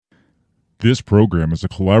This program is a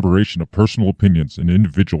collaboration of personal opinions and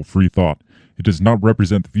individual free thought. It does not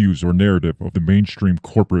represent the views or narrative of the mainstream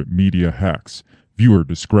corporate media hacks. Viewer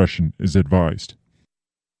discretion is advised.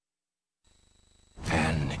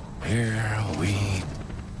 And here we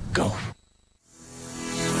go.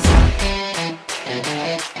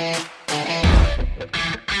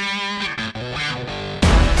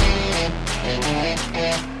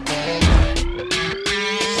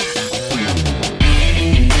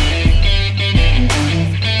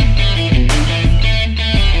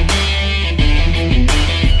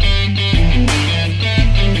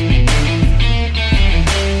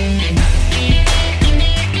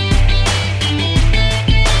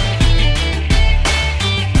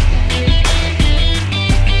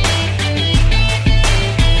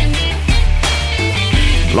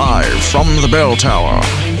 Live from the bell tower,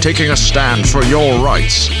 taking a stand for your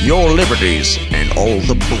rights, your liberties, and all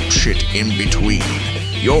the bullshit in between.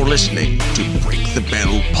 You're listening to Break the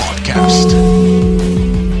Bell Podcast.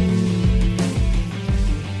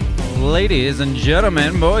 Ladies and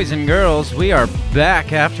gentlemen, boys and girls, we are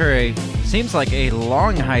back after seems like a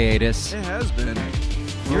long hiatus. It has been.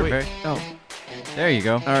 There you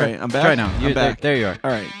go. All right, I'm back. Try now. I'm back. There you are. All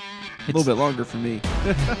right. A little bit longer for me.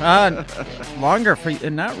 Longer for you?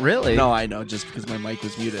 Not really. No, I know, just because my mic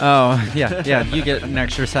was muted. Oh, yeah. You get an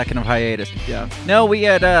extra second of hiatus. Yeah. No, we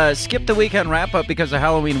had skipped the weekend wrap-up because of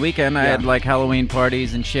Halloween weekend. I had, Halloween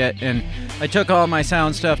parties and shit, and I took all my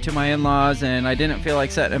sound stuff to my in-laws, and I didn't feel like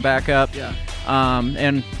setting it back up. Yeah.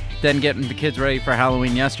 And then getting the kids ready for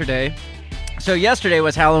Halloween yesterday. So yesterday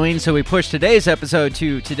was Halloween, so we pushed today's episode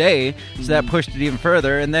to today, so that pushed it even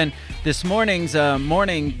further. And then this morning's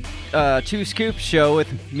morning Two Scoops show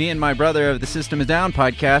with me and my brother of the System is Down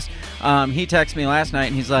podcast, he texted me last night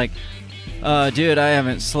and he's like, dude, I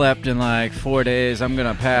haven't slept in like 4 days. I'm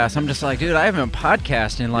going to pass. I'm just like, dude, I haven't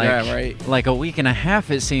podcasted in like a week and a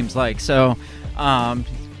half, it seems like. So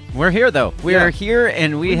we're here, though. We are here,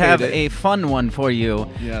 and we have a fun one for you.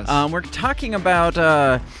 Yes. We're talking about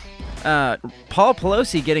Paul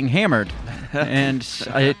Pelosi getting hammered. And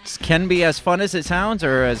it can be as fun as it sounds,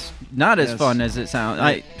 or as not as fun as it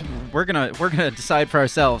sounds. We're gonna decide for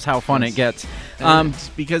ourselves how fun it gets.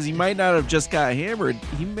 Because he might not have just got hammered.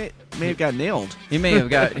 He may have got nailed. He may have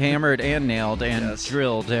got hammered and nailed and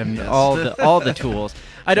drilled and all the tools.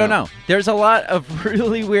 I don't know. There's a lot of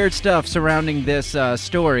really weird stuff surrounding this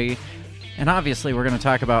story. And obviously, we're going to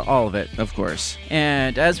talk about all of it. Of course.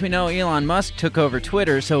 And as we know, Elon Musk took over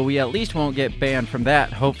Twitter, so we at least won't get banned from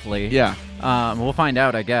that, hopefully. Yeah. We'll find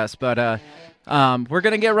out, I guess. But we're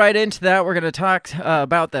going to get right into that. We're going to talk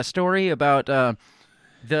about that story, about the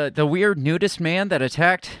weird nudist man that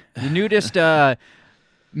attacked the nudist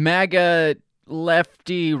MAGA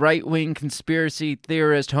lefty right-wing conspiracy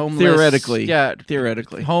theorist, homeless. Theoretically. Yeah.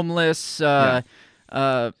 Theoretically. Homeless,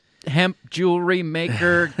 hemp jewelry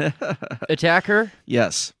maker attacker.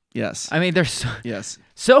 Yes. I mean, there's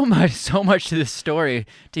so much to this story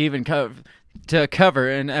to even cover.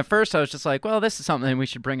 And at first I was just like, well, this is something we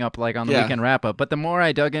should bring up like on the weekend wrap up. But the more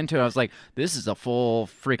I dug into it, I was like, this is a full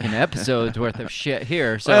freaking episode's worth of shit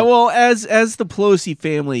here. So well, as the Pelosi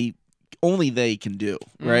family, only they can do,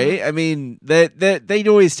 right? Mm-hmm. I mean, that they'd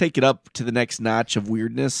always take it up to the next notch of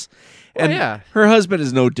weirdness. And her husband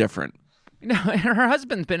is no different. No, her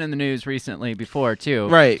husband's been in the news recently before, too.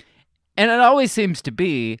 Right. And it always seems to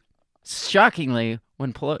be, shockingly,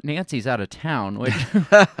 when Nancy's out of town,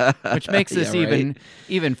 which makes this even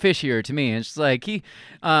fishier to me. It's like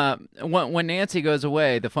when Nancy goes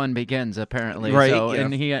away, the fun begins, apparently. Right, So,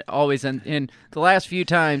 and he always, in the last few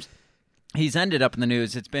times he's ended up in the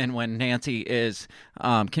news, it's been when Nancy is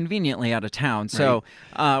conveniently out of town. So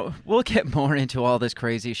we'll get more into all this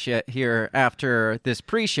crazy shit here after this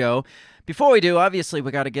pre-show. Before we do, obviously,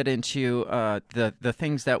 we got to get into the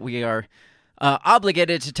things that we are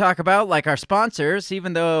obligated to talk about, like our sponsors,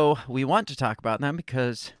 even though we want to talk about them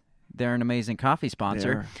because they're an amazing coffee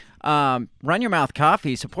sponsor. Run Your Mouth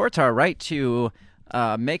Coffee supports our right to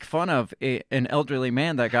make fun of an elderly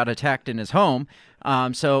man that got attacked in his home.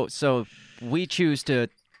 So we choose to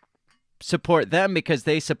support them because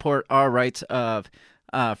they support our rights of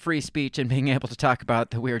free speech and being able to talk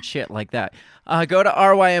about the weird shit like that. Go to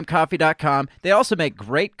rymcoffee.com. They also make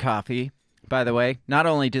great coffee, by the way. Not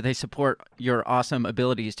only do they support your awesome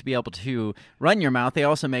abilities to be able to run your mouth, they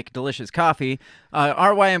also make delicious coffee.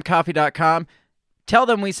 rymcoffee.com. Tell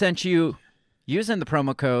them we sent you. Using the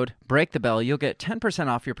promo code BREAKTHEBELL, you'll get 10%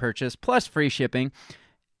 off your purchase plus free shipping.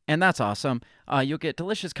 And that's awesome. You'll get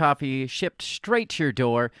delicious coffee shipped straight to your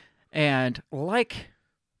door. And like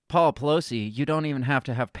Paul Pelosi, you don't even have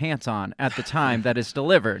to have pants on at the time that is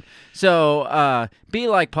delivered. So be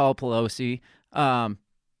like Paul Pelosi.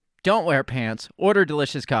 Don't wear pants. Order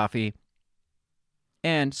delicious coffee.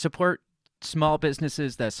 And support small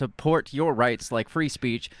businesses that support your rights like free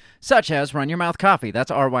speech, such as Run Your Mouth Coffee.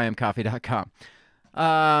 That's rymcoffee.com.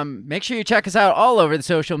 Make sure you check us out all over the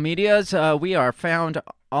social medias. We are found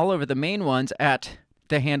all over the main ones at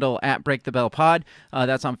the handle at Break the Bell Pod.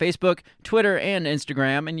 That's on Facebook, Twitter, and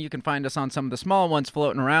Instagram, and you can find us on some of the small ones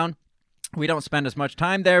floating around. We don't spend as much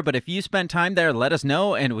time there, but if you spend time there, let us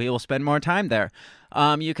know, and we will spend more time there.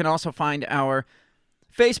 You can also find our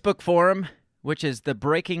Facebook forum, which is the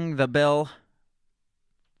Breaking the Bell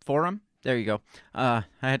forum. There you go. I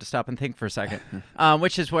had to stop and think for a second.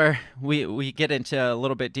 Which is where we get into a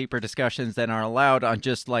little bit deeper discussions than are allowed on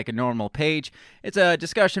just like a normal page. It's a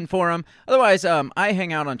discussion forum. Otherwise, I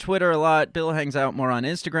hang out on Twitter a lot. Bill hangs out more on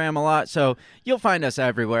Instagram a lot. So you'll find us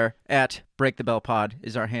everywhere. At Break the Bell Pod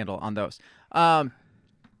is our handle on those.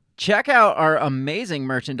 Check out our amazing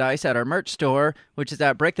merchandise at our merch store, which is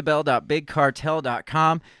at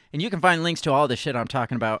breakthebell.bigcartel.com. And you can find links to all the shit I'm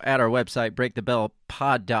talking about at our website,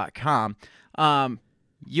 breakthebellpod.com.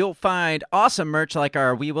 You'll find awesome merch like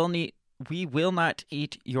our We Will Not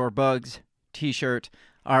Eat Your Bugs t-shirt,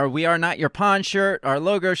 our We Are Not Your Pawn shirt, our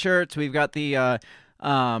logo shirts. We've got the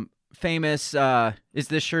famous Is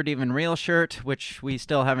This Shirt Even Real shirt, which we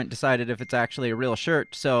still haven't decided if it's actually a real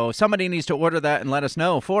shirt. So somebody needs to order that and let us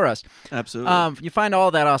know for us. Absolutely. You find all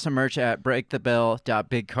that awesome merch at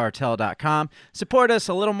breakthebell.bigcartel.com. Support us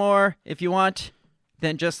a little more if you want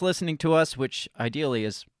than just listening to us, which ideally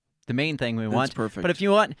is the main thing we want. That's perfect. But if you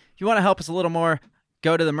want to help us a little more,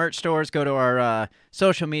 go to the merch stores, go to our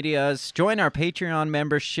social medias, join our Patreon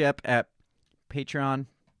membership at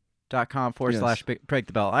patreon.com/break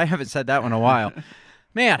the bell. I haven't said that one in a while.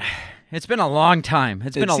 Man, it's been a long time.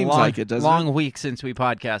 It's been a long week since we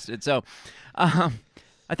podcasted. So I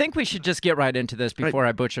think we should just get right into this before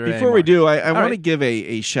I butcher it. Before we do, I want to give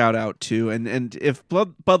a shout out to, and if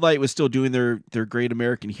Bud Light was still doing their Great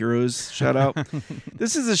American Heroes shout out,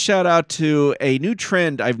 this is a shout out to a new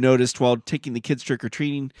trend I've noticed while taking the kids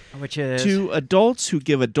trick-or-treating, which is to adults who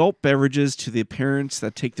give adult beverages to the parents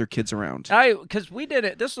that take their kids around. Because we did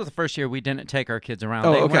it. This was the first year we didn't take our kids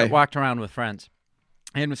around. They walked around with friends.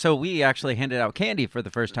 And so we actually handed out candy for the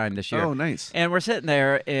first time this year. Oh, nice. And we're sitting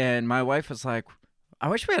there, and my wife was like, I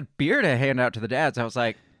wish we had beer to hand out to the dads. I was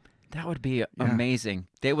like, that would be amazing.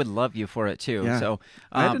 They would love you for it, too. Yeah. So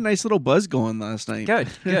I had a nice little buzz going last night. Good.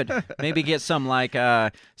 Maybe get some, like,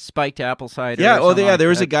 spiked apple cider. Yeah, there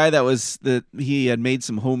was a guy he had made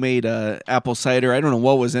some homemade apple cider. I don't know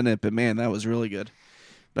what was in it, but, man, that was really good.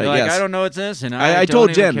 But I don't know what's this, and I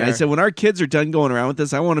told Jen, I said, when our kids are done going around with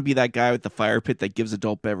this, I want to be that guy with the fire pit that gives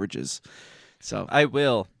adult beverages. So I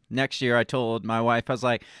will. Next year, I told my wife, I was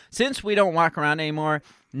like, since we don't walk around anymore,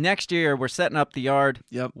 next year we're setting up the yard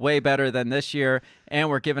way better than this year, and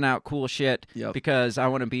we're giving out cool shit because I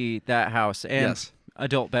want to be that house and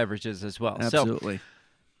adult beverages as well. Absolutely. So,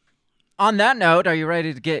 on that note, are you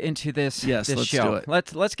ready to get into this? Yes, let's show? Do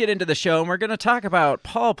it. Let's get into the show, and we're going to talk about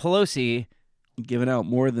Paul Pelosi giving out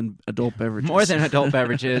more than adult beverages. More than adult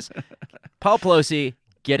beverages. Paul Pelosi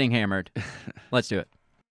getting hammered. Let's do it.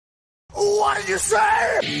 What did you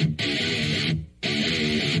say?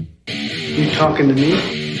 You talking to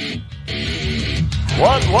me?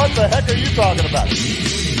 What the heck are you talking about?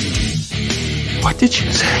 What did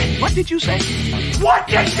you say? What did you say? What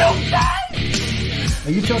did you say?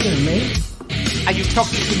 Are you talking to me? Are you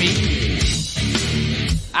talking to me?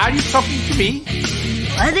 Are you talking to me?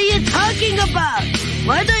 What are you talking about?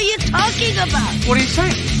 What are you talking about? What are you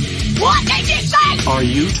saying? What did you say? Are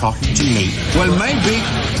you talking to me? Well, maybe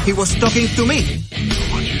he was talking to me.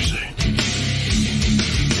 What did you say?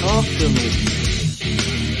 Talk to me.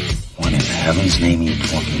 What in heaven's name are you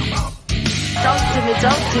talking about?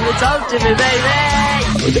 Talk to me,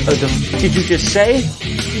 baby. Did you just say?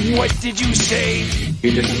 What did you say?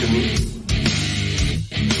 You listen to me.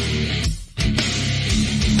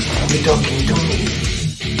 Are you talking to me?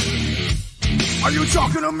 Are you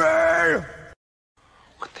talking to me?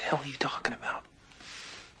 What the hell are you talking about?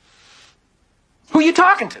 Who are you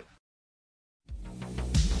talking to?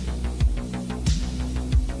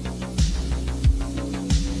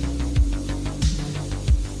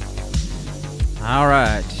 All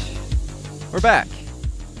right. We're back.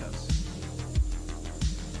 Yes.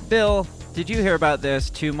 Bill, did you hear about this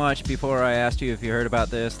too much before I asked you if you heard about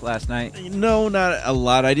this last night? No, not a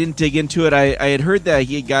lot. I didn't dig into it. I had heard that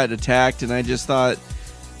he got attacked, and I just thought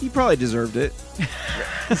he probably deserved it.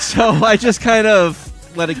 So I just kind of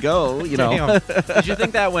let it go, you know. Did you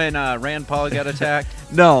think that when Rand Paul got attacked?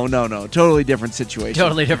 No. Totally different situation.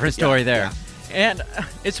 Totally different story Yeah, there. And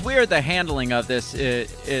it's weird the handling of this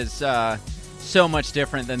is so much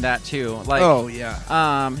different than that too. Like, oh yeah.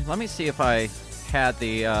 let me see if I had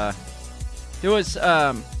the. There was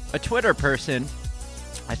a person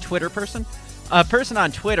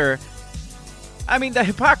on Twitter. I mean, the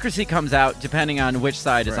hypocrisy comes out depending on which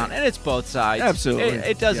side is on, and it's both sides. Absolutely.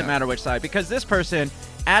 It doesn't matter which side, because this person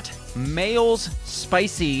at Males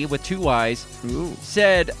Spicy with 2 Y's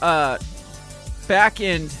said back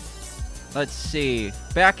in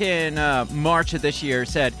March of this year,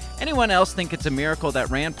 said, anyone else think it's a miracle that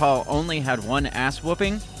Rand Paul only had 1 ass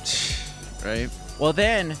whooping? Right. Well,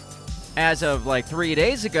 then, as of like 3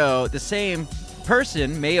 days ago, the same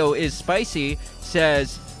person, Mayo is Spicy,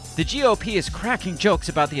 says the GOP is cracking jokes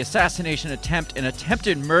about the assassination attempt and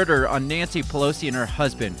attempted murder on Nancy Pelosi and her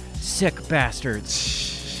husband. Sick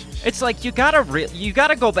bastards. It's like you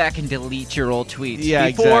gotta go back and delete your old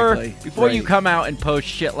tweets before you come out and post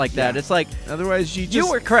shit like that. It's like, otherwise you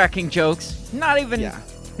were cracking jokes not even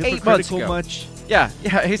 8 months ago. Much. Yeah,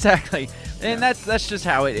 exactly. And that's just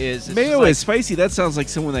how it is. It's Mayo just is Spicy. That sounds like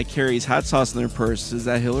someone that carries hot sauce in their purse. Is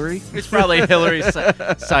that Hillary? It's probably Hillary's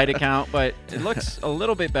side account, but it looks a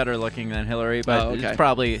little bit better looking than Hillary. But she's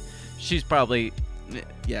probably she's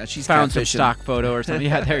found some catfishing. stock photo or something.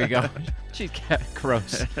 Yeah, there you go. She's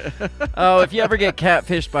gross. Oh, if you ever get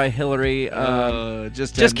catfished by Hillary,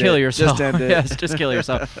 just kill yourself. Just end it. Yes, just kill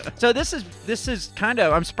yourself. So this is kind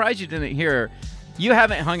of. I'm surprised you didn't hear. You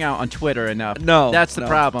haven't hung out on Twitter enough. No, that's the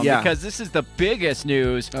problem. Yeah. Because this is the biggest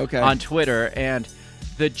news on Twitter, and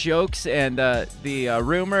the jokes and the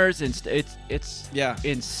rumors, and it's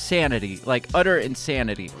insanity, like utter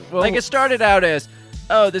insanity. Well, like it started out as,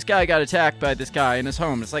 oh, this guy got attacked by this guy in his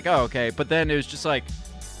home. It's like, oh, okay, but then it was just like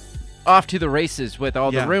off to the races with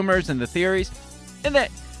all the rumors and the theories. And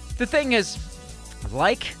the thing is,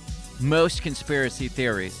 like most conspiracy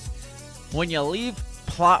theories, when you leave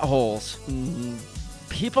plot holes,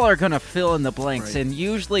 people are going to fill in the blanks, and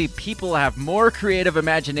usually people have more creative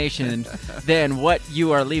imagination than what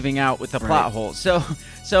you are leaving out with the plot holes.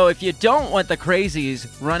 So if you don't want the crazies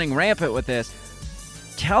running rampant with this,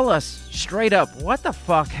 tell us straight up what the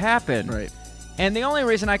fuck happened. Right. And the only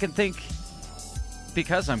reason I can think,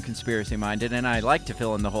 because I'm conspiracy minded and I like to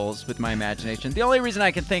fill in the holes with my imagination, the only reason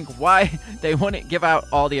I can think why they wouldn't give out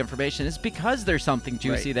all the information is because there's something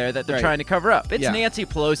juicy there that they're trying to cover up. It's Nancy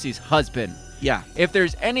Pelosi's husband. Yeah. If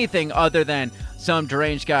there's anything other than some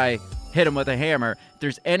deranged guy hit him with a hammer, if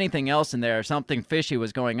there's anything else in there, something fishy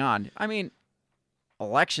was going on. I mean,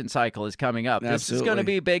 election cycle is coming up. This is going to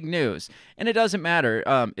be big news. And it doesn't matter.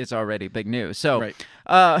 It's already big news. So,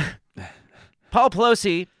 Paul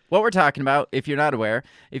Pelosi, what we're talking about, if you're not aware,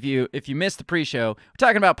 if you missed the pre-show, we're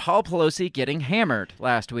talking about Paul Pelosi getting hammered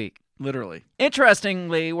last week. Literally.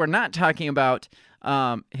 Interestingly, we're not talking about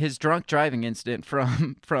his drunk driving incident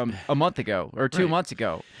from a month ago or 2 months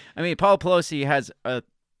ago. I mean, Paul Pelosi has a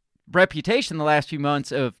reputation the last few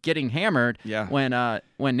months of getting hammered when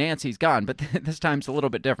Nancy's gone, but this time's a little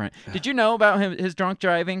bit different. Did you know about his drunk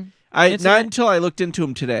driving incident? Not until I looked into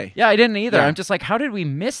him today. Yeah, I didn't either. I'm just like, how did we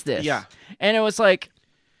miss this? Yeah. And it was like,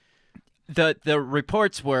 the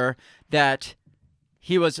reports were that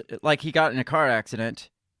he was like, he got in a car accident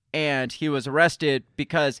and he was arrested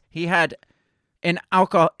because he had an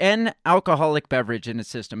alcoholic beverage in his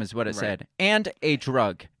system, is what it said, and a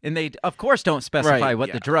drug. And they, of course, don't specify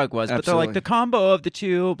what the drug was, but they're like, the combo of the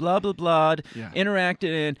two, blah, blah, blah,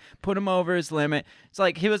 interacted and put him over his limit. It's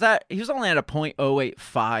like he was only at a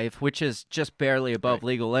 .085, which is just barely above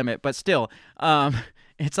legal limit, but still,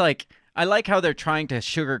 it's like, I like how they're trying to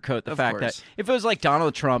sugarcoat the fact that if it was like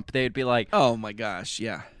Donald Trump, they'd be like, oh my gosh,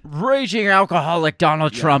 yeah. Raging alcoholic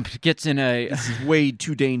Donald Trump gets in a... This is way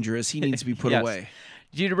too dangerous. He needs to be put away.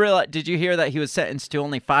 Did you hear that he was sentenced to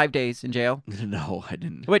only 5 days in jail? No, I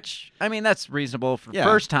didn't. Which, I mean, that's reasonable for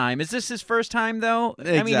first time. Is this his first time, though?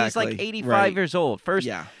 Exactly. I mean, he's like 85 years old.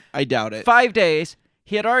 Yeah, I doubt it. 5 days.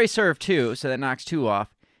 He had already served 2, so that knocks 2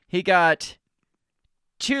 off. He got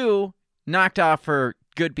 2 knocked off for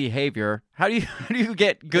good behavior. How do you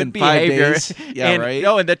get good in 5 behavior? Days? Yeah, right.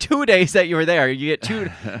 No, in the 2 days that you were there, you get 2.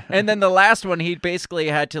 And then the last one, he basically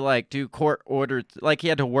had to like do court orders, like he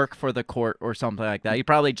had to work for the court or something like that. He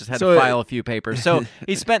probably just had to file a few papers. So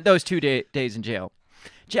he spent those 2 days in jail.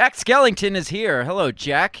 Jack Skellington is here. Hello,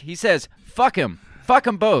 Jack. He says, "Fuck him. Fuck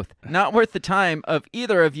them both. Not worth the time of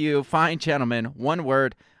either of you, fine gentlemen." One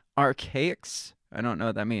word, archaics. I don't know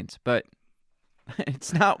what that means, but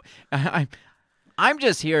it's not. I'm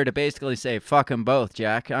just here to basically say fuck them both,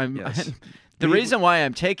 Jack. The reason why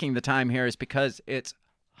I'm taking the time here is because it's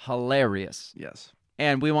hilarious. Yes.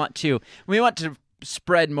 And we want to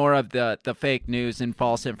spread more of the fake news and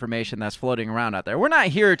false information that's floating around out there. We're not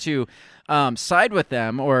here to side with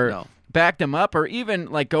them or back them up or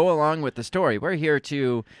even like go along with the story. We're here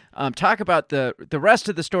to talk about the rest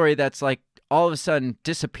of the story that's like all of a sudden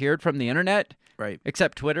disappeared from the internet. Right.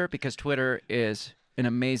 Except Twitter, because Twitter is an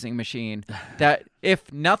amazing machine that,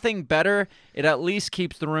 if nothing better, it at least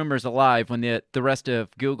keeps the rumors alive when the rest of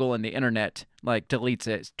Google and the internet like deletes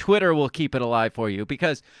it. Twitter will keep it alive for you,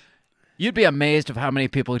 because you'd be amazed of how many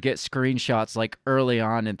people get screenshots like early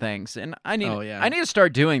on and things. And I need to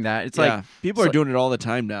start doing that. It's like people are doing it all the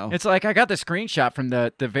time now. It's like I got the screenshot from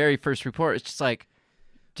the very first report. It's just like,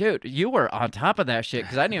 dude, you were on top of that shit,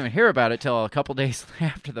 because I didn't even hear about it till a couple days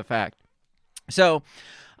after the fact. So,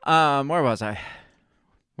 where was I?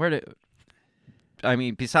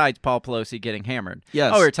 Besides Paul Pelosi getting hammered.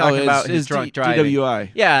 Yes. Oh, we were talking about his drunk driving.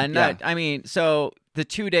 DWI. Yeah, and so the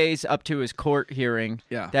 2 days up to his court hearing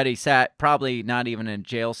that he sat, probably not even in a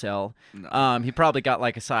jail cell. No. He probably got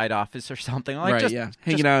like a side office or something. Like,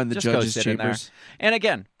 hanging out in the judge's chambers. And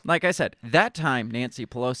again, like I said, that time Nancy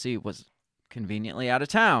Pelosi was conveniently out of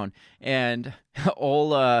town, and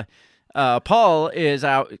old Paul is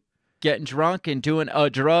out getting drunk and doing a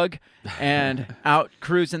drug and out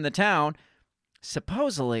cruising the town.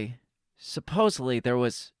 Supposedly there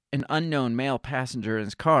was an unknown male passenger in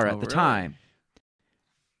his car at the time.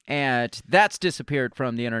 And that's disappeared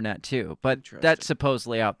from the internet too, but that's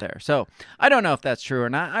supposedly out there. So I don't know if that's true or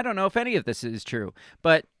not. I don't know if any of this is true,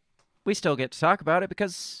 but we still get to talk about it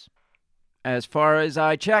because, as far as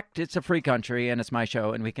I checked, it's a free country and it's my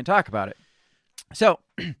show and we can talk about it. So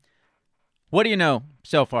what do you know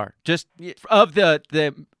so far? Just of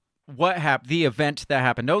the what happened, the event that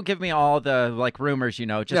happened. Don't give me all the like rumors,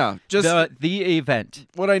 just the event.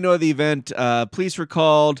 What I know of the event, police were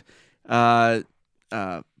called.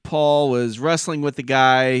 Paul was wrestling with the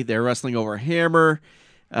guy. They were wrestling over a hammer.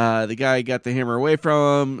 The guy got the hammer away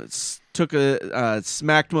from him,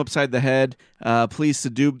 smacked him upside the head. Police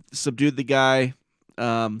subdued the guy.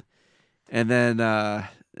 And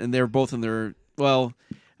they were both in their,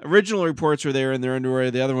 original reports were there in their underwear.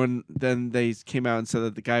 The other one, then they came out and said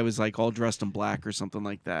that the guy was like all dressed in black or something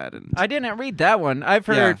like that. And I didn't read that one. I've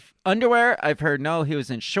heard underwear. I've heard no, he was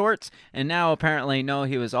in shorts, and now apparently no,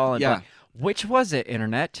 he was all in black. Which was it,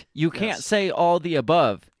 internet? You can't say all the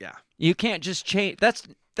above. Yeah. You can't just change.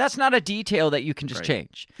 That's not a detail that you can just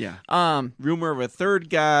change. Yeah. Rumor of a third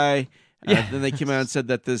guy. Then they came out and said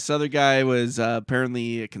that this other guy was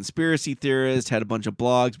apparently a conspiracy theorist, had a bunch of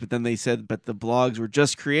blogs, but then they said, but the blogs were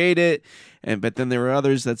just created. But then there were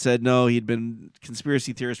others that said, no, he'd been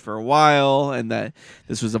conspiracy theorist for a while and that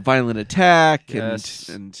this was a violent attack. Yes.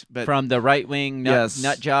 But from the right-wing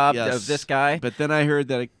nut job of this guy. But then I heard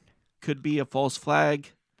that it could be a false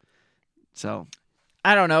flag. So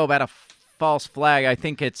I don't know about a false flag. I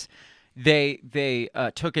think it's they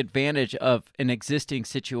took advantage of an existing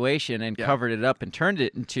situation and covered it up and turned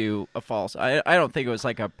it into a false. I don't think it was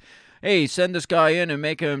like hey, send this guy in and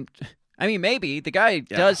make him. I mean, maybe the guy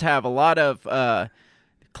does have a lot of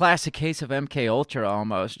classic case of MK Ultra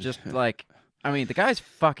almost. Just like, I mean, the guy's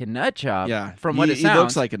fucking nut job. Yeah, from what it sounds, he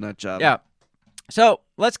looks like a nut job. Yeah. So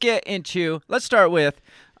let's start with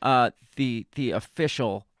the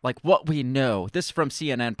official. Like what we know. This is from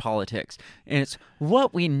CNN Politics. And it's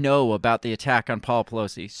what we know about the attack on Paul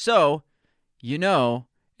Pelosi. So,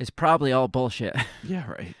 it's probably all bullshit. Yeah,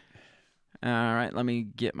 right. All right, let me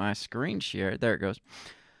get my screen share. There it goes.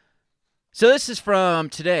 So this is from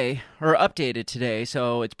today, or updated today,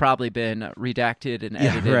 so it's probably been redacted and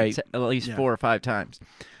edited at least 4 or 5 times. It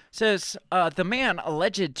says, the man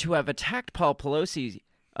alleged to have attacked Paul Pelosi,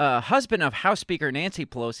 husband of House Speaker Nancy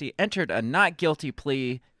Pelosi, entered a not guilty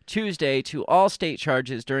plea Tuesday to all state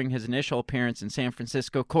charges during his initial appearance in San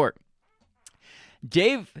Francisco court.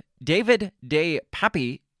 David De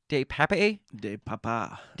Pape,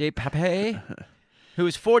 who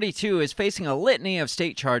is 42, is facing a litany of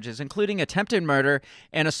state charges, including attempted murder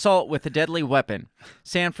and assault with a deadly weapon,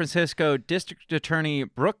 San Francisco District Attorney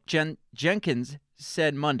Brooke Jenkins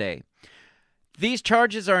said Monday. These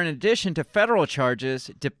charges are in addition to federal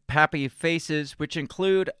charges DePape faces, which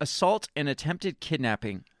include assault and attempted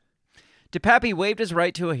kidnapping. DePape waived his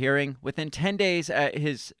right to a hearing within 10 days at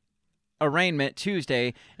his arraignment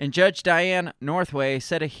Tuesday, and Judge Diane Northway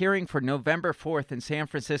set a hearing for November 4th in San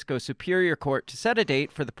Francisco Superior Court to set a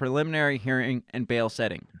date for the preliminary hearing and bail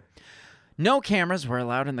setting. No cameras were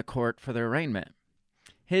allowed in the court for the arraignment.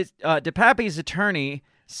 DePape's attorney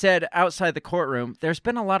said outside the courtroom, there's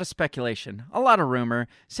been a lot of speculation, a lot of rumor,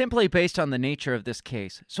 simply based on the nature of this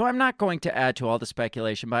case. So I'm not going to add to all the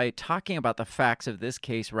speculation by talking about the facts of this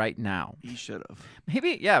case right now. You should have.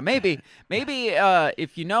 Maybe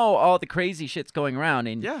if you know all the crazy shit's going around,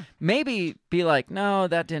 and maybe be like, no,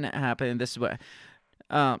 that didn't happen. This is what.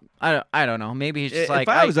 I don't know. Maybe he's just if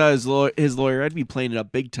I was his lawyer, I'd be playing it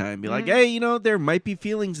up big time. Be like, hey, there might be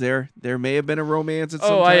feelings there. There may have been a romance at some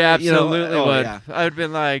time. I absolutely would. Yeah. I'd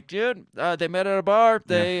been like, dude, they met at a bar.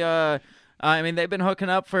 They, I mean, they've been hooking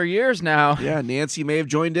up for years now. Yeah, Nancy may have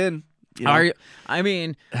joined in. Are you? I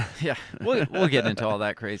mean, yeah, we'll get into all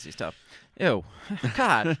that crazy stuff. Ew,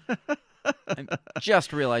 God, I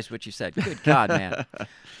just realized what you said. Good God, man.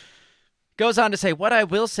 Goes on to say, what I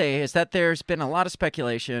will say is that there's been a lot of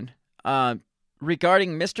speculation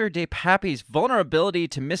regarding Mr. DePappy's vulnerability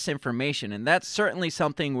to misinformation, and that's certainly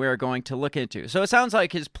something we're going to look into. So it sounds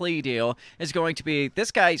like his plea deal is going to be, this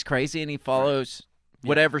guy's crazy and he follows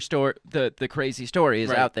whatever story the crazy story is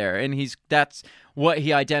out there, and that's what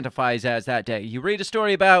he identifies as that day. You read a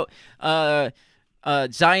story about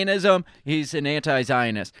Zionism, he's an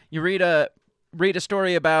anti-Zionist. You read a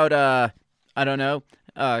story about I don't know,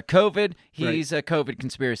 COVID, he's a COVID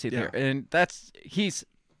conspiracy theorist, and he's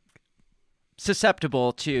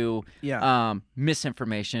susceptible to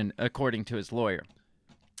misinformation, according to his lawyer.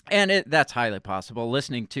 And that's highly possible,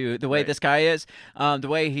 listening to the way this guy is, the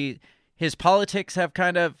way his politics have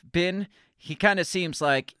kind of been. He kind of seems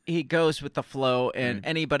like he goes with the flow, and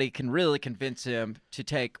anybody can really convince him to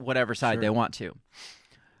take whatever side they want to.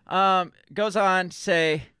 Goes on to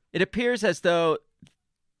say, it appears as though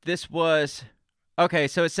this was... Okay,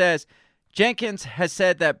 so it says, Jenkins has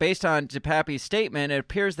said that based on DePappy's statement, it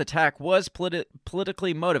appears the attack was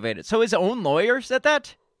politically motivated. So his own lawyer said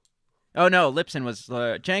that? Oh, no, Lipson was...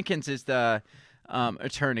 Jenkins is the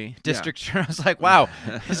attorney, district attorney. I was like, wow,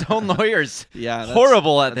 his own lawyer's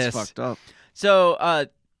horrible at this. That's fucked up. So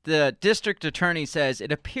the district attorney says,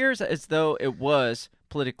 it appears as though it was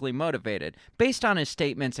politically motivated, based on his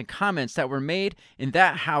statements and comments that were made in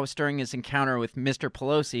that house during his encounter with Mr.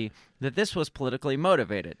 Pelosi, that this was politically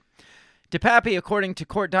motivated. DePappy, according to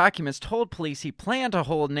court documents, told police he planned to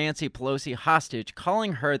hold Nancy Pelosi hostage,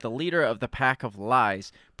 calling her the leader of the pack of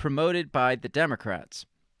lies promoted by the Democrats.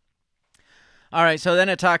 All right, so then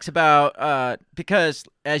it talks about, because,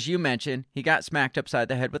 as you mentioned, he got smacked upside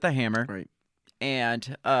the head with a hammer. Right.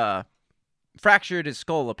 And fractured his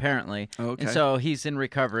skull, apparently. Okay. And so he's in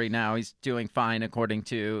recovery now. He's doing fine, according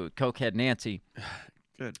to Cokehead Nancy.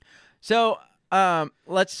 Good. So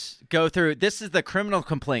let's go through. This is the criminal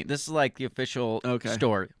complaint. This is like the official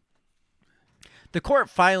story. The court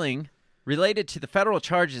filing related to the federal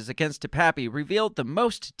charges against DePappy revealed the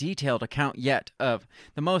most detailed account yet of,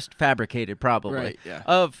 the most fabricated probably,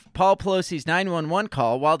 of Paul Pelosi's 911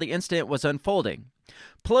 call while the incident was unfolding.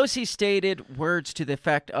 Pelosi stated words to the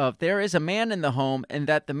effect of, there is a man in the home and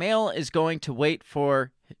that the male is going to wait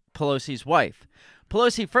for Pelosi's wife.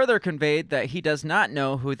 Pelosi further conveyed that he does not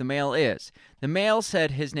know who the male is. The male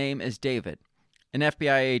said his name is David. An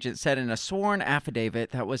FBI agent said in a sworn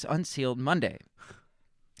affidavit that was unsealed Monday.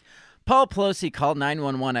 Paul Pelosi called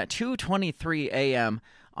 911 at 2:23 a.m.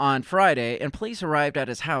 on Friday, and police arrived at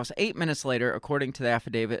his house 8 minutes later, according to the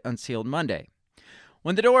affidavit unsealed Monday.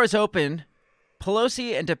 When the doors opened,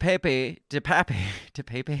 Pelosi and DePappy.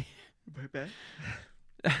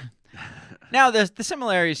 Now the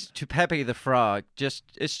similarities to Pepe the Frog just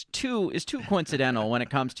is too coincidental when it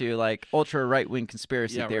comes to like ultra right wing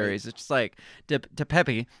conspiracy theories. It's just like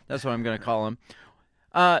DePappy. That's what I'm going to call him.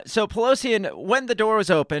 So Pelosi, and when the door was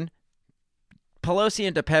open, Pelosi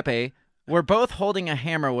and DePappy were both holding a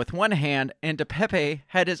hammer with one hand, and DePappy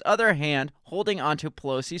had his other hand holding onto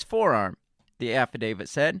Pelosi's forearm. The affidavit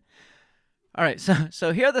said. All right,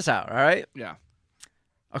 so hear this out, all right? Yeah.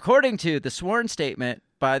 According to the sworn statement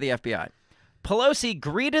by the FBI, Pelosi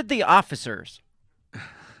greeted the officers.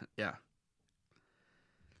 Yeah.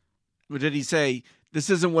 What did he say? This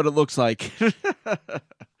isn't what it looks like.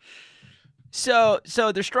 So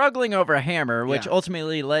they're struggling over a hammer, which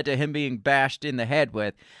ultimately led to him being bashed in the head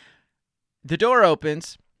with. The door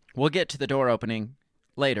opens. We'll get to the door opening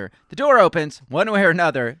later. The door opens one way or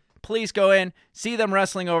another. Police go in, see them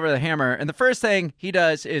wrestling over the hammer, and the first thing he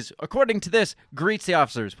does is, according to this, greets the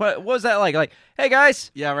officers. What was that like? Like, hey,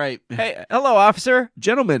 guys. Yeah, right. Hey, hello, officer.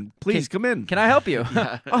 Gentlemen, please come in. Can I help you?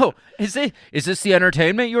 Oh, is this the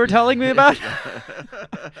entertainment you were telling me about?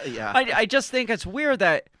 Yeah. I just think it's weird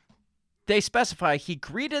that they specify he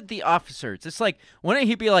greeted the officers. It's like, wouldn't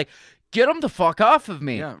he be like, get them the fuck off of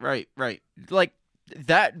me? Yeah, right. Like,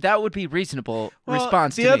 that would be reasonable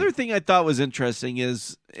response. The to other me. thing I thought was interesting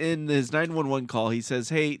is in his 911 call, he says,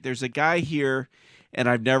 "Hey, there's a guy here, and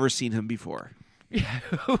I've never seen him before."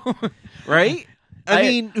 Right? I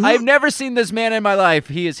mean, I've never seen this man in my life.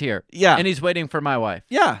 He is here. Yeah. And he's waiting for my wife.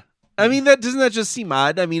 Yeah. I mean, doesn't that just seem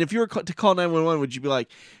odd? I mean, if you were to call 911, would you be like,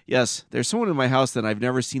 "Yes, there's someone in my house that I've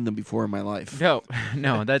never seen them before in my life"?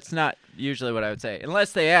 No, that's not usually what I would say.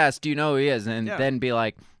 Unless they ask, "Do you know who he is?" And Yeah. then be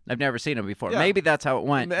like, "I've never seen him before." Yeah. Maybe that's how it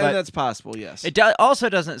went. And but that's possible, yes. it also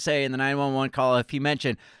doesn't say in the 911 call if he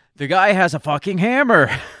mentioned the guy has a fucking hammer.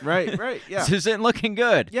 Right, yeah. This isn't looking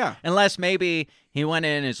good. Yeah. Unless maybe he went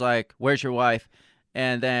in and is like, "Where's your wife?"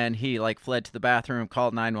 And then he fled to the bathroom,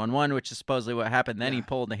 called 911, which is supposedly what happened. Then he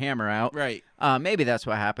pulled the hammer out. Right. Maybe that's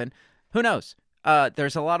what happened. Who knows?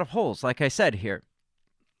 There's a lot of holes, like I said here.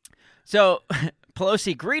 So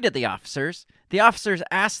Pelosi greeted the officers. The officers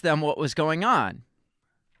asked them what was going on.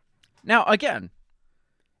 Now, again,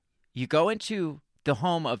 you go into the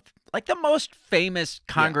home of the most famous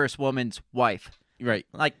congresswoman's wife. Right.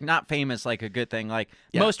 Not famous like a good thing.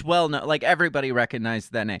 Yeah. Most well-known. Everybody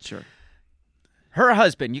recognized that name. Sure. Her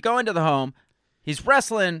husband, you go into the home, he's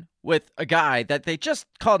wrestling with a guy that they just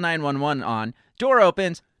called 911 on. Door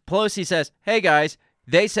opens, Pelosi says, "Hey guys."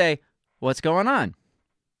 They say, "What's going on?"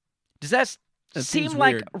 That That seem seems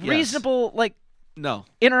like weird. Yes. reasonable No.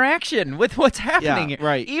 interaction with what's happening Yeah, here?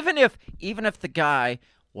 right. Even if the guy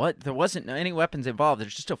there wasn't any weapons involved,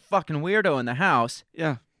 there's just a fucking weirdo in the house.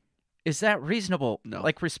 Yeah. Is that reasonable? No.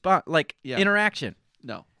 Yeah. Interaction.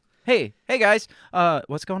 No. Hey guys,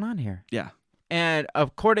 what's going on here? Yeah. And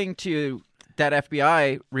according to that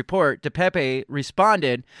FBI report, DePepe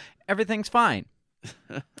responded, "Everything's fine."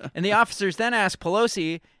 And the officers then asked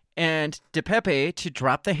Pelosi and DePepe to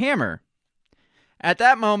drop the hammer. At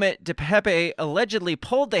that moment, DePepe allegedly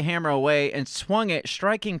pulled the hammer away and swung it,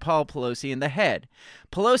 striking Paul Pelosi in the head.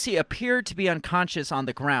 Pelosi appeared to be unconscious on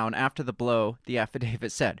the ground after the blow, the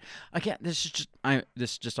affidavit said. Again, this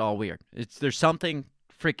is just all weird. There's something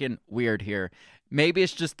freaking weird here. Maybe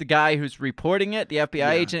it's just the guy who's reporting it. The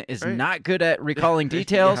FBI agent is not good at recalling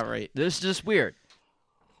details. Yeah, right. This is just weird.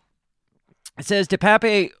 It says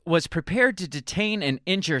DePape was prepared to detain and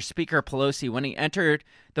injure Speaker Pelosi when he entered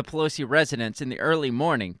the Pelosi residence in the early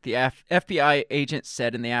morning, the FBI agent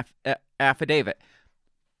said in the affidavit.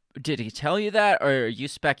 Did he tell you that, or are you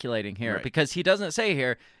speculating here? Right. Because he doesn't say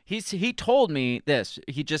here. He told me this.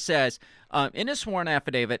 He just says in his sworn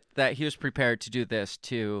affidavit that he was prepared to do this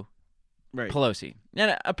to Pelosi.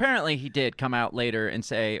 And apparently he did come out later and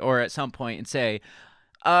say, or at some point and say,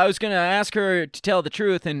 I was going to ask her to tell the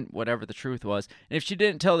truth, and whatever the truth was. And if she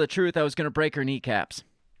didn't tell the truth, I was going to break her kneecaps.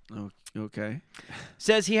 Oh, okay.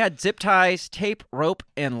 Says he had zip ties, tape, rope,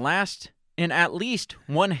 and at least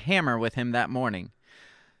one hammer with him that morning.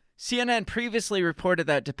 CNN previously reported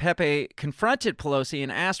that DePepe confronted Pelosi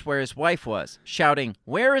and asked where his wife was, shouting,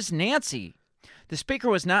 "Where is Nancy?" The speaker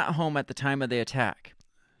was not home at the time of the attack.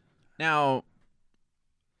 Now,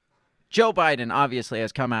 Joe Biden obviously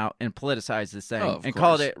has come out and politicized this thing and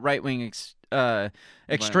called it right-wing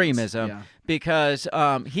extremism because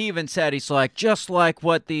he even said, he's like, just like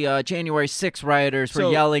what the January 6th rioters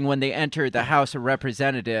were yelling when they entered the House of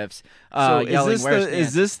Representatives.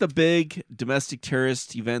 Is this the big domestic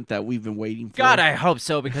terrorist event that we've been waiting for? God, I hope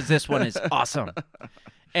so, because this one is awesome.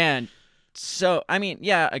 And so, I mean,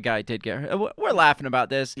 yeah, a guy did get hurt. We're laughing about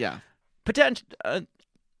this. Yeah.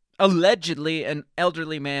 Allegedly, an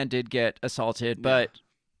elderly man did get assaulted, but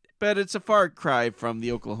it's a far cry from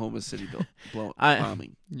the Oklahoma City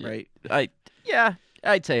bombing, right? I'd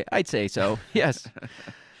say so. Yes.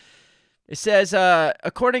 It says,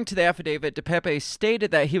 according to the affidavit, DePepe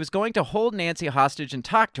stated that he was going to hold Nancy hostage and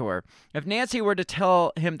talk to her. If Nancy were to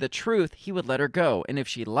tell him the truth, he would let her go, and if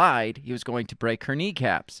she lied, he was going to break her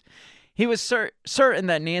kneecaps. He was certain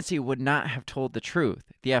that Nancy would not have told the truth,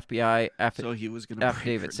 the FBI so he was gonna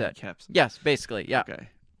affidavit said. Kneecaps. Yes, basically, yeah. Okay.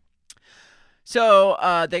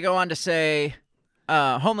 So they go on to say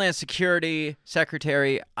Homeland Security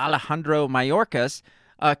Secretary Alejandro Mayorkas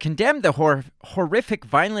condemned the horrific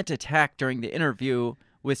violent attack during the interview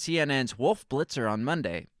with CNN's Wolf Blitzer on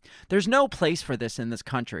Monday. There's no place for this in this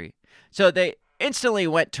country. So they instantly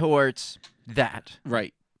went towards that.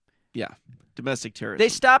 Right. Yeah. Domestic terrorism. They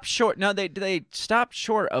stopped short. No, they stopped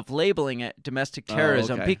short of labeling it domestic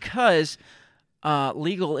terrorism because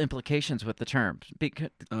legal implications with the terms.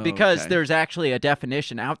 Because there's actually a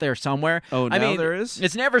definition out there somewhere. Oh, now I mean, there is?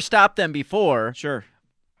 It's never stopped them before. Sure.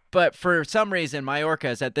 But for some reason,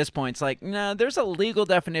 Mayorkas at this point is like, no, there's a legal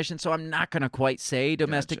definition, so I'm not going to quite say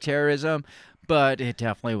domestic terrorism, but it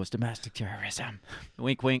definitely was domestic terrorism.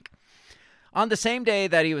 Wink, wink. On the same day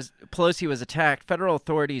that Pelosi was attacked, federal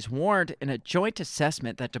authorities warned in a joint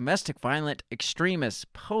assessment that domestic violent extremists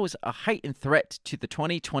pose a heightened threat to the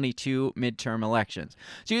 2022 midterm elections.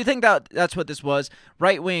 So you think that's what this was?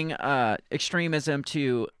 Right-wing extremism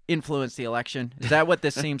to influence the election? Is that what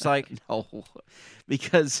this seems like? No,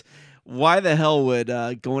 because why the hell would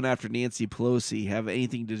going after Nancy Pelosi have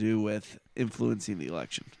anything to do with influencing the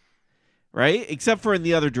election? Right? Except for in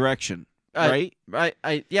the other direction. Right?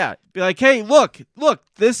 Yeah. Be like, hey, look,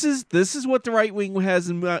 this is what the right wing has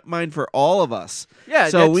in mind for all of us. Yeah.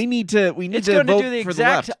 So we need to vote do the for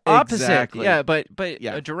exact the left. opposite. Exactly. Yeah, but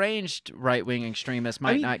a deranged right wing extremist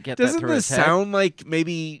might not get that doesn't through his this head. sound like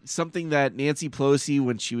maybe something that Nancy Pelosi,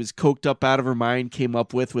 when she was coked up out of her mind, came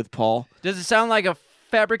up with Paul? Does it sound like a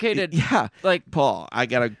fabricated? Yeah. Like Paul, I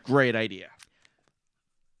got a great idea.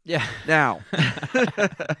 Yeah. Now.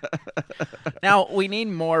 Now we need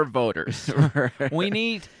more voters. Right. We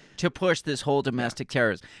need to push this whole domestic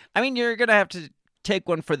terrorism. I mean, you're gonna have to take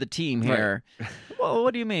one for the team here. Right. Well,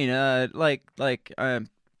 what do you mean?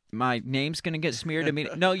 My name's gonna get smeared? I mean,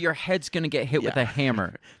 no, your head's gonna get hit with a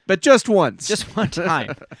hammer. But just once. Just one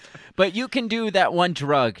time. But you can do that one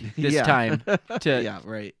drug this time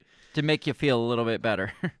to make you feel a little bit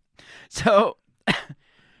better. So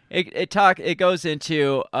it goes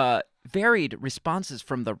into varied responses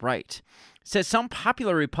from the right. It says some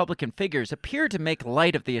popular Republican figures appear to make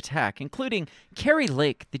light of the attack, including Carrie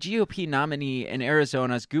Lake, the GOP nominee in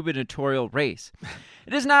Arizona's gubernatorial race.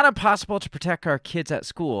 It is not impossible to protect our kids at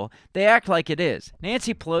school. They act like it is.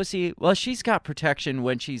 Nancy Pelosi, well, she's got protection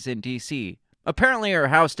when she's in D.C. Apparently her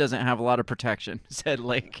house doesn't have a lot of protection, said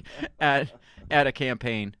Lake at a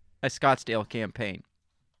campaign, a Scottsdale campaign.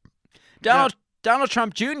 Donald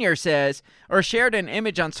Trump Jr. says, or shared an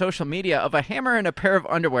image on social media of a hammer and a pair of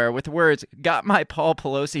underwear with the words, "Got my Paul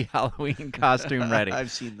Pelosi Halloween costume ready." I've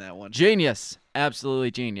seen that one. Genius. Absolutely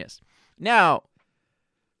genius. Now,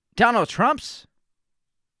 Donald Trump's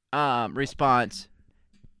response,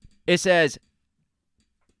 it says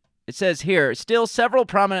here, still several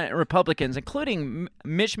prominent Republicans, including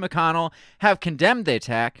Mitch McConnell, have condemned the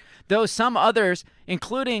attack, though some others,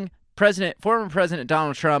 including former President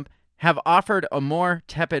Donald Trump, have offered a more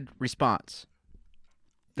tepid response.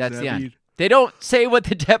 That's the end. They don't say what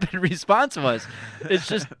the tepid response was. It's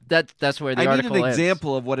just that's where the article need an ends.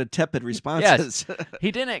 example of what a tepid response is. He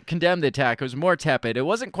didn't condemn the attack. It was more tepid. It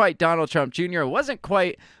wasn't quite Donald Trump Jr. It wasn't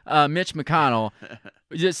quite Mitch McConnell.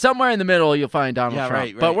 Just somewhere in the middle, you'll find Donald Trump.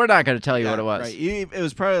 Right. But we're not going to tell you what it was. Right. It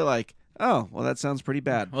was probably like, oh, well, that sounds pretty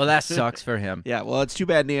bad. Well, that sucks for him. Yeah, well, it's too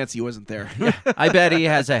bad Nancy wasn't there. I bet he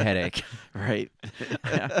has a headache. Right.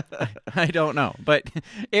 I don't know. But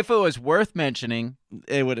if it was worth mentioning,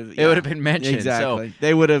 it would have been mentioned. Exactly. So,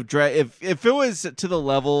 they would have if it was to the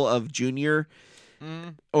level of Junior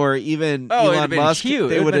or even Elon Musk,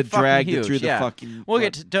 they would have dragged it through the fucking. We'll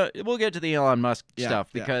get to the Elon Musk stuff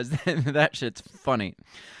because that shit's funny.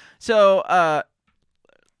 So I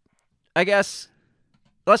guess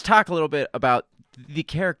let's talk a little bit about the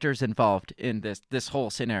characters involved in this whole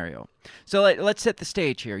scenario. So let's set the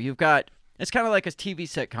stage here. It's kind of like a TV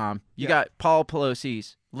sitcom. You got Paul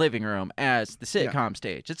Pelosi's living room as the sitcom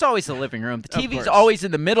stage. It's always the living room. The TV's always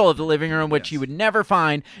in the middle of the living room, which you would never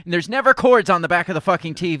find. And there's never cords on the back of the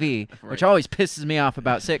fucking TV, which always pisses me off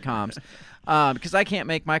about sitcoms. Because I can't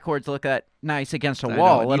make my cords look that nice against a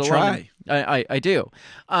wall. Let alone try. I do.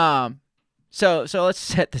 So let's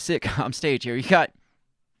set the sitcom stage here. You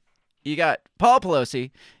got Paul Pelosi.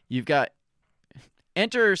 You've got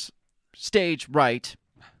enters stage right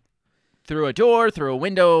through a door, through a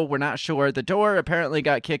window. We're not sure. The door apparently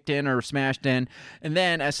got kicked in or smashed in. And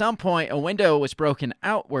then at some point, a window was broken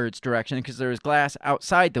outwards direction because there was glass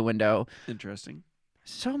outside the window. Interesting.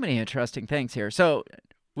 So many interesting things here. So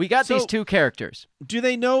we got these two characters. Do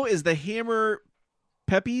they know, is the hammer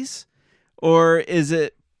Pepe's or is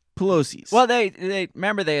it Pelosi's? Well, they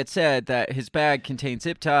remember they had said that his bag contained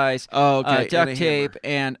zip ties, duct tape,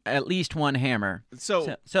 and at least one hammer.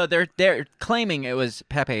 So they're claiming it was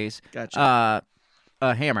Pepe's. Gotcha.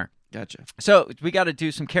 A hammer. Gotcha. So we got to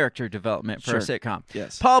do some character development for a sitcom.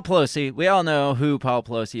 Yes. Paul Pelosi. We all know who Paul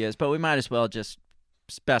Pelosi is, but we might as well just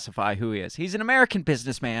specify who he is. He's an American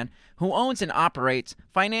businessman who owns and operates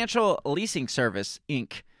Financial Leasing Service,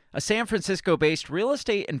 Inc., a San Francisco-based real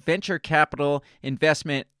estate and venture capital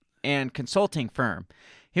investment and consulting firm.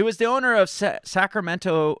 He was the owner of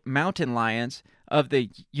Sacramento Mountain Lions of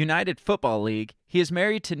the United Football League. He is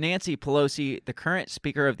married to Nancy Pelosi, the current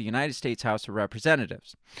Speaker of the United States House of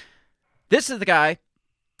Representatives. This is the guy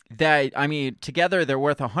that, I mean, together they're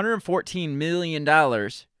worth $114 million.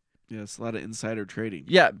 Yes, a lot of insider trading.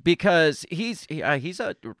 Yeah, because he's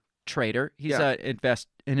a trader. He's Yeah.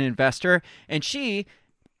 an investor, and she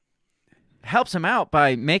helps him out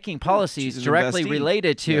by making policies She's an directly investee.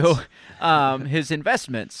 related to his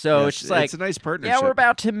investments. So Yes, it's like it's a nice partnership. Yeah, we're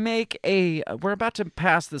about to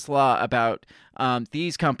pass this law about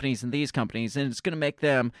these companies and these companies, and it's going to make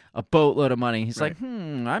them a boatload of money. He's like,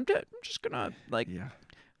 I'm just gonna like, Yeah.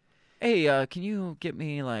 hey, can you get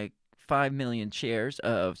me like 5 million shares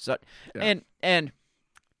of such? Yeah. And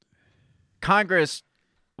Congress,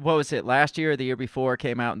 what was it, last year or the year before,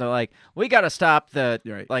 came out and they're like, we got to stop the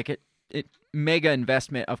Right. like it mega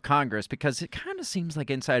investment of Congress because it kind of seems like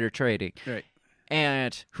insider trading. Right.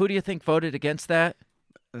 And who do you think voted against that?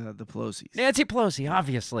 The Pelosi's. Nancy Pelosi,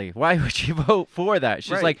 obviously. Why would she vote for that?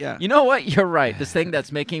 She's Right, like, yeah. you know what? You're right. This thing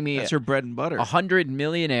that's making me That's her bread and butter. 100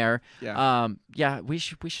 millionaire. Yeah. We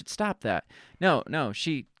should stop that. No,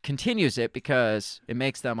 she continues it because it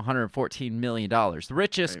makes them $114 million, the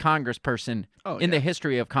richest congressperson in the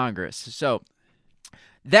history of Congress. So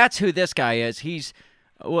that's who this guy is. He's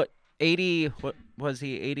 82.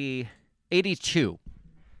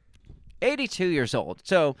 82 years old.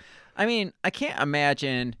 So, I mean, I can't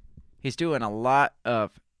imagine he's doing a lot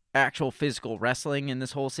of actual physical wrestling in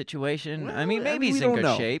this whole situation. Well, I mean, maybe he's we in don't good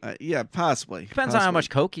know. shape. Yeah, possibly. Depends on how much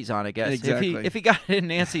coke he's on, I guess. Exactly. If he got in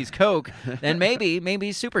Nancy's coke, then maybe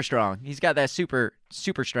he's super strong. He's got that super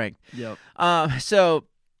strength. Yep. So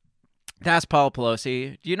that's Paul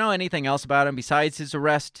Pelosi. Do you know anything else about him besides his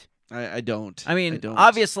arrest? I don't. I mean, don't.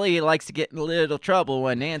 obviously he likes to get in a little trouble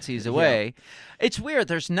when Nancy's away. It's weird.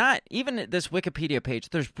 There's not, even at this Wikipedia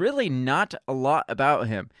page, there's really not a lot about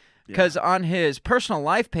him. Because on his personal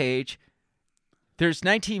life page, there's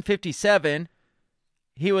 1957.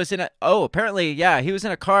 He was in he was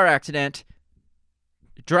in a car accident.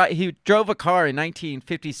 He drove a car in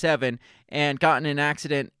 1957 and got in an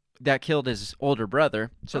accident that killed his older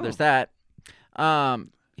brother. So there's that.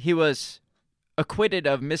 He was acquitted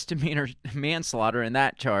of misdemeanor manslaughter in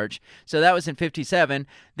that charge. So that was in 57.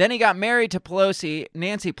 Then he got married to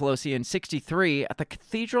Nancy Pelosi in 63 at the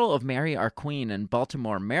Cathedral of Mary Our Queen in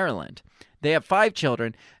Baltimore, Maryland. They have 5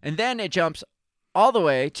 children. And then it jumps all the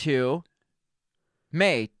way to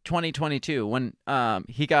May 2022 when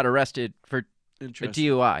he got arrested for a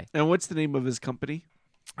DUI. And what's the name of his company?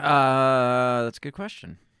 That's a good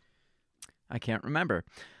question. I can't remember.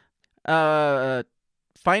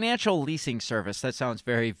 Financial leasing service. That sounds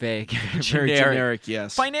very vague. Very generic,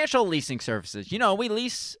 yes. Financial leasing services. You know, we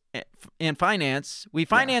lease and finance. We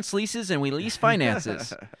finance leases and we lease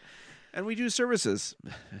finances. And we do services.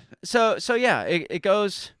 So yeah, it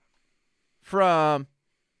goes from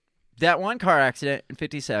that one car accident in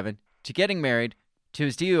 57 to getting married to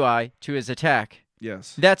his DUI to his attack.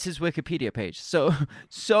 Yes. That's his Wikipedia page. So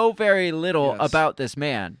very little about this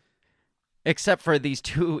man, except for these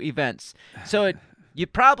 2 events. So you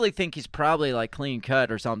probably think he's probably like clean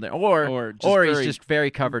cut or something, or he's just very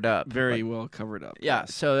covered up, very well covered up. Yeah,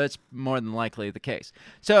 yes. so that's more than likely the case.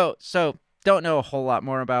 So don't know a whole lot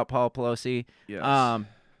more about Paul Pelosi. Yes.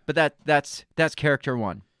 But that's character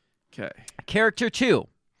 1. Okay. Character 2.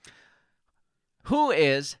 Who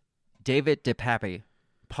is David DePape,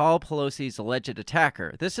 Paul Pelosi's alleged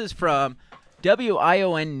attacker? This is from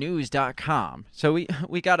WIONnews.com. So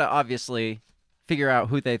we got to obviously figure out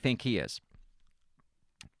who they think he is.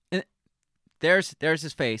 And there's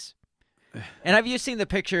his face. And have you seen the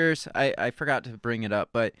pictures? I forgot to bring it up,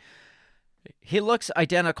 but he looks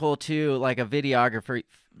identical to like a videographer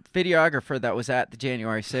that was at the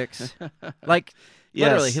January 6th. Like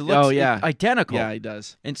literally, he looks identical. Yeah, he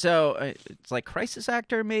does. And so it's like crisis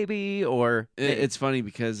actor maybe, or it's funny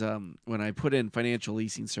because when I put in financial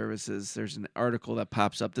leasing services, there's an article that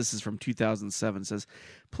pops up. This is from 2007. It says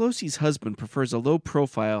Pelosi's husband prefers a low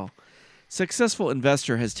profile. Successful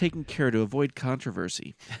investor has taken care to avoid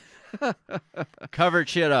controversy. Covered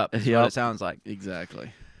shit up is what it sounds like.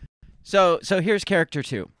 Exactly. So here's character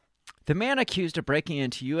 2. The man accused of breaking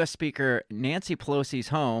into U.S. Speaker Nancy Pelosi's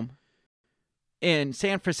home in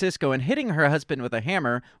San Francisco and hitting her husband with a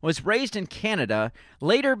hammer was raised in Canada,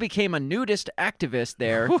 later became a nudist activist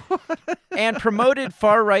there, and promoted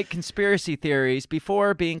far-right conspiracy theories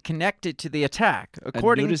before being connected to the attack.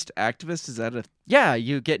 According, a nudist activist? Is that a... Yeah,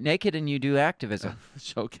 you get naked and you do activism.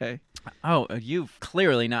 Okay. Oh, you've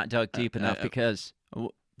clearly not dug deep enough because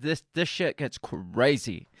this shit gets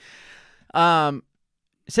crazy.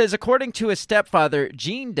 It says, according to his stepfather,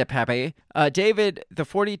 Jean DePape, David, the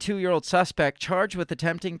 42-year-old suspect charged with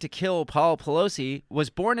attempting to kill Paul Pelosi, was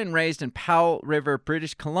born and raised in Powell River,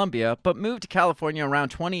 British Columbia, but moved to California around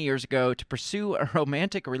 20 years ago to pursue a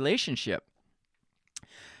romantic relationship.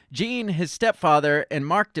 Gene, his stepfather, and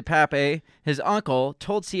Mark DePape, his uncle,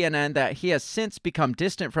 told CNN that he has since become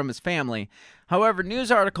distant from his family. However,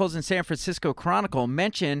 news articles in San Francisco Chronicle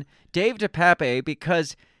mention Dave DePape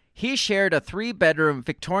because he shared a 3-bedroom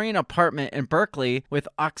Victorian apartment in Berkeley with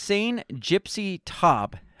Oksane Gypsy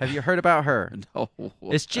Taub. Have you heard about her? No.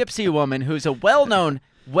 This gypsy woman who's a well-known,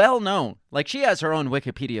 like she has her own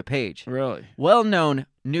Wikipedia page. Really? Well-known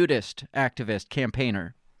nudist activist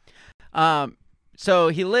campaigner. So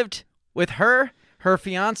he lived with her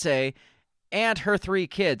fiance, and her 3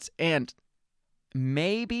 kids, and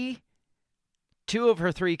maybe 2 of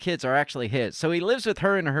her 3 kids are actually his. So he lives with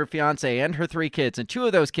her and her fiance and her 3 kids, and 2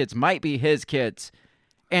 of those kids might be his kids.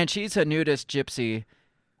 And she's a nudist gypsy,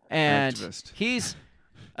 and Activist. he's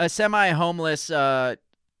a semi-homeless,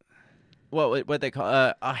 what they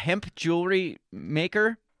call a hemp jewelry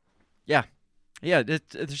maker. Yeah,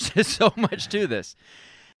 there's just so much to this.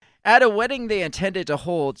 At a wedding they intended to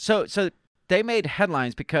hold, so they made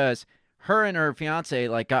headlines because her and her fiance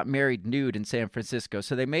got married nude in San Francisco.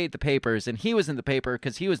 So they made the papers, and he was in the paper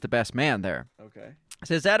because he was the best man there. Okay. It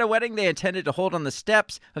says, at a wedding they intended to hold on the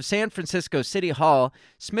steps of San Francisco City Hall,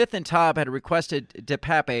 Smith and Taub had requested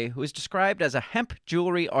DePape, who is described as a hemp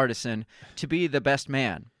jewelry artisan, to be the best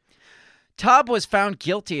man. Taub was found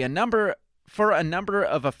guilty for a number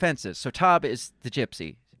of offenses. So Taub is the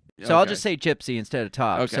gypsy. So I'll just say gypsy instead of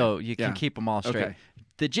Taub, so you can keep them all straight. Okay.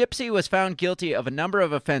 The gypsy was found guilty of a number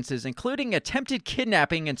of offenses, including attempted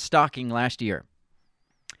kidnapping and stalking last year.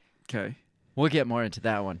 Okay. We'll get more into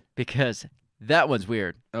that one because that one's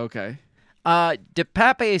weird. Okay.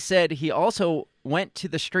 DePape said he also went to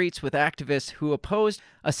the streets with activists who opposed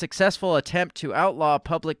a successful attempt to outlaw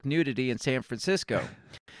public nudity in San Francisco.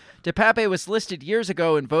 DePape was listed years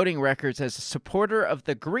ago in voting records as a supporter of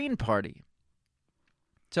the Green Party.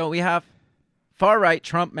 So we have far-right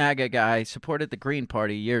Trump MAGA guy supported the Green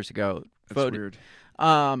Party years ago. That's voted.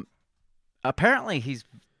 weird. Apparently he's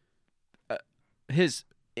his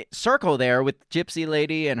circle there with Gypsy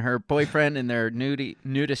Lady and her boyfriend and their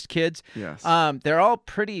nudist kids. Yes. They're all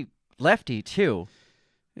pretty lefty too.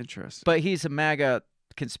 Interesting. But he's a MAGA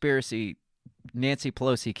conspiracy Nancy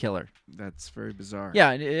Pelosi killer. That's very bizarre.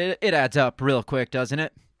 Yeah, it adds up real quick, doesn't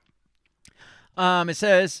it? It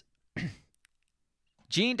says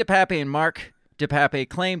Gene DePape and Mark DePape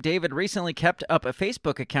claim David recently kept up a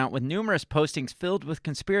Facebook account with numerous postings filled with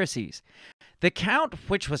conspiracies. The account,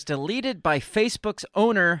 which was deleted by Facebook's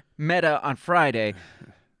owner, Meta, on Friday.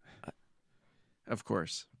 Of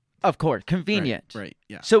course. Convenient. Right,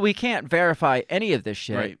 yeah. So we can't verify any of this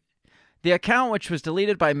shit. Right. The account, which was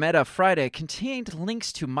deleted by Meta Friday, contained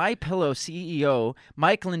links to MyPillow CEO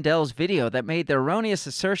Mike Lindell's video that made the erroneous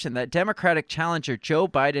assertion that Democratic challenger Joe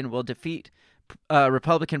Biden will defeat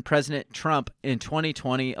Republican President Trump in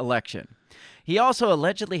 2020 election. He also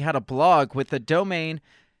allegedly had a blog with the domain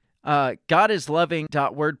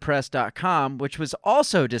godisloving.wordpress.com, which was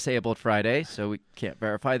also disabled Friday, so we can't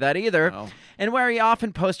verify that either, and where he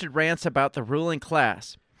often posted rants about the ruling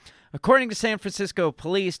class. According to San Francisco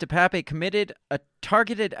police, DePape committed a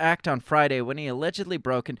targeted act on Friday when he allegedly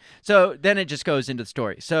broke. So then it just goes into the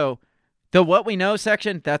story. So the what we know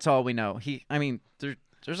section, that's all we know.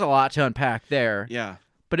 There's a lot to unpack there. Yeah.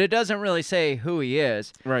 But it doesn't really say who he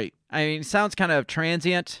is. Right. I mean, he sounds kind of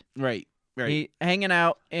transient. Right. He hanging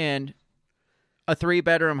out in a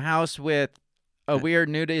 3-bedroom house with a weird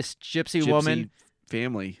nudist gypsy woman.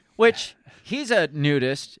 Family. Which, he's a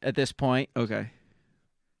nudist at this point. Okay.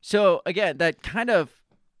 So, again, that kind of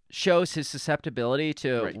shows his susceptibility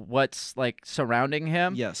to what's, surrounding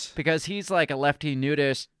him. Yes. Because he's like a lefty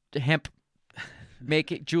nudist, hemp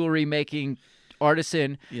jewelry-making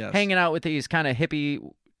artisan, hanging out with these kind of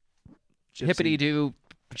hippity-doo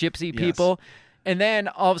gypsy people. And then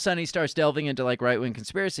all of a sudden he starts delving into right-wing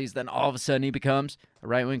conspiracies. Then all of a sudden he becomes a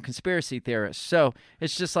right-wing conspiracy theorist. So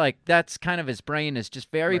it's just that's kind of his brain is just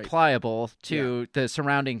very pliable to the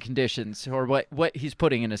surrounding conditions or what he's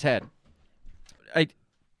putting in his head. I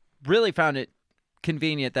really found it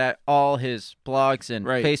convenient that all his blogs and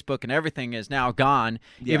Facebook and everything is now gone,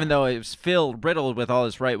 even though it was riddled with all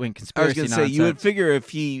this right-wing conspiracy I was going to say, you would figure if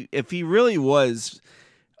he really was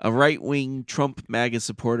a right-wing Trump MAGA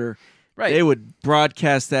supporter, they would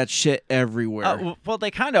broadcast that shit everywhere. Well,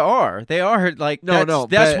 they kind of are. They are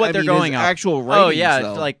that's what they're going on. Actual writings,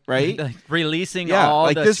 though, right? Releasing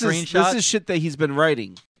all the screenshots. This is shit that he's been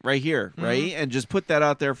writing right here, right? And just put that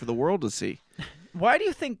out there for the world to see. Why do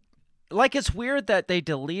you think? It's weird that they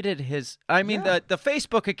deleted his. I mean, the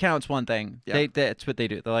Facebook account's one thing. Yeah. That's what they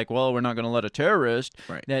do. They're like, well, we're not going to let a terrorist.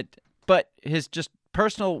 Right. But his just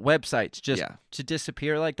personal websites to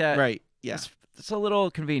disappear like that. Right. Yeah. It's a little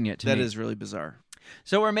convenient to me. That is really bizarre.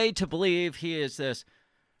 So we're made to believe he is this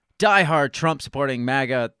diehard Trump-supporting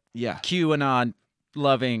MAGA,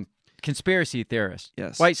 QAnon-loving conspiracy theorist.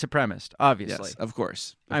 Yes. White supremacist, obviously. Yes, of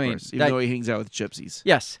course. Of I mean, course. Even though he hangs out with gypsies.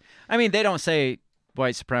 Yes. I mean, they don't say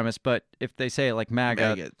white supremacist, but if they say like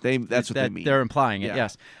MAGA, that's what they mean. They're implying it, Yeah.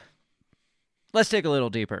 yes. Let's dig a little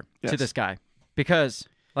deeper to Yes. this guy. Because,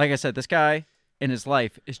 like I said, this guy in his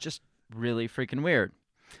life is just really freaking weird.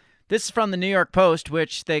 This is from the New York Post,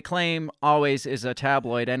 which they claim always is a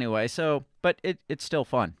tabloid anyway, but it's still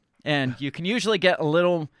fun. And you can usually get a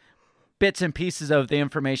little bits and pieces of the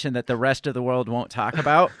information that the rest of the world won't talk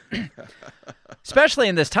about, especially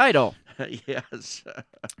in this title. Yes.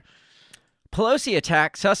 Pelosi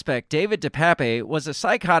attack suspect David DePape was a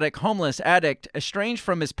psychotic homeless addict estranged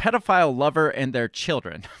from his pedophile lover and their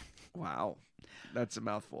children. Wow. That's a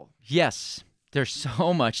mouthful. Yes, there's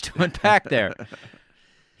so much to unpack there.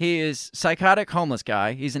 He is psychotic homeless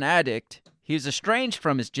guy. He's an addict. He's estranged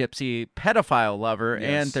from his gypsy pedophile lover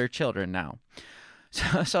and their children now.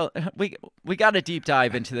 So we got to deep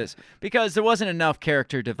dive into this because there wasn't enough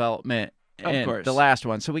character development in the last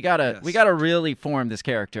one. So we gotta really form this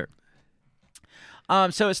character.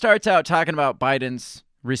 So it starts out talking about Biden's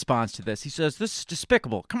response to this. He says, "This is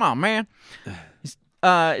despicable. Come on, man."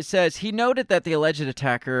 It says he noted that the alleged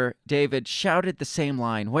attacker, David, shouted the same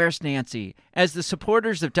line, "Where's Nancy?" as the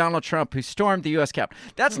supporters of Donald Trump who stormed the U.S. Capitol.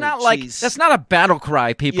 That's that's not a battle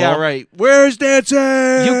cry, people. Yeah, right. Where's Nancy?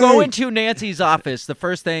 You go into Nancy's office, the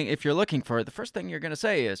first thing, if you're looking for her, the first thing you're going to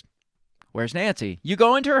say is, "Where's Nancy?" You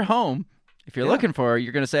go into her home, if you're looking for her,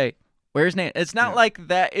 you're going to say, "Where's Nancy?" It's not like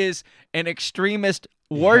that is an extremist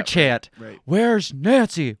war chant. Right. Where's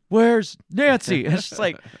Nancy? Where's Nancy? It's just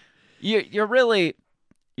like you're really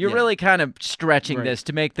kind of stretching this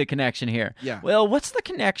to make the connection here. Yeah. Well, what's the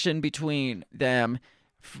connection between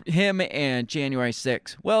him and January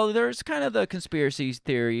 6th? Well, there's kind of the conspiracy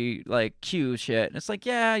theory, like Q shit. And it's like,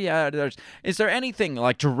 yeah. Is there anything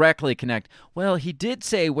like directly connect? Well, he did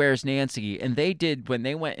say, "Where's Nancy?" And they did, when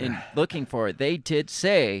they went in looking for it, they did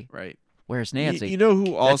say, right. "Where's Nancy?" You know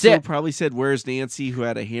who also probably said, "Where's Nancy?" who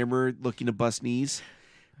had a hammer looking to bust knees?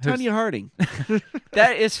 Tonya Harding.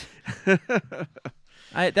 That is...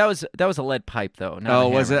 that was a lead pipe though. Oh,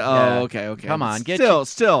 was it? Yeah. Oh, okay. Come on,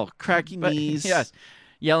 still cracking knees. Yes,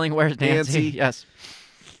 yelling, "Where's Nancy?" Yes.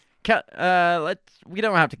 We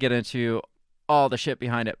don't have to get into all the shit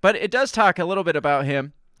behind it, but it does talk a little bit about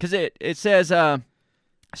him because it says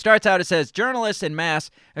starts out. It says journalists en masse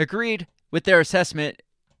agreed with their assessment.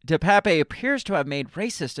 DePape appears to have made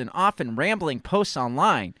racist and often rambling posts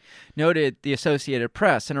online, noted the Associated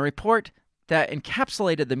Press in a report that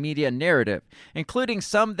encapsulated the media narrative, including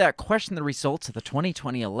some that questioned the results of the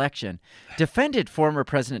 2020 election, defended former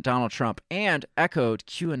President Donald Trump, and echoed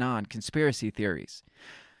QAnon conspiracy theories.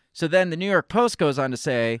 So then the New York Post goes on to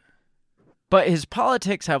say, but his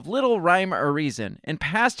politics have little rhyme or reason. In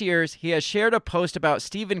past years, he has shared a post about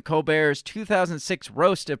Stephen Colbert's 2006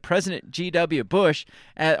 roast of President G.W. Bush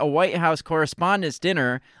at a White House Correspondents'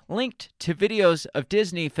 Dinner, linked to videos of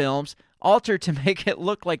Disney films altered to make it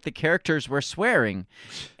look like the characters were swearing,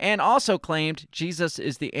 and also claimed Jesus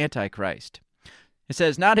is the Antichrist. It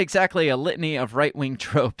says, not exactly a litany of right-wing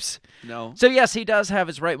tropes. No. So, yes, he does have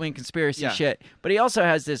his right-wing conspiracy shit, but he also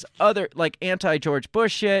has this other, like, anti-George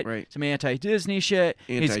Bush shit, some anti-Disney shit.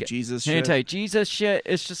 Anti-Jesus shit. Anti-Jesus shit.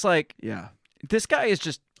 It's just like, this guy is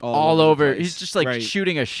just all over. He's just, like,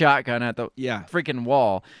 shooting a shotgun at the freaking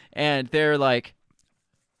wall. And they're like,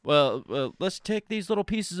 well, let's take these little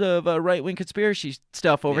pieces of right-wing conspiracy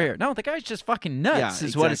stuff over here. No, the guy's just fucking nuts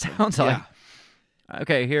is what it sounds like.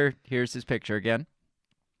 Okay, here's his picture again.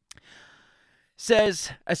 Says,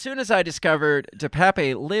 as soon as I discovered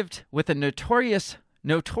DePape lived with a notorious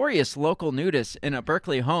local nudist in a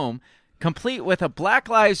Berkeley home, complete with a Black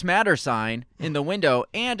Lives Matter sign in the window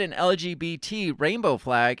and an LGBT rainbow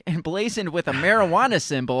flag emblazoned with a marijuana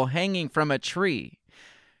symbol hanging from a tree.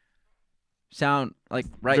 Sound like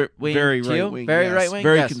right-wing very to you? right-wing, Very yes. right-wing?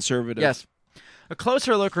 Very Yes. conservative. Yes. A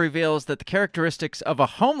closer look reveals that the characteristics of a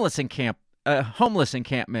homeless encampment,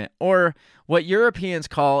 or what Europeans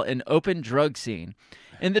call an open drug scene.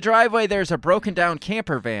 In the driveway, there's a broken-down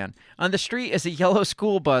camper van. On the street is a yellow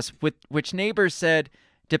school bus, which neighbors said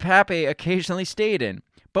DePape occasionally stayed in.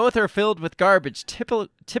 Both are filled with garbage,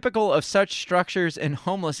 typical of such structures in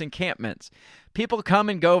homeless encampments. People come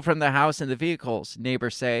and go from the house in the vehicles,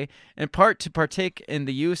 neighbors say, in part to partake in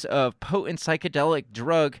the use of potent psychedelic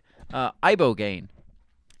drug ibogaine.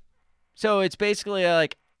 So it's basically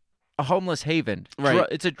like a homeless haven. Right.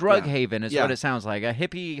 It's a drug haven is what it sounds like. A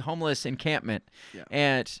hippie homeless encampment. Yeah.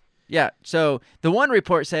 And Yeah. So the one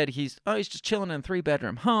report said he's just chilling in a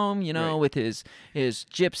 3-bedroom home, with his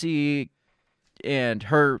gypsy and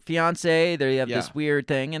her fiance. They have this weird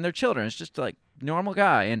thing, and their children. It's just like normal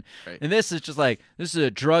guy, and this is just like this is a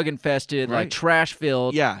drug infested, like trash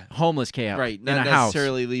filled, homeless camp, Right? in Not a house.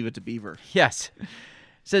 necessarily Leave It to Beaver. Yes.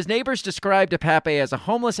 Says neighbors described DePape as a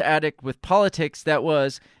homeless addict with politics that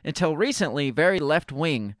was, until recently, very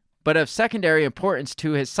left-wing, but of secondary importance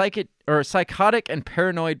to his psychotic and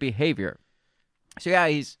paranoid behavior. So yeah,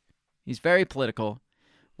 he's very political,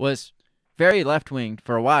 was very left-wing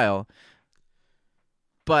for a while,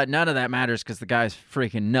 but none of that matters because the guy's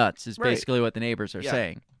freaking nuts, is basically what the neighbors are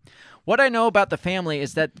saying. What I know about the family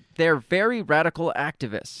is that they're very radical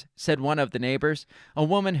activists, said one of the neighbors, a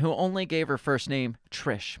woman who only gave her first name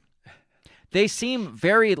Trish. They seem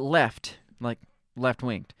very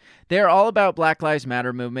left-winged. They're all about Black Lives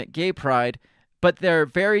Matter movement, gay pride, but they're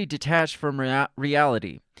very detached from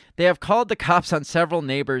reality. They have called the cops on several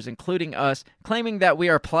neighbors, including us, claiming that we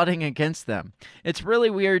are plotting against them. It's really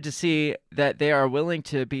weird to see that they are willing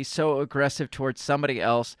to be so aggressive towards somebody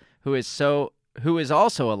else who is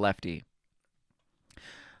also a lefty.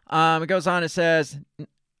 It goes on, it says,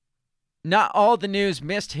 not all the news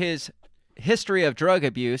missed his history of drug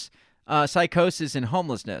abuse, psychosis, and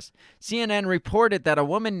homelessness. CNN reported that a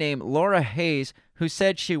woman named Laura Hayes, who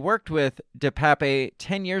said she worked with DePape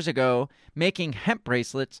 10 years ago making hemp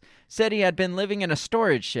bracelets, said he had been living in a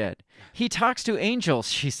storage shed. He talks to angels,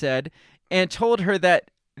 she said, and told her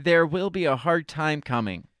that there will be a hard time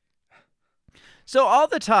coming. So all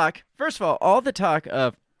the talk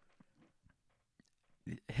of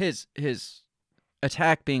his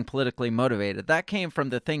attack being politically motivated, that came from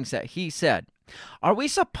the things that he said. Are we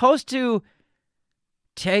supposed to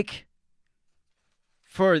take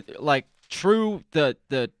for like true the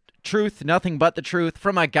truth, nothing but the truth,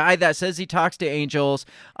 from a guy that says he talks to angels?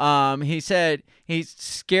 He said he's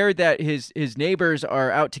scared that his neighbors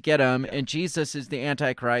are out to get him, and Jesus is the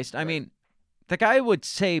Antichrist. I mean, the guy would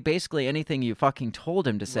say basically anything you fucking told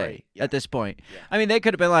him to say at this point. Yeah. I mean, they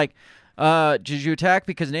could have been like, did you attack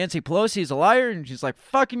because Nancy Pelosi is a liar? And she's like,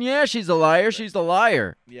 fucking yeah, she's a liar. Right. She's the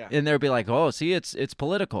liar. Yeah. And they'd be like, oh, see, it's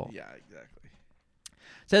political. Yeah, exactly.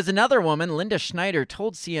 Says another woman, Linda Schneider,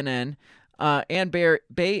 told CNN and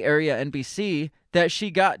Bay Area NBC that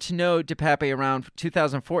she got to know DePape around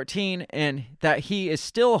 2014 and that he is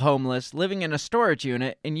still homeless, living in a storage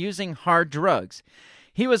unit, and using hard drugs.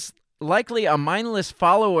 He was likely a mindless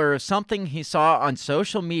follower of something he saw on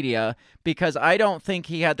social media, because I don't think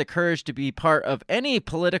he had the courage to be part of any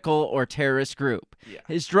political or terrorist group. Yeah.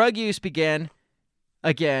 His drug use began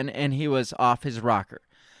again, and he was off his rocker.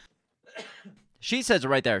 She says it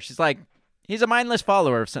right there. She's like, he's a mindless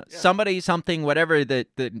follower of somebody, something, whatever the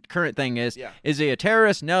current thing is. Yeah. Is he a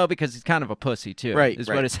terrorist? No, because he's kind of a pussy, too. Right.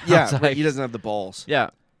 What it sounds like. Right. He doesn't have the balls. Yeah.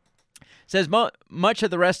 Says much of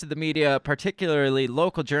the rest of the media, particularly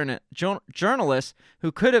local journalists who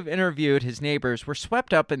could have interviewed his neighbors, were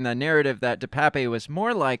swept up in the narrative that DePape was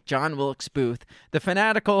more like John Wilkes Booth, the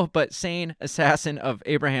fanatical but sane assassin of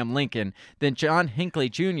Abraham Lincoln, than John Hinckley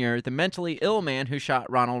Jr., the mentally ill man who shot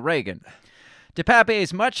Ronald Reagan. DePape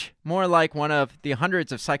is much more like one of the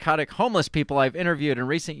hundreds of psychotic homeless people I've interviewed in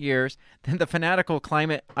recent years than the fanatical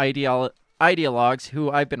climate ideologues who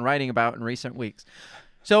I've been writing about in recent weeks.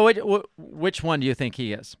 So which one do you think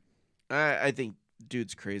he is? I think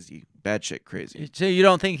dude's crazy. Bad shit crazy. So you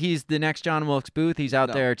don't think he's the next John Wilkes Booth? He's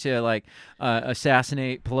out there to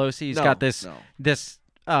assassinate Pelosi? He's got this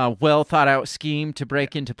well thought out scheme to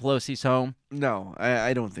break into Pelosi's home? No,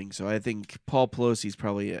 I don't think so. I think Paul Pelosi's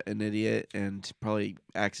probably an idiot and probably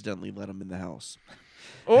accidentally let him in the house.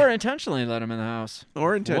 Or intentionally let him in the house.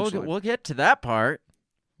 Or intentionally. We'll get to that part.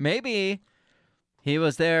 Maybe he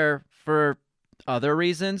was there for other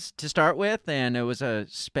reasons to start with, and it was a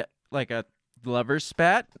lover's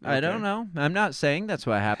spat. Okay. I don't know. I'm not saying that's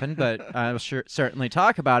what happened, but I'll certainly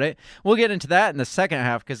talk about it. We'll get into that in the second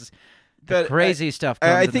half, because the crazy stuff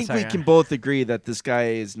comes I think we can both agree that this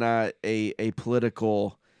guy is not a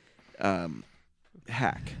political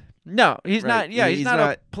hack. No, he's not. Yeah, he's not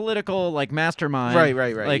a political mastermind.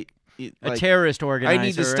 Right. Like a terrorist organizer. I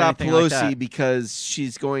need to stop Pelosi because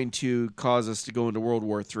she's going to cause us to go into World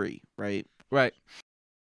War III, right? Right.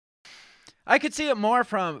 I could see it more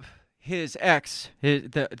from his ex,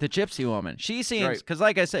 the gypsy woman. She seems, because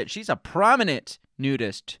like I said, she's a prominent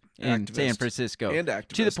nudist in San Francisco. And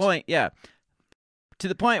activist. To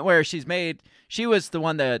the point where she was the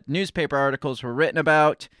one that newspaper articles were written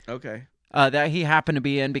about. Okay. That he happened to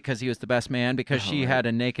be in because he was the best man, because she had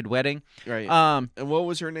a naked wedding. Right. And what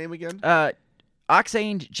was her name again?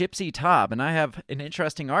 Oxane Gypsy Taub, and I have an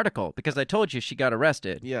interesting article because I told you she got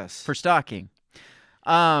arrested. Yes. For stalking.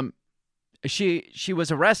 She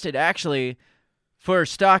was arrested actually for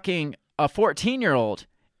stalking a 14-year-old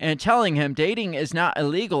and telling him dating is not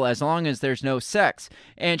illegal as long as there's no sex.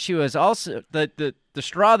 And she was also the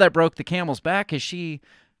straw that broke the camel's back is she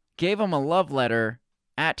gave him a love letter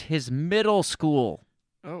at his middle school.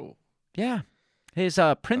 Oh. Yeah. His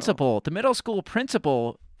principal, the middle school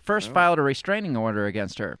principal, first filed a restraining order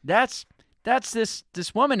against her. That's this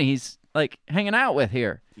woman he's like hanging out with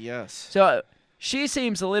here. Yes. So she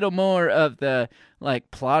seems a little more of the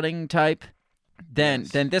like plotting type than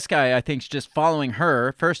this guy. I think's just following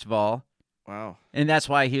her first of all. Wow. And that's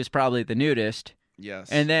why he was probably the nudist. Yes.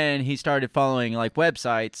 And then he started following like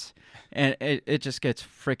websites, and it just gets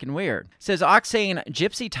freaking weird. It says Oxane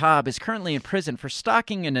Gypsy Taub is currently in prison for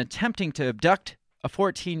stalking and attempting to abduct a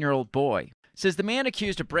 14-year-old boy. It says the man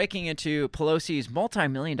accused of breaking into Pelosi's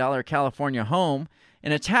multi-million-dollar California home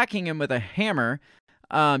and attacking him with a hammer,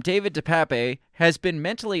 David DePape, has been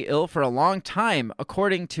mentally ill for a long time,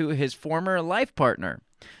 according to his former life partner.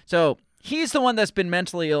 So he's the one that's been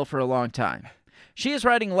mentally ill for a long time. She is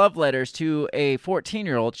writing love letters to a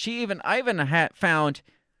 14-year-old. I even found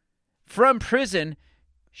from prison,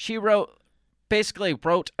 she wrote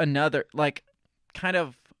another, like, kind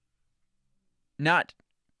of not,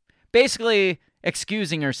 basically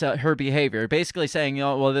excusing her behavior, basically saying,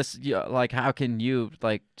 oh, well, this, like, how can you,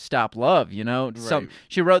 like, stop love, you know? Right.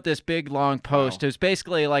 She wrote this big, long post. Wow. It was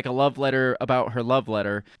basically like a love letter about her love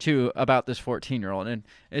letter about this 14-year-old, and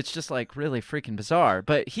it's just, like, really freaking bizarre.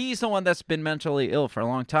 But he's the one that's been mentally ill for a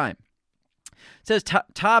long time. It says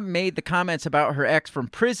Taub made the comments about her ex from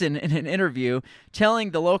prison in an interview,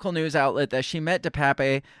 telling the local news outlet that she met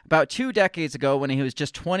DePape about 2 decades ago when he was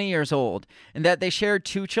just 20 years old, and that they shared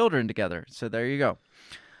 2 children together. So there you go.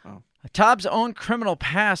 Wow. Taub's own criminal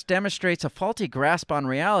past demonstrates a faulty grasp on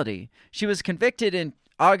reality. She was convicted in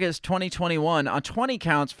August 2021 on 20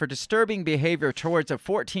 counts for disturbing behavior towards a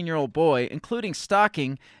 14-year-old boy, including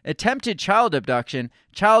stalking, attempted child abduction,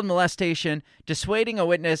 child molestation, dissuading a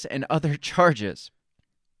witness, and other charges.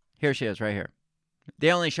 Here she is right here.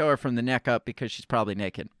 They only show her from the neck up because she's probably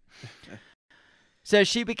naked. Says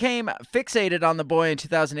she became fixated on the boy in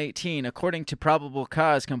 2018, according to probable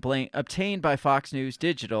cause complaint obtained by Fox News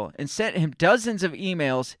Digital, and sent him dozens of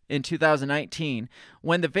emails in 2019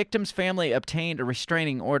 when the victim's family obtained a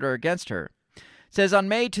restraining order against her. Says on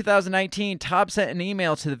May 2019, Taub sent an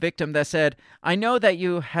email to the victim that said, I know that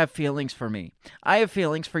you have feelings for me. I have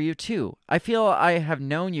feelings for you too. I feel I have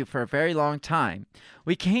known you for a very long time.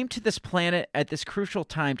 We came to this planet at this crucial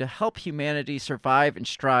time to help humanity survive and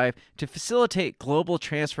strive to facilitate global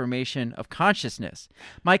transformation of consciousness.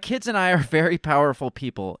 My kids and I are very powerful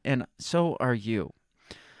people, and so are you.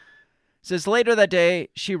 Says later that day,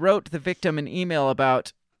 she wrote the victim an email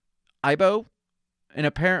about Ibo, an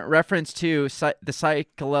apparent reference to the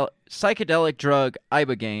psychedelic drug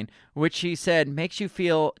ibogaine, which she said makes you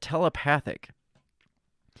feel telepathic.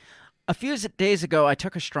 A few days ago, I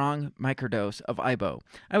took a strong microdose of Ibo.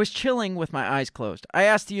 I was chilling with my eyes closed. I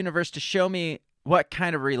asked the universe to show me what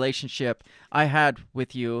kind of relationship I had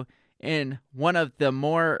with you in one of the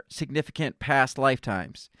more significant past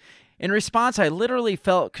lifetimes. In response, I literally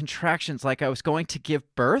felt contractions like I was going to give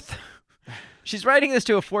birth. She's writing this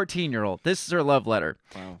to a 14-year-old. This is her love letter.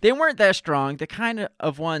 Wow. They weren't that strong, the kind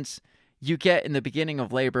of ones you get in the beginning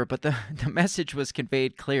of labor, but the message was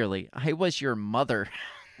conveyed clearly. I was your mother.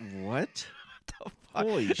 What? The fuck?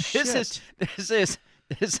 Holy shit. This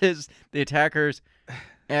is the attacker's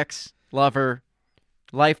ex-lover,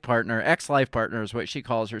 life partner. Ex-life partner is what she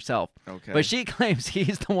calls herself. Okay. But she claims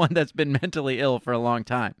he's the one that's been mentally ill for a long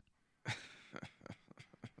time.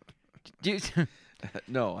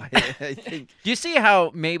 No, I think... Do you see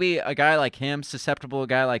how maybe a guy like him, susceptible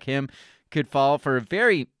guy like him, could fall for a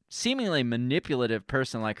very seemingly manipulative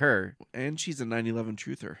person like her? And she's a 9/11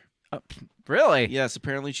 truther. Really? Yes,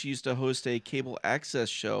 apparently she used to host a cable access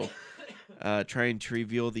show trying to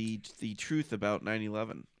reveal the truth about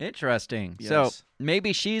 9/11. Interesting. Yes. So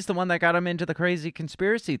maybe she's the one that got him into the crazy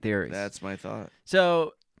conspiracy theories. That's my thought.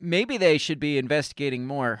 So maybe they should be investigating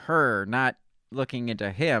more her, not looking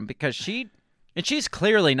into him, because she's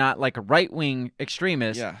clearly not like a right-wing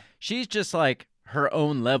extremist. Yeah. She's just like her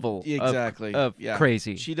own level of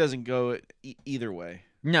crazy. She doesn't go either way.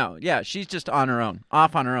 No, yeah, she's just on her own,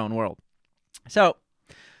 off on her own world. So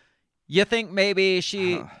you think maybe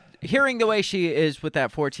she, hearing the way she is with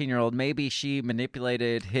that 14-year-old, maybe she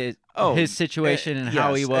manipulated his situation and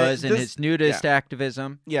how he was and his nudist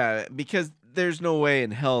activism? Yeah, because there's no way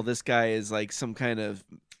in hell this guy is like some kind of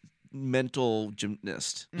mental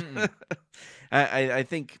gymnast. I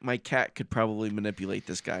think my cat could probably manipulate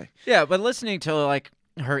this guy. Yeah, but listening to like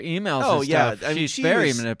her emails and stuff, I mean, she's very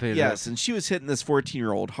was, manipulative. Yes, and she was hitting this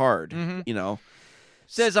 14-year-old hard, Mhm. you know.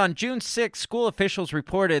 Says on June 6th, school officials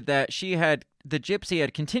reported that the gypsy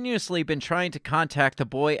had continuously been trying to contact the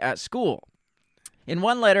boy at school. In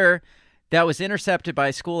one letter that was intercepted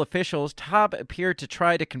by school officials, Taub appeared to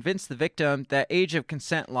try to convince the victim that age of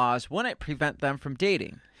consent laws wouldn't prevent them from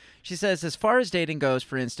dating. She says, as far as dating goes,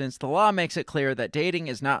 for instance, the law makes it clear that dating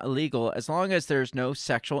is not illegal as long as there's no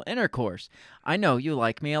sexual intercourse. I know you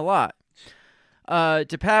like me a lot.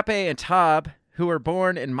 DePape and Taub, who were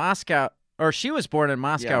born in Moscow, or she was born in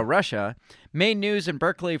Moscow, Russia, made news in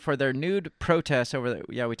Berkeley for their nude protests over the...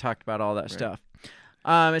 Yeah, we talked about all that stuff.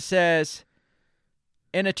 It says,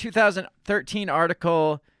 in a 2013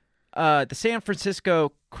 article, the San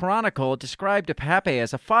Francisco Chronicle described DePape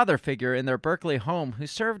as a father figure in their Berkeley home who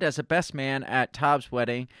served as a best man at Taub's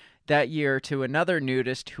wedding that year to another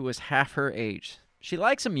nudist who was half her age. She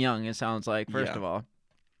likes him young, it sounds like, first of all.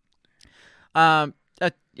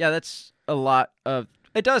 That's a lot of...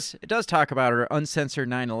 It does talk about her uncensored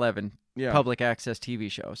 9/11 public access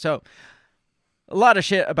TV show. So a lot of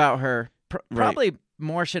shit about her. Probably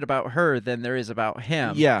more shit about her than there is about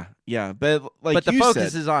him. Yeah. But the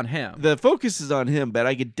focus is on him. The focus is on him, but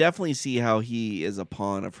I could definitely see how he is a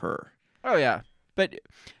pawn of her. Oh yeah. But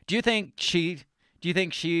do you think she?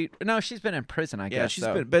 No, she's been in prison. I guess. She's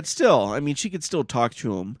been. But still, I mean, she could still talk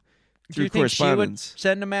to him through correspondence. She would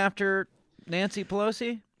send him after Nancy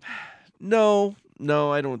Pelosi? No,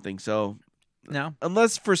 I don't think so. No,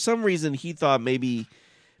 unless for some reason he thought maybe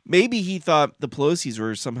he thought the Pelosi's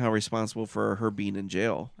were somehow responsible for her being in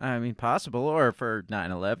jail. I mean, possible, or for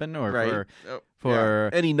 9/11, or for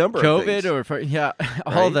any number COVID, of things. or for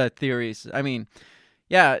all the theories. I mean,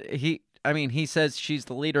 he says she's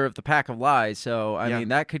the leader of the pack of lies. So I mean,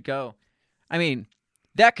 that could go. I mean,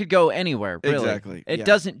 that could go anywhere. Really, exactly. It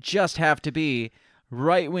doesn't just have to be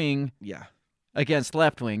right wing. Yeah. Against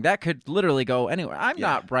left wing, that could literally go anywhere. I'm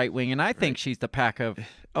not right wing, and I think she's the pack of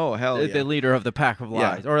the leader of the pack of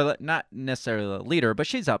lies, or not necessarily the leader, but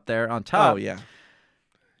she's up there on top. Oh yeah.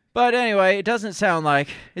 But anyway, it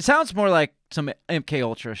sounds more like some MK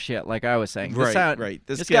Ultra shit, like I was saying. Right.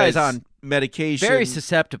 This guy's on medication, very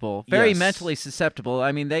susceptible, very mentally susceptible.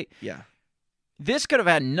 I mean, this could have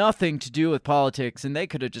had nothing to do with politics, and they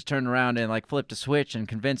could have just turned around and like flipped a switch and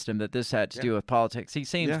convinced him that this had to do with politics. He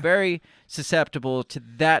seems very susceptible to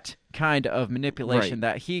that kind of manipulation.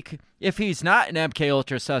 That if he's not an MK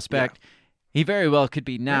Ultra suspect, he very well could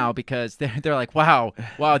be now, because they're like, wow,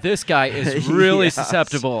 this guy is really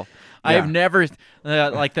susceptible. I have never,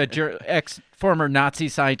 like the former Nazi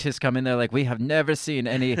scientists come in there like, we have never seen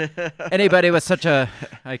anybody with such a,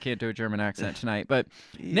 I can't do a German accent tonight, but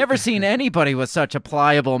never seen anybody with such a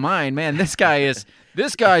pliable mind. Man, this guy's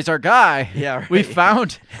our guy. Yeah, right. We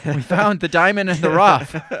found the diamond in the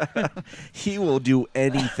rough. He will do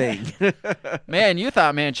anything. Man, you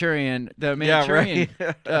thought Manchurian.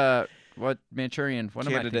 What Manchurian? What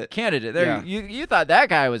am I thinking? Candidate. There, you thought that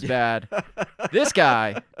guy was bad. This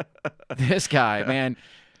guy, man,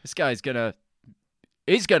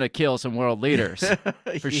 he's gonna kill some world leaders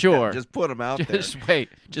for sure. Just put him out there.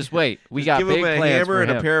 Just wait. We got give big him a plans hammer for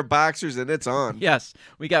and him. a pair of boxers, and it's on. Yes,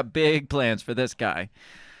 we got big plans for this guy.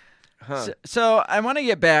 So I want to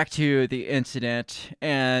get back to the incident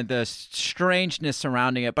and the strangeness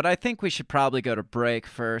surrounding it, but I think we should probably go to break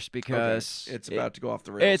first, because it's about to go off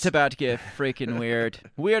the rails. It's about to get freaking weird.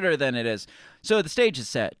 Weirder than it is. So the stage is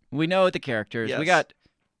set. We know the characters. Yes. We got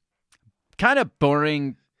kind of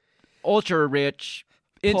boring, ultra-rich,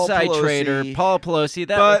 inside trader, Paul Pelosi.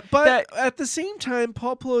 But at the same time,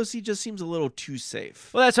 Paul Pelosi just seems a little too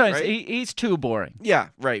safe. Well, that's what he's too boring. Yeah,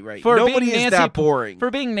 right. Nobody is that boring.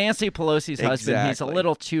 For being Nancy Pelosi's husband, he's a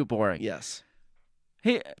little too boring. Yes.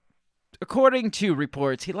 According to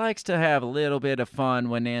reports, he likes to have a little bit of fun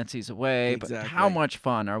when Nancy's away. Exactly. But how much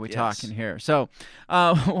fun are we talking here? So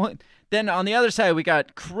then on the other side, we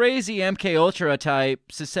got crazy MK Ultra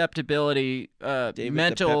type susceptibility,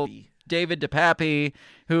 mental... David DePape,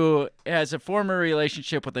 who has a former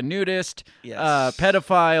relationship with a nudist,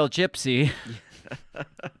 pedophile gypsy.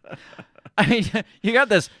 I mean, you got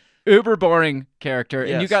this uber boring character,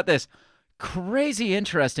 and you got this crazy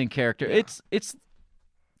interesting character. Yeah. It's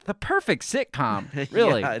the perfect sitcom,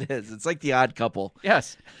 really. Yeah, it is. It's like The Odd Couple.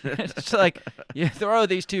 Yes. It's like you throw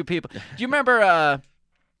these two people. Do you remember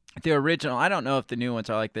the original? I don't know if the new ones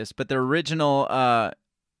are like this, but the original,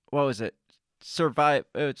 what was it? Survival,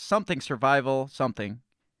 something.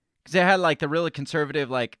 Because they had like the really conservative,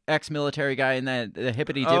 like ex-military guy and the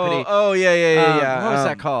hippity dippity. Oh, yeah. What was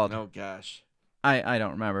that called? Oh gosh, I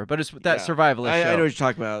don't remember, but it's that survivalist show. I know what you're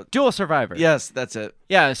talking about. Dual Survivor. Yes, that's it.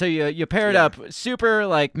 Yeah, so you pair it up, super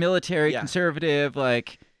like military, conservative,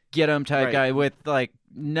 like get 'em type guy with like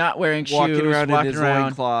not wearing shoes, walking around in his around.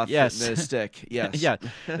 loincloth Yes. and a stick. Yes. Yeah,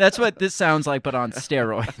 that's what this sounds like, but on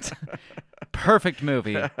steroids. Perfect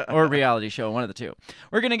movie or reality show, one of the two.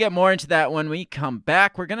 We're going to get more into that when we come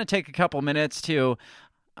back. We're going to take a couple minutes to,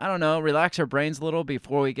 I don't know, relax our brains a little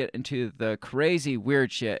before we get into the crazy,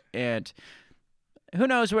 weird shit. And who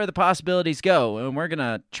knows where the possibilities go. And we're going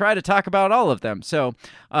to try to talk about all of them. So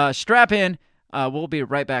strap in. We'll be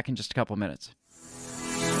right back in just a couple minutes.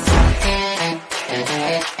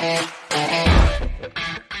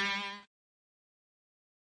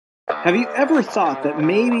 Have you ever thought that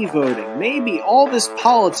maybe voting, maybe all this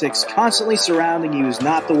politics constantly surrounding you is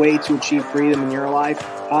not the way to achieve freedom in your life?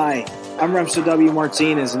 Hi, I'm Remso W.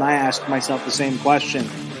 Martinez, and I ask myself the same question.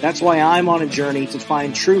 That's why I'm on a journey to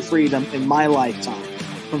find true freedom in my lifetime.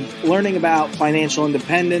 From learning about financial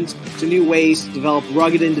independence, to new ways to develop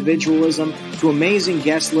rugged individualism, to amazing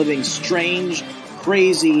guests living strange,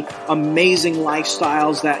 crazy, amazing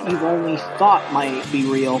lifestyles that you've only thought might be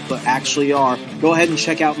real, but actually are. Go ahead and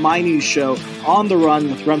check out my new show, On the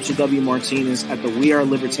Run with Remso W. Martinez at the We Are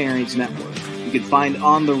Libertarians Network. You can find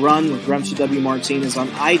On the Run with Remso W. Martinez on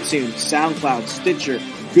iTunes, SoundCloud, Stitcher,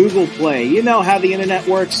 Google Play. You know how the internet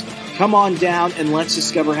works. Come on down and let's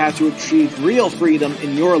discover how to achieve real freedom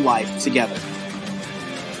in your life together.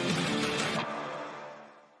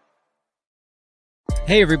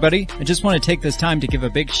 Hey everybody, I just want to take this time to give a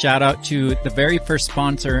big shout out to the very first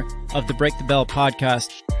sponsor of the Break the Bell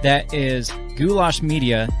podcast. That is Goulash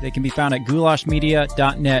Media. They can be found at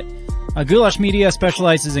goulashmedia.net. Goulash Media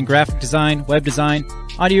specializes in graphic design, web design,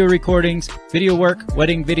 audio recordings, video work,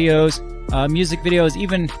 wedding videos, music videos,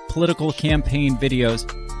 even political campaign videos.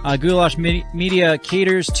 Goulash Media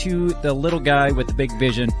caters to the little guy with the big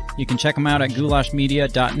vision. You can check them out at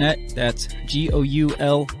goulashmedia.net. That's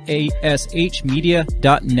GOULASH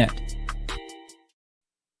media.net.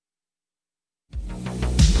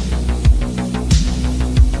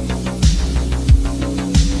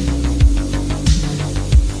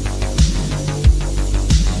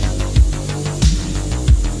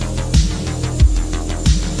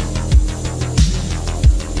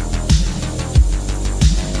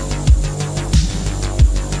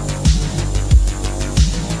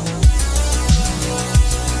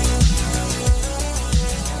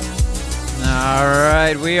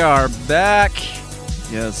 We are back.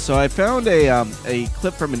 Yes, so I found a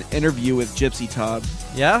clip from an interview with Gypsy Top.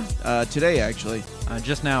 Yeah? Today, actually.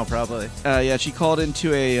 Just now, probably. Yeah, she called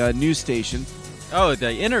into a news station. Oh,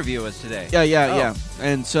 the interview was today. Yeah.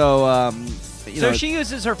 And so, so she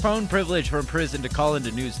uses her phone privilege from prison to call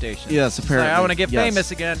into news stations. Yes, apparently. Like, I want to get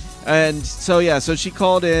famous again. And so, so she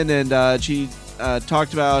called in and she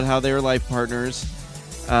talked about how they were life partners.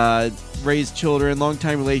 Raised children,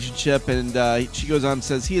 long-time relationship, and she goes on and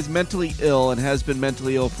says he is mentally ill and has been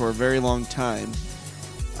mentally ill for a very long time.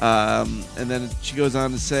 And then she goes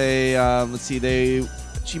on to say,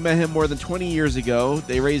 she met him more than 20 years ago.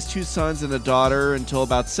 They raised 2 sons and a daughter until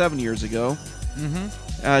about 7 years ago.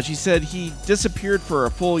 Mm-hmm. She said he disappeared for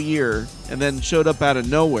a full year and then showed up out of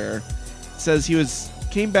nowhere. Says he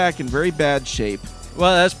came back in very bad shape.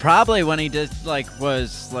 Well, that's probably when he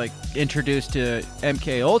was introduced to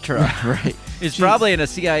MK Ultra. Right. He's probably in a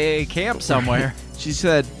CIA camp somewhere. She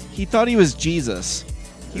said he thought he was Jesus.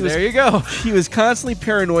 There you go. He was constantly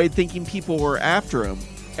paranoid, thinking people were after him.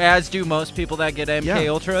 As do most people that get MK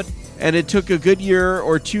Ultra. And it took a good year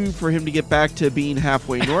or 2 for him to get back to being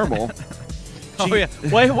halfway normal.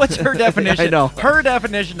 What's her definition? I know. Her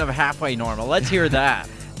definition of halfway normal. Let's hear that.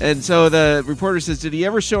 And so the reporter says, did he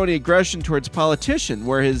ever show any aggression towards politicians?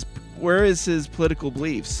 Where is his political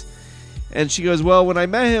beliefs? And she goes, well, when I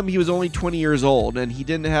met him, he was only 20 years old, and he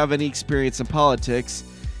didn't have any experience in politics.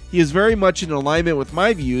 He is very much in alignment with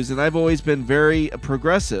my views, and I've always been very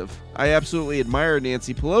progressive. I absolutely admire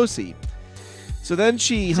Nancy Pelosi. So then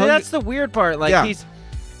that's the weird part. He's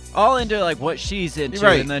all into what she's into,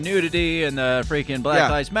 and the nudity, and the freaking Black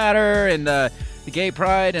Lives Matter, and the gay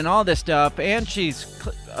pride, and all this stuff. And she's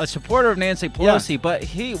a supporter of Nancy Pelosi, but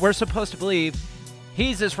we're supposed to believe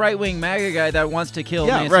he's this right-wing MAGA guy that wants to kill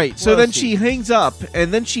Nancy Pelosi. So then she hangs up,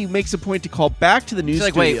 and then she makes a point to call back to the news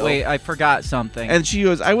studio. Wait, I forgot something. And she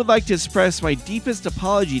goes, I would like to express my deepest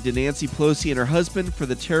apology to Nancy Pelosi and her husband for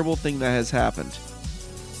the terrible thing that has happened.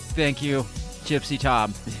 Thank you, Gypsy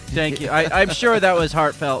Tom. Thank you. I'm sure that was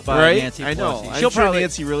heartfelt by Nancy Pelosi. I know. I'm sure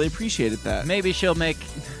Nancy really appreciated that. Maybe she'll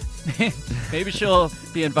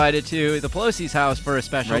be invited to the Pelosi's house for a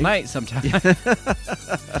special night sometime.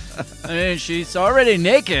 I mean, she's already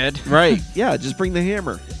naked. Right. Yeah, just bring the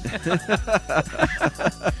hammer.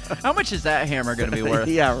 How much is that hammer going to be worth?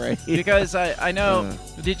 Yeah, right. Because I know,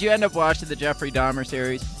 did you end up watching the Jeffrey Dahmer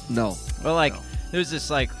series? No. Well, like, there's this,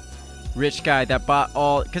 like, rich guy that bought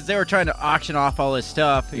all, because they were trying to auction off all his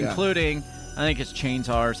stuff, including, I think his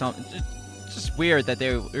chainsaw or something. It's just weird that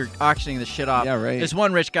they were auctioning the shit off. Yeah, right. This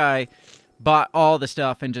one rich guy bought all the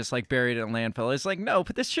stuff and just, like, buried it in a landfill. It's like, no,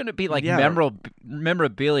 but this shouldn't be, like,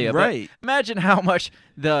 memorabilia. Right. But imagine how much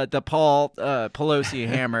the Paul Pelosi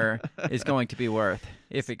hammer is going to be worth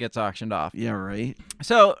if it gets auctioned off. Yeah, right.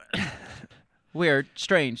 So, weird,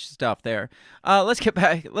 strange stuff there. Let's get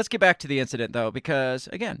back to the incident, though, because,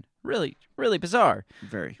 again, really, really bizarre.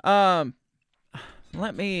 Very.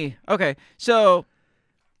 Okay, so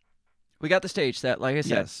we got the stage set, like I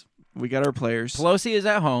said. Yes. We got our players. Pelosi is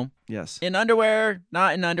at home. Yes. In underwear,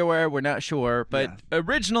 not in underwear, we're not sure. But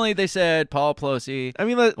originally they said Paul Pelosi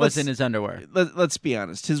was in his underwear. Let's be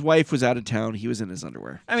honest. His wife was out of town. He was in his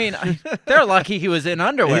underwear. I mean, they're lucky he was in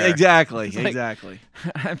underwear. Exactly. Like, exactly.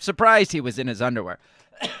 I'm surprised he was in his underwear.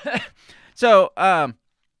 So,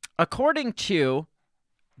 according to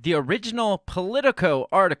the original Politico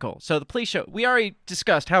article, so the police show, we already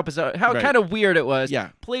discussed how bizarre, how kind of weird it was.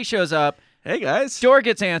 Yeah. Police shows up. Hey, guys. Door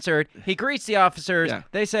gets answered. He greets the officers. Yeah.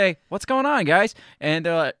 They say, "What's going on, guys?" And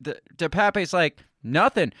DePape's like,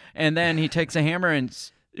 "Nothing." And then he takes a hammer and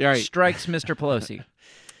strikes Mr. Pelosi.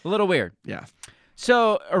 A little weird. Yeah.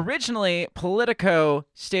 So originally, Politico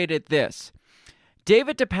stated this: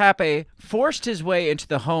 David DePape forced his way into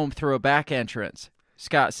the home through a back entrance,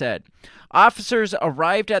 Scott said. Officers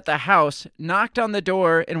arrived at the house, knocked on the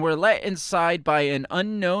door, and were let inside by an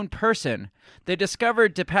unknown person. They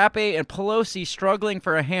discovered DePape and Pelosi struggling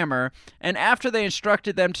for a hammer, and after they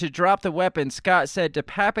instructed them to drop the weapon, Scott said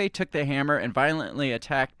DePape took the hammer and violently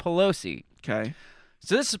attacked Pelosi. Okay.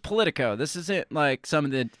 So this is Politico. This isn't like some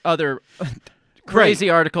of the other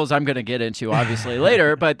crazy articles I'm going to get into, obviously,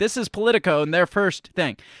 later, but this is Politico and their first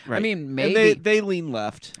thing. Right. I mean, maybe... And they lean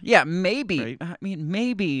left. Yeah, maybe. Right. I mean,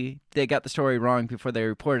 maybe they got the story wrong before they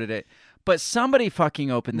reported it, but somebody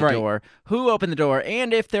fucking opened the door. Who opened the door?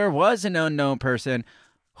 And if there was an unknown person,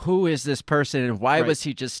 who is this person and why was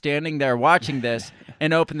he just standing there watching this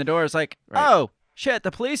and opened the door? It's like, oh, shit,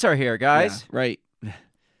 the police are here, guys. Yeah, right.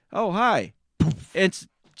 Oh, hi. It's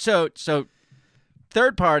so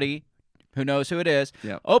third party, who knows who it is,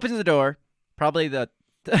 opens the door, probably the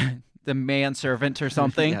manservant or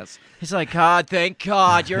something. Yes. He's like, God, thank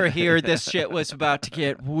God you're here. This shit was about to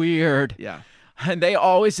get weird. Yeah. And they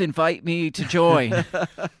always invite me to join.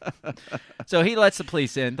 So he lets the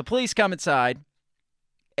police in. The police come inside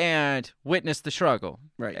and witness the struggle.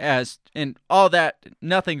 Right. And all that,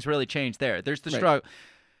 nothing's really changed there. There's the struggle.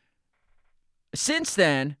 Since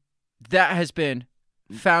then, that has been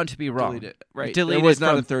found to be wrong. Deleted. Right. Deleted there was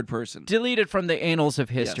not from, a third person. Deleted from the annals of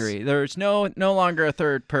history. Yes. There's no longer a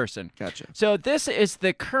third person. Gotcha. So this is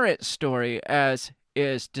the current story as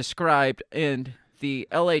is described in the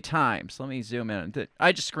LA Times. Let me zoom in.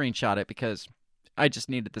 I just screenshot it because I just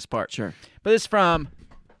needed this part. Sure. But it's from,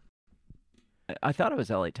 I thought it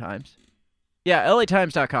was LA Times. Yeah,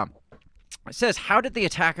 LATimes.com. It says, how did the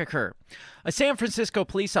attack occur? A San Francisco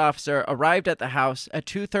police officer arrived at the house at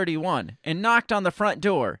 2:31 and knocked on the front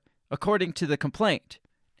door, according to the complaint.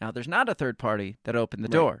 Now, there's not a third party that opened the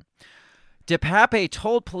door. DePape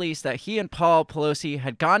told police that he and Paul Pelosi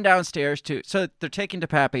had gone downstairs to... So they're taking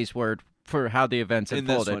DePape's word for how the events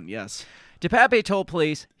unfolded. In this one, yes. DePape told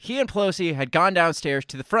police he and Pelosi had gone downstairs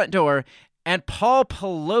to the front door, and Paul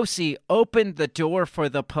Pelosi opened the door for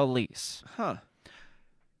the police. Huh.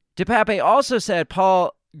 DePape also said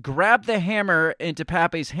Paul grabbed the hammer in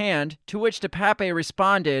DePape's hand, to which DePape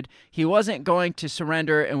responded he wasn't going to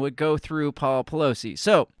surrender and would go through Paul Pelosi.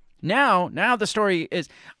 So now the story is,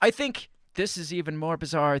 I think this is even more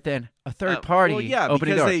bizarre than a third party opening the door.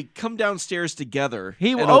 Because they come downstairs together.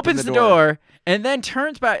 He opens the door and then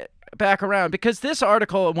turns back around, because this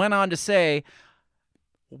article went on to say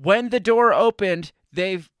when the door opened,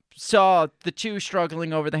 they saw the two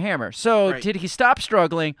struggling over the hammer. So did he stop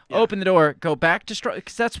struggling, open the door, go back to struggle?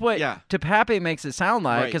 Because that's what DePape makes it sound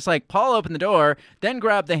like. It's like Paul opened the door, then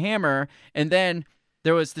grabbed the hammer, and then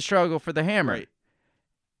there was the struggle for the hammer. Right.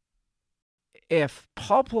 If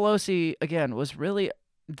Paul Pelosi, again, was really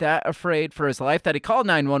that afraid for his life that he called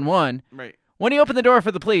 911, when he opened the door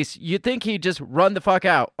for the police, you'd think he'd just run the fuck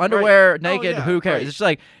out. Underwear, naked, who cares? It's just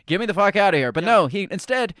like, get me the fuck out of here. But no, he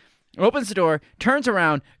instead opens the door, turns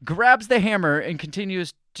around, grabs the hammer, and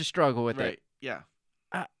continues to struggle with it. Yeah.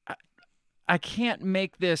 I can't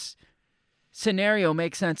make this scenario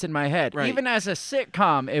make sense in my head. Even as a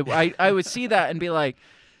sitcom, I would see that and be like,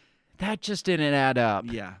 that just didn't add up.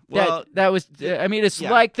 Yeah. Well, that was. I mean, it's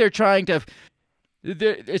like they're trying to.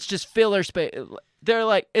 It's just filler space. They're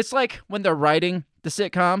like, it's like when they're writing the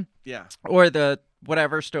sitcom. Yeah. Or the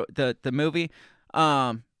whatever the movie.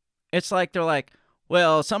 It's like they're like,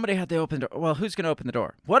 well, somebody had to open the door. Well, who's going to open the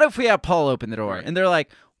door? What if we have Paul open the door? Right. And they're like,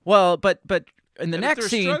 well, but in the And if next they're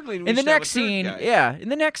scene, struggling, we in the should have next a third scene, guy. in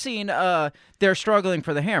the next scene, they're struggling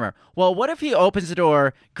for the hammer. Well, what if he opens the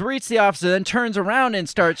door, greets the officer, then turns around and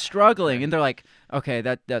starts struggling? And they're like, okay,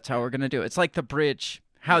 that's how we're going to do it. It's like the bridge.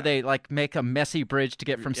 How they like make a messy bridge to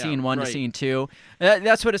get from scene 1 to scene 2.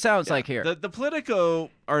 That's what it sounds like here. The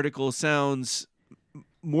Politico article sounds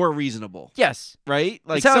more reasonable. Yes. Right?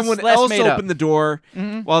 Like sounds someone less else made up. opened the door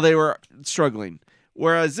Mhm. while they were struggling.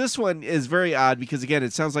 Whereas this one is very odd because, again,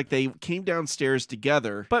 it sounds like they came downstairs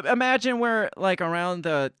together. But imagine we're like around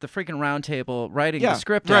the freaking round table writing the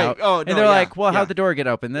script right. out, Oh, and no, they're like, "Well, yeah. how'd the door get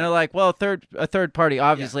open?" They're like, "Well, a third party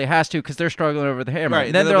obviously has to because they're struggling over the hammer." Right.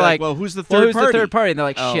 And then they'll they're be like, "Well, who's the "Well, third who's party?" the third party?" And they're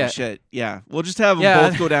like, Oh, "Shit." Yeah. We'll just have them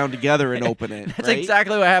both go down together and open it. That's right?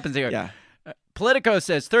 exactly what happens here. Yeah. Politico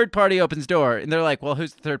says third party opens door, and they're like, "Well,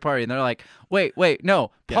 who's the third party?" And they're like, "Wait,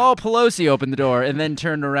 no, Paul Pelosi opened the door and then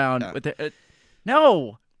turned around with the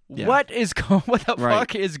no." Yeah. What the Right.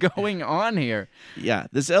 fuck is going on here? Yeah.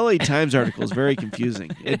 This LA Times article is very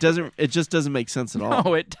confusing. It just doesn't make sense at all.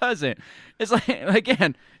 No, it doesn't. It's like,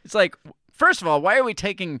 again, it's like, first of all, why are we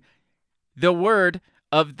taking the word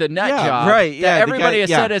of the nut job right. that The everybody guy, has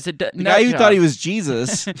said as a nut the guy who job? thought he was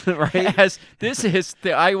Jesus, right? As this is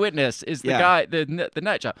the eyewitness, is the Yeah. guy, the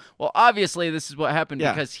nut job. Well, obviously, this is what happened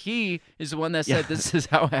Yeah. because he is the one that said this is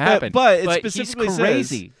how it happened. But it he's specifically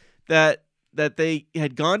crazy. says that they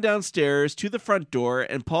had gone downstairs to the front door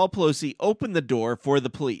and Paul Pelosi opened the door for the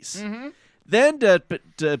police. Mm-hmm. Then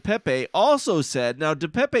DePepe also said, now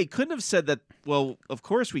DePepe couldn't have said that, well, of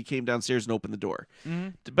course we came downstairs and opened the door. Mm-hmm.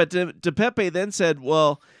 But DePepe then said,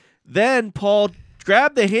 well, then Paul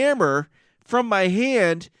grabbed the hammer from my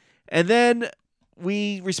hand and then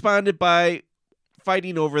we responded by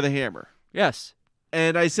fighting over the hammer. Yes.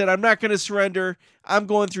 And I said, I'm not going to surrender. I'm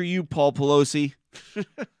going through you, Paul Pelosi.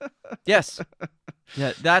 Yes.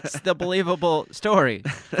 Yeah, that's the believable story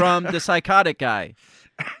from the psychotic guy.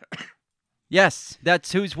 Yes,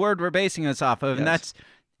 that's whose word we're basing this off of, and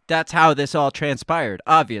that's how this all transpired,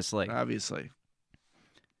 obviously.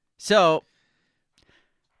 So,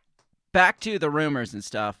 back to the rumors and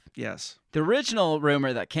stuff. Yes. The original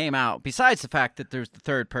rumor that came out, besides the fact that there's the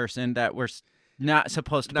third person that we're not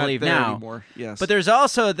supposed to Not believe there now, anymore. Yes. but there's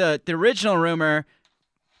also the original rumor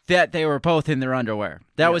that they were both in their underwear.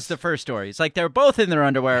 That was the first story. It's like they were both in their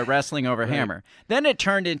underwear wrestling over hammer. Then it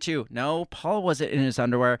turned into, no, Paul wasn't in his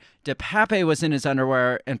underwear. DePape was in his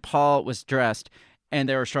underwear, and Paul was dressed, and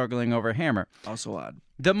they were struggling over hammer. Also odd.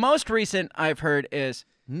 The most recent I've heard is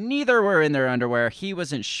neither were in their underwear. He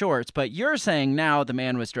was in shorts, but you're saying now the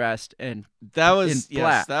man was dressed in That was in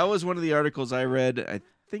black. that was one of the articles I read. I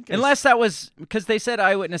think Unless that was because they said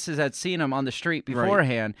eyewitnesses had seen him on the street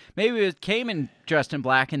beforehand. Maybe it came in dressed in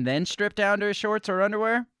black and then stripped down to his shorts or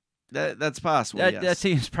underwear. that's possible. That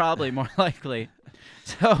seems probably more likely.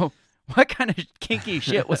 So, what kind of kinky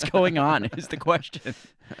shit was going on is the question.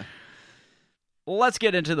 Let's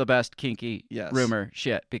get into the best kinky rumor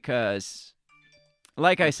shit because,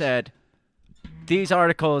 like I said, these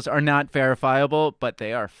articles are not verifiable, but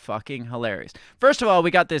they are fucking hilarious. First of all,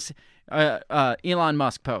 we got this Elon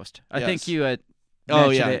Musk post. I think you had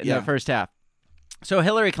mentioned it in the first half. So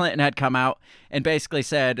Hillary Clinton had come out and basically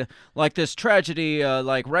said, like, this tragedy,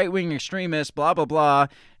 like right-wing extremists, blah, blah, blah,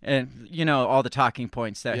 and, you know, all the talking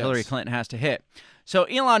points that Hillary Clinton has to hit. So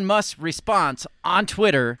Elon Musk's response on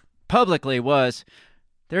Twitter publicly was,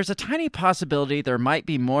 there's a tiny possibility there might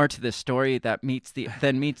be more to this story than meets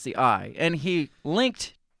the eye. And he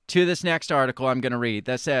linked to this next article I'm going to read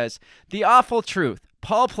that says, the awful truth.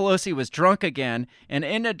 Paul Pelosi was drunk again and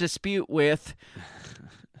in a dispute with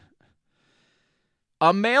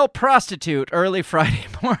a male prostitute early Friday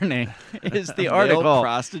morning is the article. Male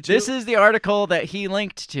prostitute? This is the article that he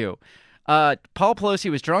linked to. Paul Pelosi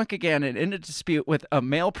was drunk again and in a dispute with a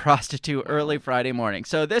male prostitute early Friday morning.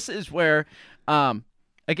 So this is where,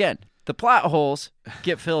 again, the plot holes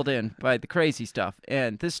get filled in by the crazy stuff.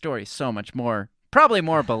 And this story is so much more, probably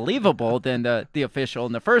more believable than the official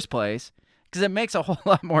in the first place. Because it makes a whole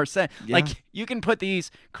lot more sense. Yeah. Like, you can put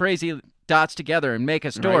these crazy dots together and make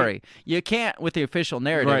a story. Right. You can't with the official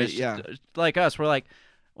narrative. Right, It's just, like us, we're like,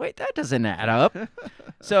 wait, that doesn't add up.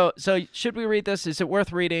 So should we read this? Is it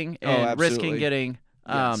worth reading and risking getting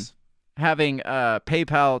having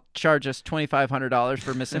PayPal charge us $2,500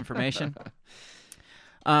 for misinformation?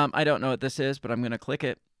 I don't know what this is, but I'm going to click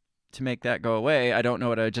it. to make that go away. I don't know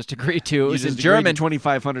what I just agreed to. It was in just German. agreed to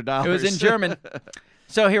 $2,500. It was in German.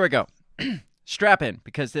 So here we go. Strap in,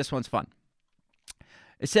 because this one's fun.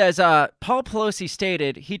 It says, Paul Pelosi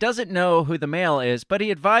stated he doesn't know who the male is, but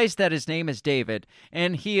he advised that his name is David,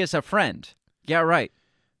 and he is a friend. Yeah, right.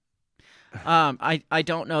 I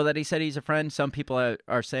don't know that he said he's a friend. Some people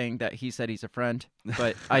are saying that he said he's a friend,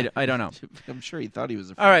 but I don't know. I'm sure he thought he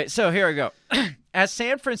was a friend. All right, so here we go. As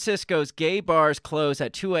San Francisco's gay bars close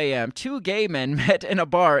at 2 a.m., 2 gay men met in a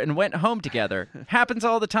bar and went home together. Happens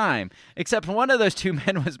all the time, except one of those 2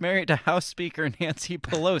 men was married to House Speaker Nancy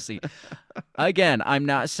Pelosi. Again, I'm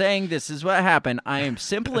not saying this is what happened. I am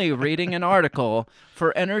simply reading an article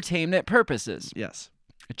for entertainment purposes. Yes.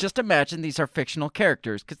 Just imagine these are fictional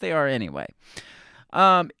characters, because they are anyway.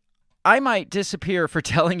 I might disappear for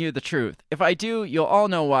telling you the truth. If I do, you'll all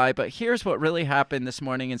know why, but here's what really happened this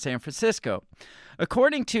morning in San Francisco.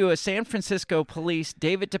 According to a San Francisco police,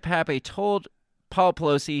 David DePape told Paul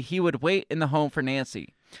Pelosi he would wait in the home for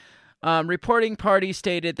Nancy. Reporting party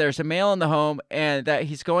stated there's a male in the home and that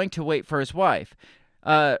he's going to wait for his wife.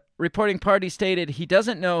 Reporting party stated he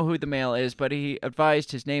doesn't know who the male is, but he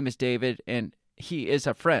advised his name is David and he is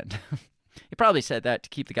a friend. He probably said that to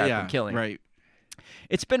keep the guy from killing. Right.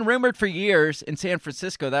 It's been rumored for years in San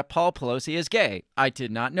Francisco that Paul Pelosi is gay. I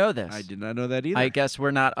did not know this. I did not know that either. I guess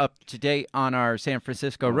we're not up to date on our San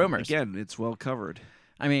Francisco rumors. Again, it's well covered.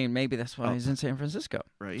 I mean, maybe that's why he's in San Francisco.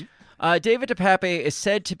 Right. David DePape is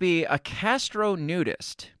said to be a Castro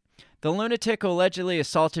nudist. The lunatic who allegedly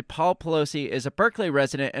assaulted Paul Pelosi is a Berkeley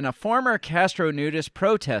resident and a former Castro nudist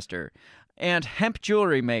protester and hemp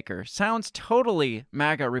jewelry maker. Sounds totally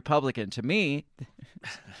MAGA Republican to me.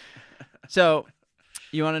 So,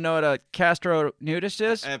 you want to know what a Castro nudist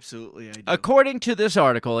is? Absolutely, I do. According to this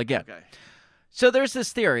article, again. Okay. So there's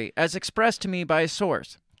this theory, as expressed to me by a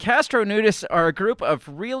source. Castro nudists are a group of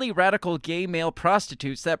really radical gay male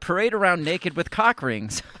prostitutes that parade around naked with cock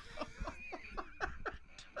rings.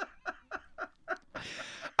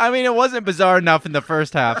 I mean, it wasn't bizarre enough in the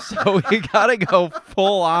first half, so we gotta go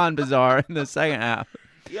full on bizarre in the second half.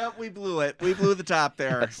 Yep, we blew it. We blew the top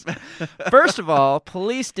there. First of all,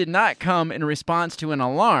 police did not come in response to an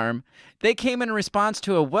alarm. They came in response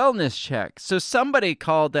to a wellness check. So somebody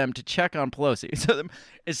called them to check on Pelosi. So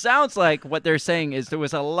it sounds like what they're saying is there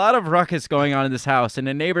was a lot of ruckus going on in this house, and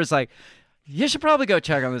the neighbor's like, you should probably go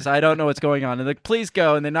check on this. I don't know what's going on. And they're like, please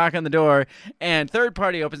go. And they knock on the door, and third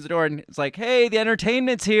party opens the door, and it's like, hey, the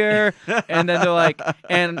entertainment's here. And then they're like,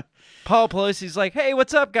 and Paul Pelosi's like, hey,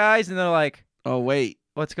 what's up, guys? And they're like, oh, wait.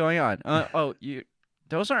 What's going on?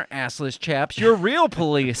 Those aren't assless chaps. You're real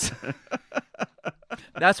police.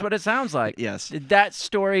 That's what it sounds like. Yes. That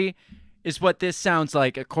story is what this sounds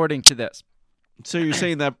like, according to this. So you're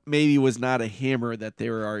saying that maybe was not a hammer that they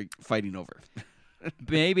were fighting over.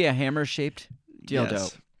 Maybe a hammer-shaped dildo.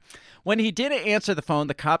 Yes. When he didn't answer the phone,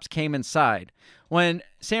 the cops came inside. When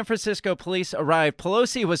San Francisco police arrived,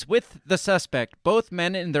 Pelosi was with the suspect, both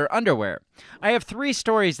men in their underwear. I have 3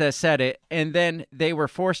 stories that said it, and then they were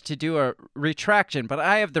forced to do a retraction, but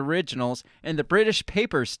I have the originals, and the British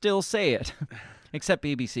papers still say it. Except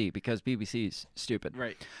BBC, because BBC's stupid.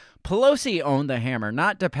 Right. Pelosi owned the hammer,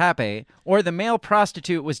 not DePape, or the male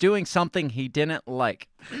prostitute was doing something he didn't like.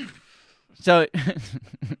 So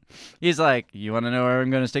he's like, you want to know where I'm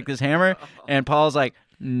going to stick this hammer? And Paul's like,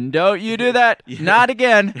 don't you do that. Not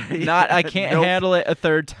again. I can't handle it a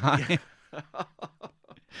third time.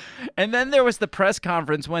 And then there was the press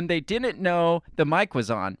conference when they didn't know the mic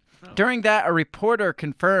was on. During that, a reporter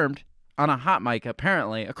confirmed on a hot mic,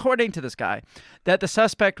 apparently, according to this guy, that the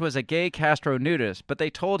suspect was a gay Castro nudist, but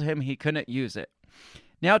they told him he couldn't use it.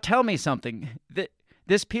 Now tell me something.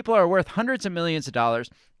 These people are worth hundreds of millions of dollars.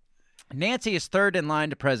 Nancy is third in line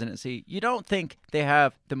to presidency. You don't think they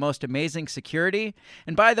have the most amazing security?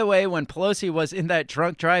 And by the way, when Pelosi was in that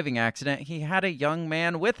drunk driving accident, he had a young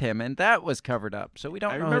man with him, and that was covered up. So we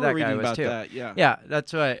don't know who that guy was, too. That, yeah. Yeah,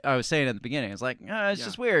 that's what I was saying at the beginning. It's like, it's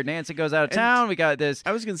just weird. Nancy goes out of town. We got this.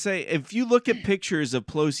 I was going to say, if you look at pictures of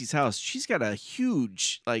Pelosi's house, she's got a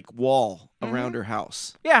huge wall around her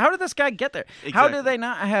house. Yeah, how did this guy get there? Exactly. How do they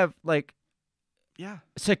not have,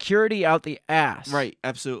 security out the ass? Right,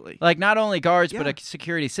 absolutely. Not only guards, but a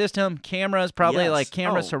security system, cameras, probably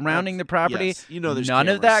cameras surrounding the property. Yes. You know, there's none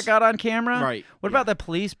cameras. of that got on camera. Right. What about the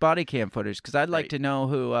police body cam footage? Because I'd like to know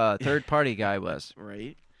who third party guy was.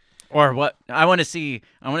 Right. Or what? I want to see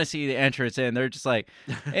the entrance, and they're just like,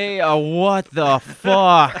 "Hey, what the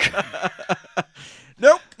fuck?"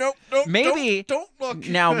 Nope. Maybe don't look.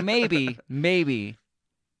 Now maybe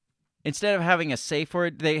instead of having a safe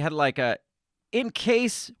word, they had in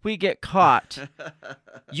case we get caught,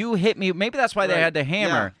 you hit me. Maybe that's why they had the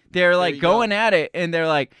hammer. Yeah. They're like going at it, and they're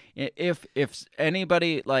like, if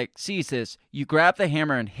anybody like sees this, you grab the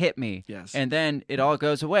hammer and hit me, and then it all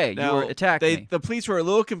goes away. Now, you attacked me. The police were a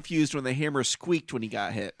little confused when the hammer squeaked when he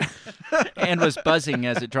got hit. And was buzzing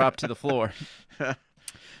as it dropped to the floor.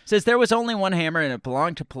 Says there was only one hammer and it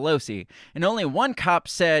belonged to Pelosi, and only one cop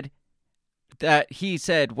said that he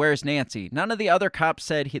said, "Where's Nancy?" None of the other cops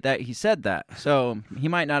said that he said that, so he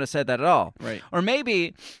might not have said that at all. Right. Or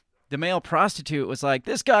maybe the male prostitute was like,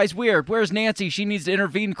 "This guy's weird. Where's Nancy? She needs to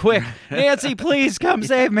intervene quick. Nancy, please come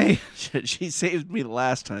save me." She saved me the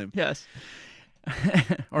last time. Yes.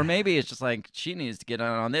 Or maybe it's just like, she needs to get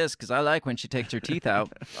on this because I like when she takes her teeth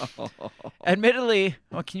out. Admittedly,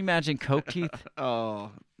 well, can you imagine Coke teeth? Oh,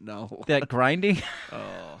 no. That grinding?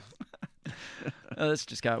 Oh. Oh, this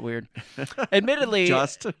just got weird. Admittedly,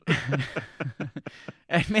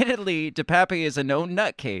 DePape is a known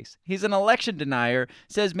nutcase. He's an election denier,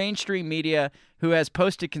 says mainstream media, who has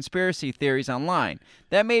posted conspiracy theories online.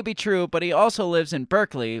 That may be true, but he also lives in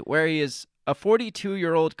Berkeley, where he is a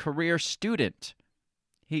 42-year-old career student.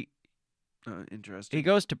 Interesting. He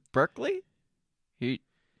goes to Berkeley?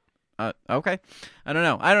 Okay. I don't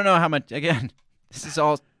know how much. Again, this is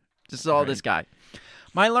all right. This guy.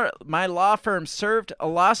 My law firm served a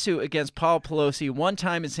lawsuit against Paul Pelosi one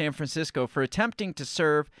time in San Francisco for attempting to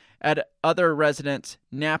serve at other residents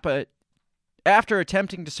Napa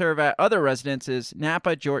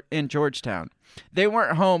in Georgetown. They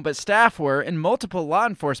weren't home, but staff were, and multiple law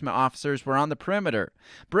enforcement officers were on the perimeter.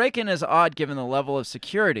 Break-in is odd given the level of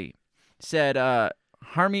security, said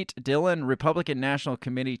Harmeet Dillon, Republican National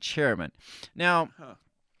Committee chairman. Now,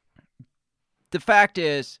 the fact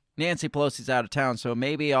is, Nancy Pelosi's out of town, so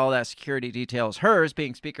maybe all that security detail is hers,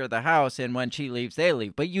 being Speaker of the House, and when she leaves, they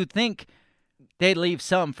leave. But you'd think they'd leave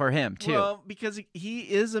some for him, too. Well, because he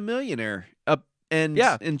is a millionaire,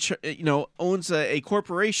 owns a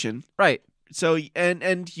corporation. Right. So,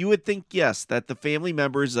 and you would think, yes, that the family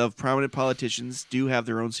members of prominent politicians do have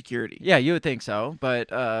their own security. Yeah, you would think so,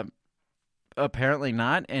 but apparently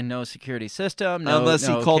not, and no security system, unless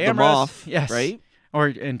he called cameras. Them off, yes. right?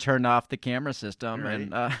 And turned off the camera system, right.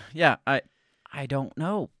 and I don't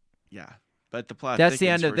know. Yeah, but the plot. That's the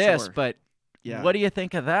end of this. Sure. But what do you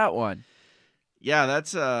think of that one? Yeah,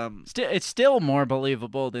 that's it's still more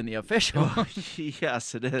believable than the official.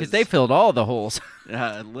 Yes, it is, because they filled all the holes.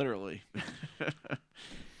 Yeah, literally.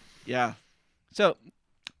 Yeah. So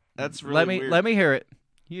that's really weird. Let me hear it.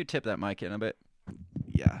 You tip that mic in a bit.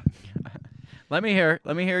 Yeah. Let me hear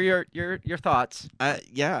your thoughts.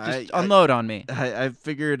 Just unload on me. I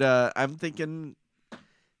figured. I'm thinking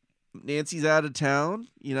Nancy's out of town.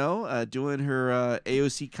 Doing her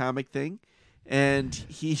AOC comic thing, and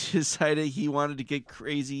he decided he wanted to get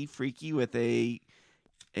crazy, freaky with a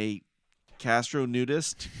Castro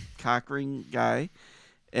nudist cock ring guy,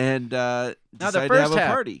 and decided to have a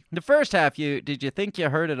party. The first half, did you think you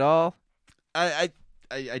heard it all?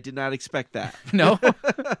 I did not expect that. No.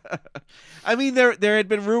 I mean, there had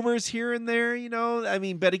been rumors here and there, I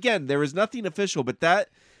mean, but again, there was nothing official. But that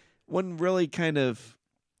one really kind of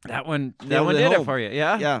that one did it for you.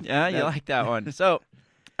 Yeah. You like that one. So,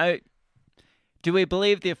 do we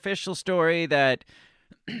believe the official story that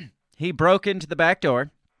he broke into the back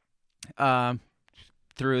door,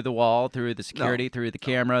 through the wall, through the security, through the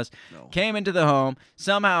cameras, came into the home.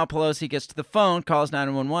 Somehow Pelosi gets to the phone, calls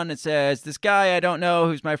 911, and says, "This guy I don't know,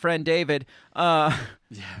 who's my friend David,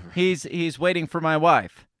 he's waiting for my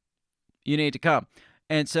wife. You need to come."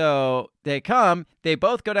 And so they come. They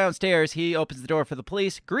both go downstairs. He opens the door for the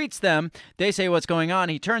police, greets them. They say, "What's going on?"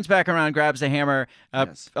 He turns back around, grabs the hammer.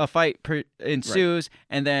 A fight ensues,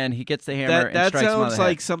 and then he gets the hammer and strikes him on the head. That sounds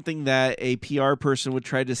like something that a PR person would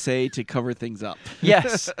try to say to cover things up.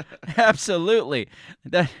 Yes, absolutely.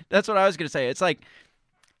 That's what I was going to say. It's like,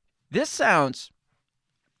 this sounds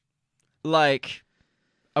like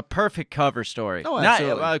a perfect cover story. Oh,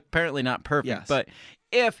 absolutely. Apparently not perfect, yes. But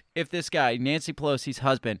if this guy, Nancy Pelosi's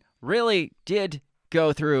husband, really did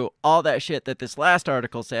go through all that shit that this last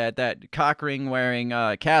article said, that cock ring wearing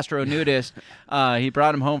Castro nudist, he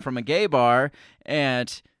brought him home from a gay bar,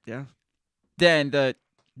 and then the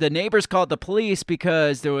neighbors called the police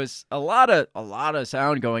because there was a lot of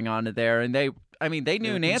sound going on in there, and they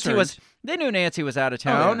knew Nancy was out of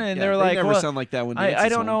town, and they were like, never sound like that when I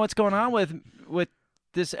don't know what's going on with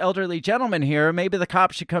this elderly gentleman here. Maybe the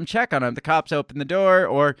cops should come check on him. The cops open the door,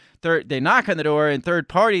 or they knock on the door, and third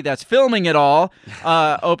party that's filming it all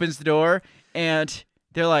opens the door, and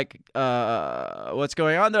they're like, what's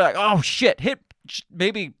going on? They're like, oh shit,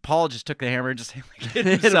 maybe Paul just took the hammer and just hit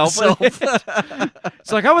himself.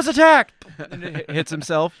 It's like, I was attacked. and hits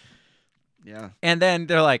himself. Yeah. And then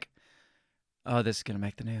they're like, "Oh, this is gonna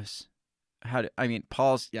make the news."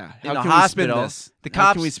 Paul's in How the can hospital. we spin this? The How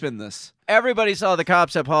cops. can we spin this? Everybody saw the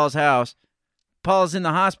cops at Paul's house. Paul's in the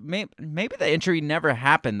hospital. Maybe the injury never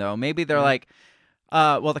happened though. Maybe they're like,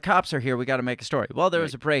 well, the cops are here. We got to make a story. Well, there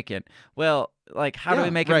was a break-in. Well, like, how do we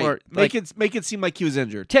make it more? Make it seem like he was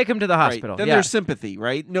injured. Take him to the hospital. Right. Then yeah. there's sympathy,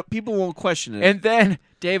 right? No, people won't question it. And then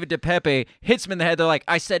David DePepe hits him in the head. They're like,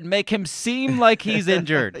 I said, make him seem like he's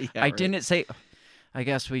injured. I didn't say. I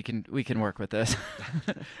guess we can work with this.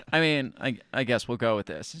 I guess we'll go with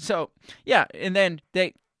this. So yeah, and then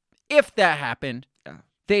if that happened,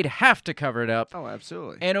 they'd have to cover it up. Oh,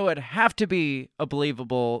 absolutely. And it would have to be a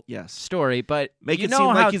believable story. But make it seem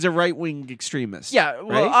like he's a right-wing extremist. Yeah.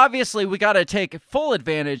 Well, obviously we got to take full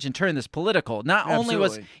advantage and turn this political. Not only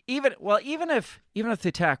was even if the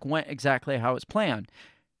attack went exactly how it's planned,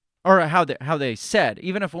 or how they said,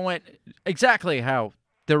 even if it went exactly how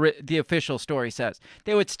the official story says,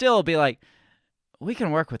 they would still be like, we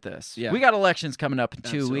can work with this. Yeah. We got elections coming up in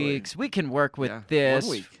 2 weeks. We can work with this.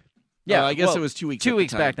 1 week. Yeah, I guess it was 2 weeks. 2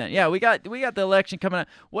 weeks back then. Yeah, we got the election coming up.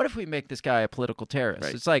 What if we make this guy a political terrorist?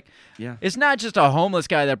 Right. It's like, it's not just a homeless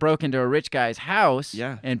guy that broke into a rich guy's house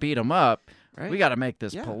and beat him up. Right. We got to make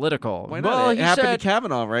this political. Why not? Well, it happened to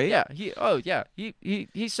Kavanaugh, right? Yeah.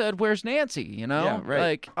 He said, "Where's Nancy?" You know, yeah, right.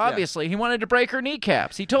 Like obviously he wanted to break her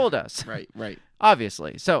kneecaps. He told us. Right.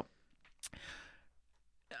 Obviously. So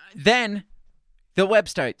then the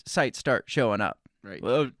websites start showing up. Right.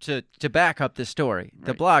 Well, to back up the story,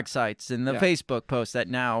 the blog sites and the Facebook posts that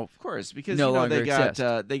now, of course, because no longer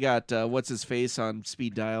they got what's his face on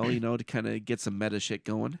speed dial, to kind of get some meta shit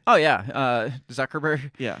going. Oh yeah,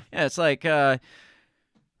 Zuckerberg. Yeah. It's like, well,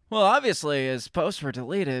 obviously his posts were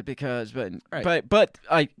deleted because, but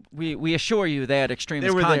we assure you they had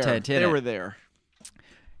extremist content in it. They were there.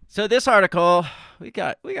 So this article, we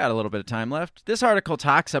got a little bit of time left. This article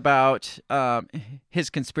talks about his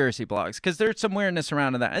conspiracy blogs because there's some weirdness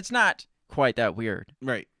around that. It's not quite that weird,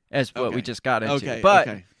 right, as what we just got into. Okay,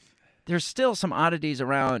 but there's still some oddities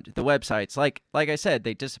around the websites. Like I said,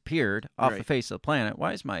 they disappeared off the face of the planet.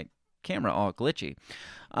 Why is my camera all glitchy?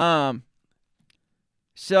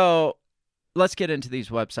 So let's get into these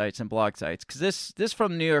websites and blog sites because this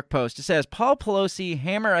from the New York Post. It says Paul Pelosi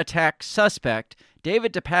hammer attack suspect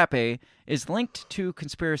David DePape is linked to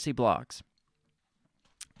conspiracy blogs.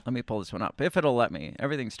 Let me pull this one up if it'll let me.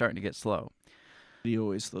 Everything's starting to get slow. He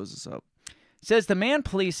always slows us up. It says the man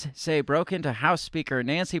police say broke into House Speaker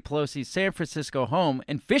Nancy Pelosi's San Francisco home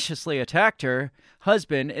and viciously attacked her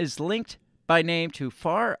husband is linked by name to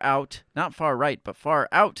far out, not far right, but far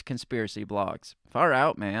out conspiracy blogs. Far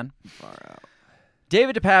out, man. Far out.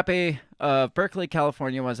 David DePape of Berkeley,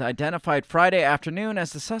 California, was identified Friday afternoon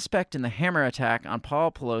as the suspect in the hammer attack on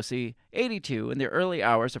Paul Pelosi, 82, in the early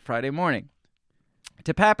hours of Friday morning.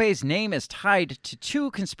 DePape's name is tied to two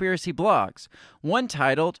conspiracy blogs, one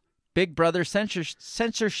titled Big Brother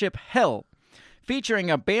Censorship Hell, featuring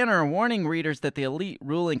a banner warning readers that the elite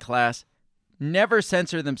ruling class never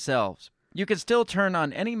censor themselves. You can still turn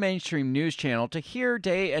on any mainstream news channel to hear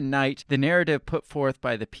day and night the narrative put forth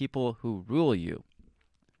by the people who rule you.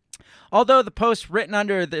 Although the posts written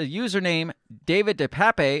under the username David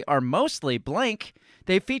DePape are mostly blank,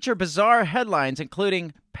 they feature bizarre headlines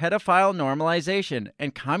including pedophile normalization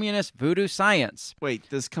and communist voodoo science. Wait,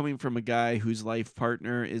 this coming from a guy whose life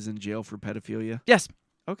partner is in jail for pedophilia? Yes.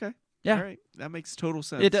 Okay. Yeah. All right. That makes total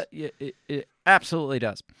sense. It absolutely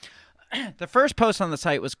does. The first post on the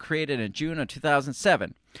site was created in June of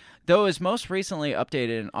 2007, though it was most recently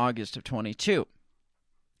updated in August of 2022.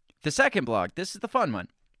 The second blog, this is the fun one.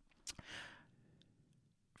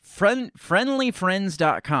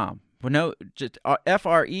 Friendlyfriends.com. Well, no, just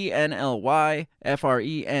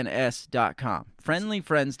FRENLYFRENS.com.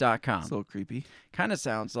 Friendlyfriends.com. It's a little creepy. Kind of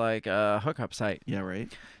sounds like a hookup site. Yeah,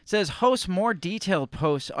 right. It says hosts more detailed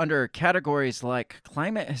posts under categories like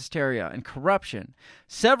climate hysteria and corruption.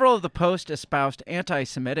 Several of the posts espoused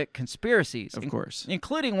anti-Semitic conspiracies. Of course.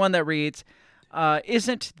 Including one that reads,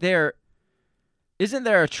 Isn't there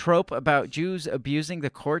a trope about Jews abusing the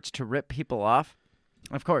courts to rip people off?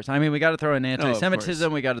 Of course. I mean, we got to throw in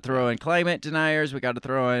anti-Semitism. We got to throw in climate deniers. We got to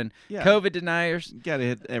throw in COVID deniers. Got to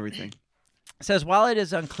hit everything. It says, while it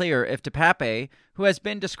is unclear if DePape, who has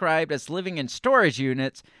been described as living in storage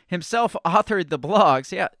units, himself authored the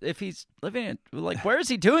blogs. Yeah, if he's living in, where is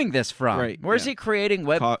he doing this from? Right. Where's he creating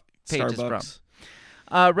web pages Starbucks.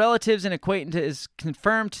 from? Relatives and acquaintances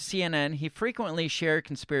confirmed to CNN he frequently shared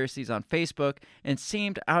conspiracies on Facebook and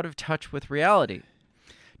seemed out of touch with reality.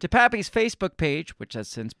 DePappy's Facebook page, which has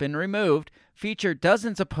since been removed, featured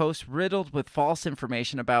dozens of posts riddled with false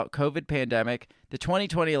information about COVID pandemic, the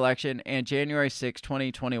 2020 election, and January 6,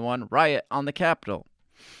 2021 riot on the Capitol.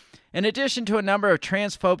 In addition to a number of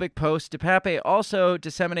transphobic posts, DePappy also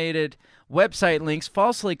disseminated website links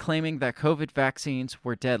falsely claiming that COVID vaccines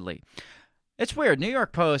were deadly. It's weird. New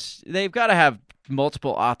York Post, they've got to have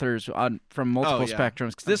multiple authors from multiple spectrums,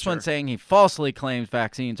 because this one's saying he falsely claims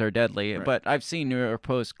vaccines are deadly, but I've seen New York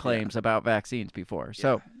Post claims about vaccines before.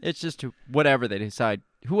 So it's just whatever they decide,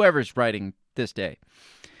 whoever's writing this day.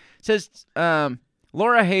 It says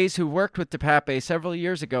Laura Hayes, who worked with DePappy several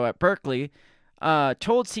years ago at Berkeley,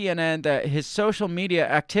 told CNN that his social media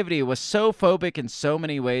activity was so phobic in so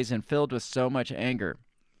many ways and filled with so much anger.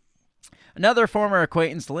 Another former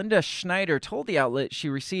acquaintance, Linda Schneider, told the outlet she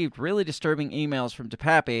received really disturbing emails from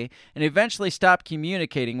DePappy and eventually stopped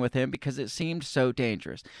communicating with him because it seemed so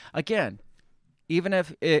dangerous. Again, even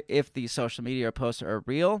if these social media posts are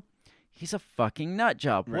real, he's a fucking nut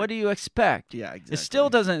job. Right. What do you expect? Yeah, exactly. It still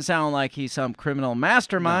doesn't sound like he's some criminal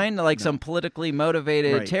mastermind, some politically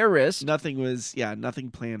motivated terrorist.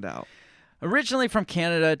 Nothing planned out. Originally from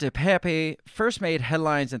Canada, DePappy first made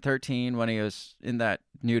headlines in 13 when he was in that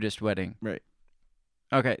nudist wedding. Right.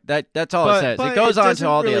 Okay, that's all it says. It goes on to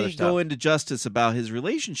all the other stuff. It doesn't really go into justice about his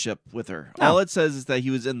relationship with her. No. All it says is that he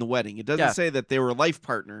was in the wedding. It doesn't say that they were life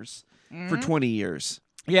partners for 20 years.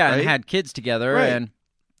 Yeah, right? And had kids together and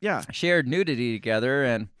shared nudity together.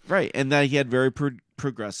 And that he had very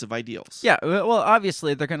progressive ideals. Yeah, well,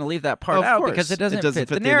 obviously they're going to leave that part out because it doesn't fit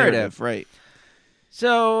the narrative. Right.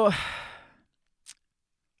 So,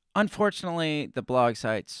 unfortunately, the blog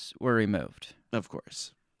sites were removed. Of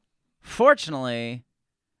course. Fortunately,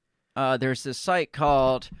 there's this site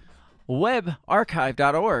called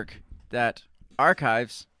webarchive.org that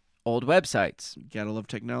archives old websites. You gotta love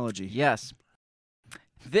technology. Yes.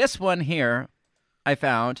 This one here I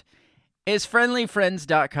found is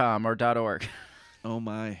friendlyfriends.com or .org. Oh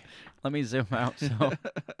my. Let me zoom out. So,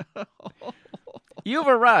 you've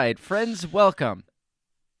arrived. Friends welcome.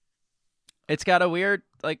 It's got a weird,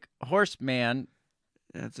 horseman.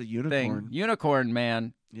 That's a unicorn. Unicorn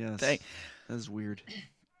man. Yes. Thing. That's weird.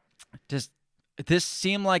 Does this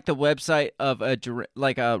seem like the website of a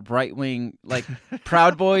right-wing,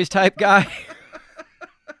 Proud Boys type guy?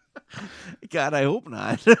 God, I hope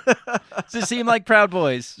not. Does it seem like Proud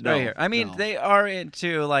Boys right here? I mean, they are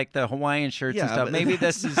into the Hawaiian shirts and stuff. Maybe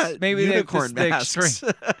this is unicorn masks.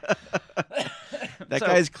 That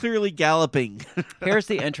guy's clearly galloping. Here's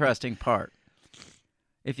the interesting part.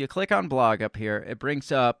 If you click on blog up here, it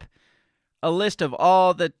brings up a list of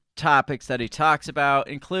all the topics that he talks about,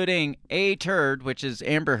 including A Turd, which is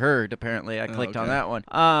Amber Heard, apparently. I clicked on that one.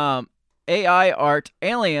 AI, art,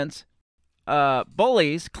 aliens,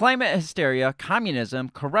 bullies, climate hysteria, communism,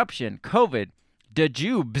 corruption, COVID, the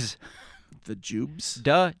Jubes. The Jubes?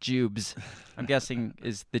 The Jubes. I'm guessing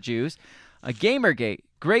is the Jews. Gamergate,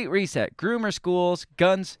 Great Reset, groomer schools,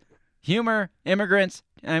 guns, humor, immigrants.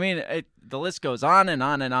 I mean, the list goes on and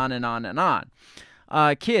on and on and on and on.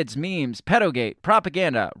 Kids, memes, pedogate,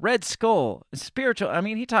 propaganda, Red Skull, spiritual. I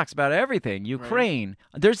mean, he talks about everything. Ukraine.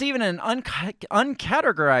 Right. There's even an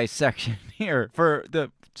uncategorized section here for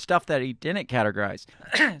the stuff that he didn't categorize.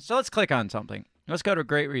 So let's click on something. Let's go to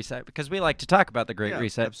Great Reset because we like to talk about the Great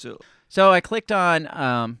Reset. Absolutely. So I clicked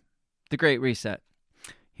on the Great Reset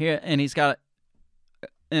here, and he's got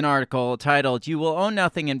an article titled, "You Will Own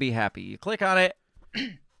Nothing and Be Happy." You click on it,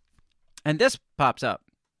 and this pops up.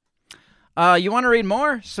 You want to read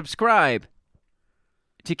more? Subscribe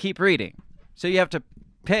to keep reading. So you have to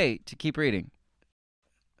pay to keep reading.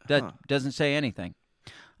 That doesn't say anything.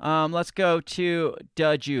 Let's go to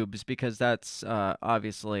Da Jubes because that's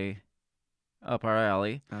obviously up our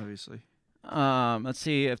alley. Obviously. Let's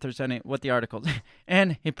see if there's what the article.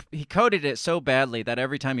 And he coded it so badly that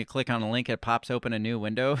every time you click on a link, it pops open a new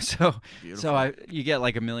window. So you get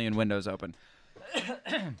like a million windows open.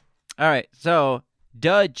 All right, so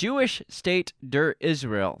the Jewish State der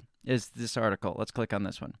Israel is this article. Let's click on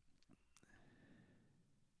this one.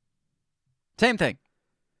 Same thing.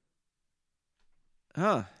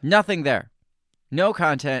 Nothing there. No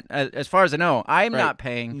content. As far as I know, I'm not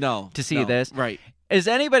paying to see this. Right. Is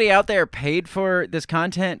anybody out there paid for this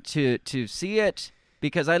content to see it?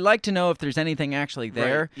 Because I'd like to know if there's anything actually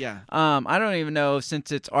there. Right. Yeah. I don't even know,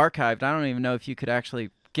 since it's archived, I don't even know if you could actually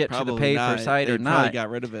get to the paid for site or not. Probably got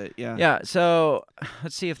rid of it, yeah. Yeah, so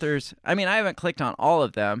let's see if there's... I mean, I haven't clicked on all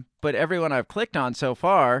of them, but everyone I've clicked on so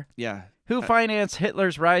far... Yeah. Who financed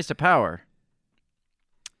Hitler's rise to power?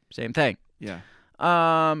 Same thing. Yeah.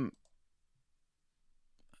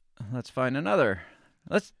 Let's find another.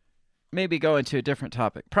 maybe go into a different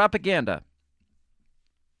topic. Propaganda.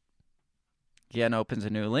 Again, opens a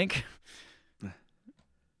new link.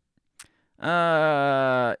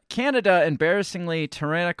 Canada, embarrassingly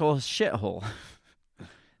tyrannical shithole.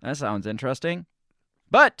 That sounds interesting.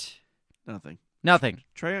 But Nothing.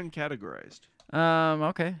 Try uncategorized.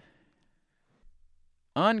 Okay.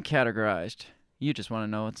 Uncategorized. You just want to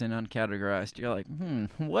know what's in uncategorized. You're like,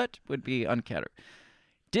 what would be uncategorized?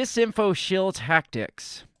 Disinfo shill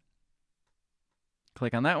tactics.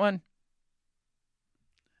 Click on that one.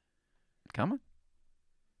 Come on.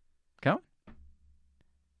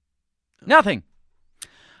 Nothing.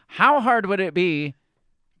 How hard would it be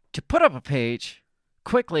to put up a page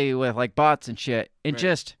quickly with like bots and shit and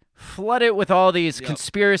just flood it with all these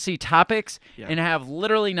conspiracy topics and have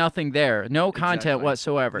literally nothing there, no content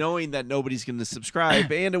whatsoever, knowing that nobody's going to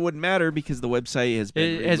subscribe and it wouldn't matter because the website has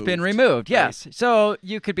been removed. Yes, right. So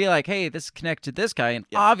you could be like, hey, this is connected to this guy, and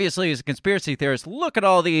obviously as a conspiracy theorist, look at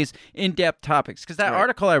all these in-depth topics, because that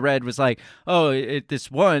article I read was like,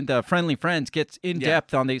 the Friendly Friends gets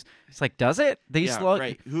in-depth on these. It's like, does it?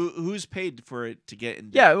 Right. Who's paid for it to get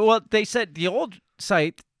in-depth? Yeah, well, they said the old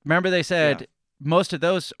site, remember they said most of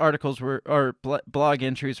those articles or blog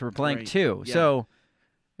entries were blank too. Yeah. So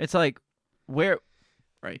it's like, where,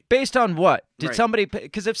 based on what? Did somebody,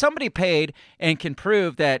 because if somebody paid and can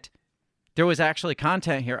prove that there was actually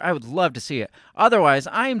content here, I would love to see it. Otherwise,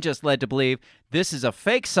 I'm just led to believe this is a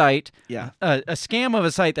fake site, a scam of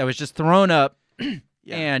a site that was just thrown up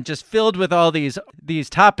and just filled with all these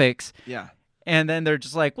topics. Yeah. And then they're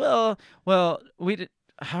just like, well,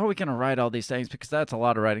 how are we going to write all these things? Because that's a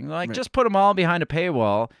lot of writing. Like, just put them all behind a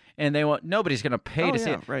paywall, and nobody's going to pay to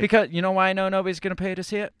see it. Right. Because you know why I know nobody's going to pay to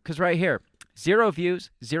see it? Because right here, 0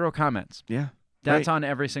 views, 0 comments. Yeah. That's on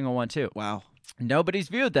every single one, too. Wow. Nobody's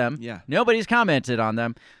viewed them. Yeah. Nobody's commented on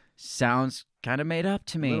them. Sounds kind of made up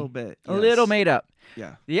to me. A little bit. A little made up.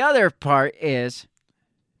 Yeah. The other part is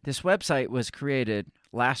this website was created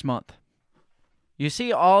last month. You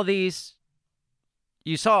see all these...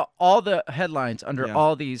 You saw all the headlines under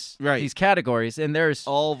all these categories, and there's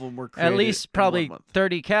all of them were created at least probably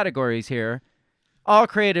 30 categories here, all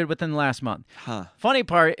created within the last month. Huh. Funny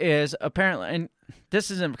part is, apparently, and this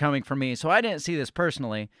isn't coming from me, so I didn't see this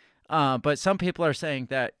personally, but some people are saying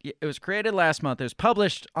that it was created last month, it was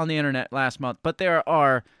published on the internet last month, but there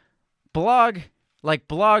are blogs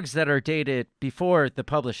that are dated before the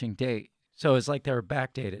publishing date, so it's like they were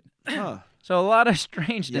backdated. Huh. So a lot of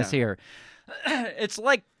strangeness here. It's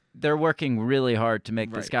like they're working really hard to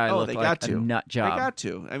make this guy look like a nut job. They got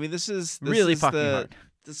to. I mean, this is really fucking hard.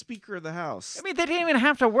 The Speaker of the House. I mean, they didn't even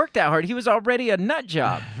have to work that hard. He was already a nut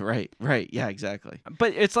job. Right. Yeah, exactly.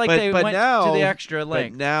 But it's like they went to the extra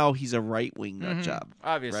length. But now he's a right-wing nut job.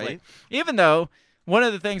 Obviously. Right? Even though one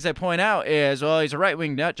of the things they point out is, well, he's a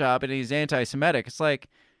right-wing nut job and he's anti-Semitic. It's like,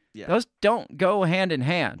 those don't go hand in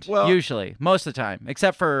hand, usually, most of the time,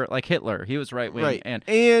 except for like Hitler. He was right-wing.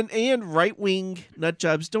 And right-wing nut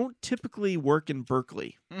jobs don't typically work in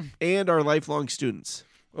Berkeley and are lifelong students.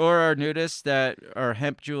 Or are nudists that are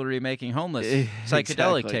hemp jewelry making homeless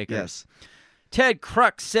psychedelic takers. Yes. Ted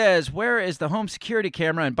Crux says, where is the home security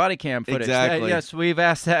camera and body cam footage? Exactly. Yes, we've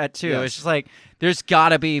asked that too. Yes. It's just like, there's got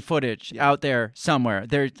to be footage out there somewhere.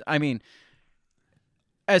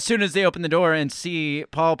 As soon as they open the door and see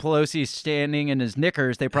Paul Pelosi standing in his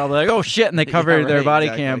knickers, they probably like, oh shit, and they cover their body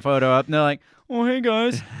cam photo up, and they're like, oh hey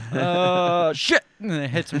guys, shit, and then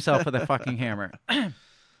hits himself with a fucking hammer.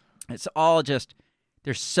 It's all just,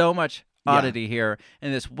 there's so much oddity here,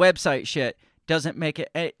 and this website shit doesn't make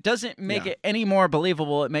it any more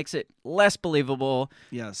believable. It makes it less believable.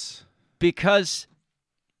 Yes, because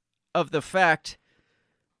of the fact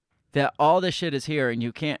that all this shit is here and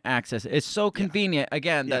you can't access it. It's so convenient,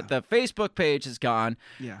 again, that the Facebook page is gone,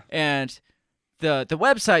 and the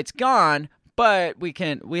website's gone, but we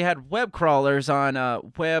had web crawlers on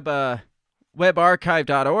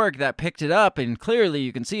webarchive.org that picked it up, and clearly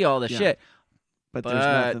you can see all the shit. But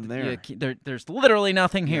there's nothing there. There's literally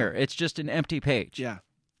nothing here. It's just an empty page. Yeah.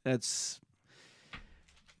 That's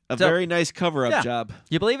a very nice cover-up job.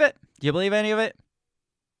 You believe it? You believe any of it?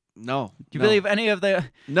 No. Do you believe any of the...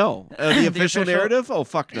 No. The official narrative? Oh,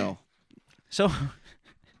 fuck no. So,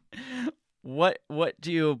 what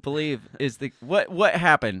do you believe is the... What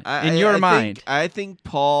happened in your mind? I think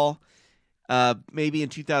Paul, maybe in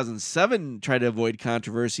 2007, tried to avoid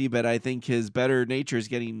controversy, but I think his better nature is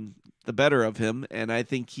getting the better of him, and I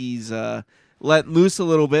think he's let loose a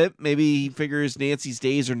little bit. Maybe he figures Nancy's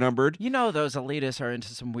days are numbered. You know those elitists are into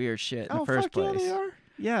some weird shit in the first place. Yeah, they are.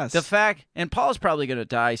 Yes. The fact, and Paul's probably going to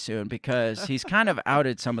die soon because he's kind of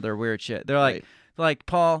outed some of their weird shit. They're like,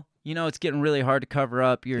 Paul, it's getting really hard to cover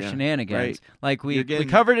up your shenanigans. right. Like we You're getting-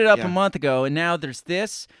 covered it up yeah. a month ago, and now there's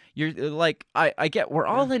this. You're like, I get, we're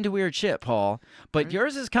all into weird shit, Paul, but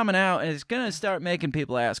yours is coming out, and it's gonna start making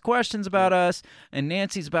people ask questions about us. And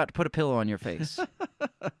Nancy's about to put a pillow on your face.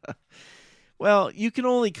 Well, you can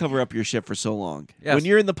only cover up your shit for so long Yes. when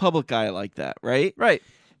you're in the public eye like that, right? Right.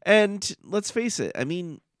 And let's face it. I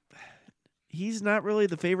mean, he's not really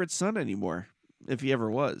the favorite son anymore, if he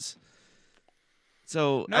ever was.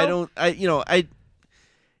 So No.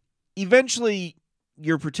 eventually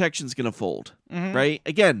your protection's going to fold, Mhm. right?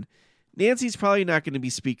 Again, Nancy's probably not going to be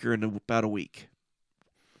speaker in about a week.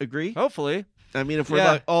 Agree? Hopefully. I mean, if we're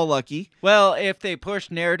Yeah. all lucky. Well, if they push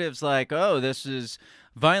narratives like, "Oh, this is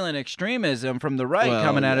violent extremism from the right Well,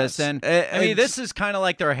 coming at yes. us," and A- I mean, and- this is kind of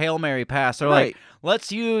like their Hail Mary pass. They're Right. like,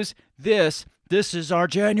 "Let's use this. This is our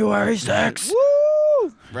January 6th."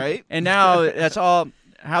 Woo! Right? And now that's all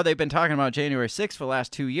how they've been talking about January 6th for the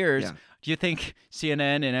last 2 years. Yeah. Do you think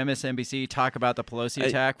CNN and MSNBC talk about the Pelosi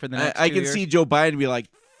attack for the next I 2 can years? see Joe Biden be like,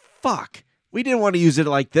 fuck, we didn't want to use it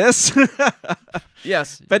like this.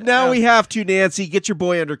 Yes. But now we have to, Nancy. Get your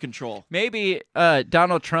boy under control. Maybe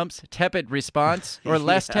Donald Trump's tepid response, or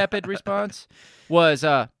less tepid response, was,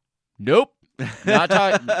 nope, not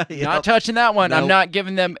touching that one. I'm Nope. not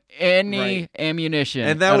giving them any Right. ammunition.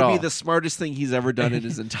 And that at would all. be the smartest thing he's ever done in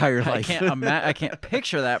his entire I life. I can't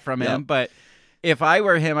picture that from Yep. him, but if I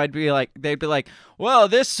were him, I'd be like, they'd be like, well,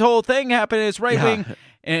 this whole thing happened. It's right wing. Yeah.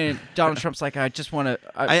 And Donald Trump's like, I just want to,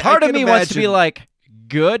 I part of can me wants to be imagine- like,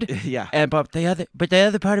 good. Yeah. But the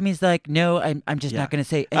other part of me is like, no, I'm just not going to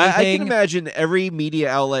say I anything. can imagine every media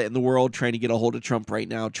outlet in the world trying to get a hold of Trump right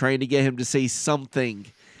now, trying to get him to say something.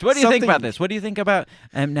 So what do you think Something- about this? What do you think about?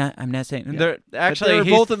 I'm not saying. They're actually they're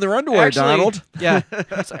he's- both in their underwear, actually, Donald. Yeah.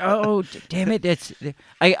 It's like, oh, damn it!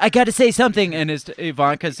 I got to say something, and his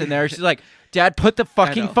Ivanka's in there. She's like, Dad, put the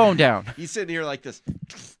fucking know. phone down. He's sitting here like this.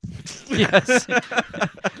 Yes.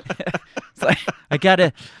 It's like, I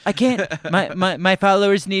can't. My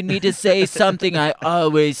followers need me to say something. I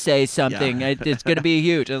always say something. Yeah. It's gonna be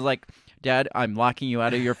huge. I was like, Dad, I'm locking you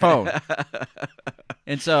out of your phone.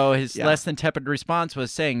 And so his Yeah. less than tepid response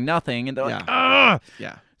was saying nothing, and they're like, Yeah. "Ugh!"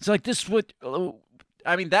 Yeah. It's like this would.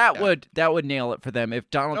 I mean, that would nail it for them if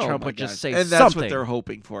Donald Oh Trump my would just gosh. say and something. that's what they're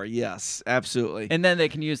hoping for. Yes, absolutely. And then they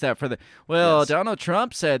can use that for the Yes. Donald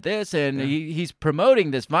Trump said this, and he's promoting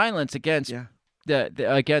this violence against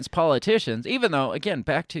against politicians. Even though, again,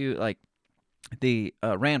 back to like the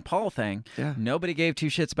Rand Paul thing, Yeah. nobody gave two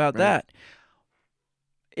shits about Right. that.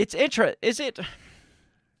 It's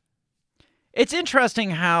It's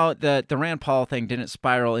interesting how the Rand Paul thing didn't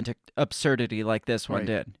spiral into absurdity like this one Right.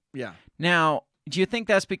 did. Yeah. Now, do you think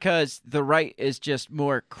that's because the right is just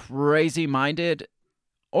more crazy-minded,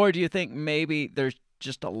 or do you think maybe there's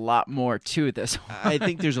just a lot more to this one? I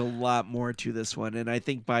think there's a lot more to this one, and I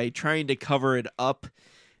think by trying to cover it up,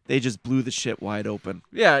 they just blew the shit wide open.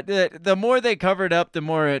 Yeah, the more they cover it up, the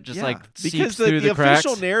more it just like seeps because through the cracks.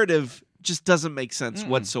 official narrative just doesn't make sense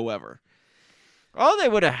whatsoever. All they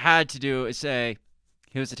would have had to do is say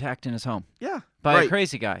he was attacked in his home. Yeah, by a right.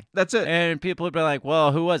 crazy guy. That's it. And people would be like,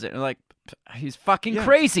 "Well, who was it?" And like, he's fucking Yeah.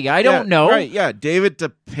 crazy. I don't know. Right? Yeah, David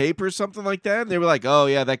DePape or something like that. And they were like, "Oh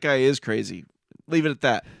yeah, that guy is crazy." Leave it at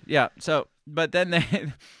that. Yeah. So, but then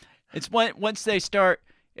they, it's once they start,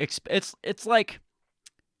 it's like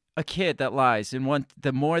a kid that lies, and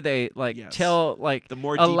the more they tell, the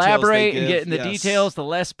more details elaborate they and give, get in the yes. details, the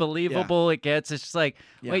less believable it gets. It's just like,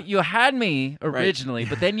 Yeah. wait, you had me originally,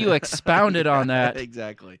 but then you expounded on that,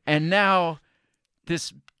 Exactly. and now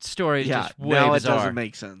this story is just way now bizarre. it doesn't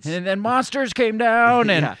make sense. And then monsters came down,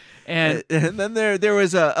 and Yeah. and And then there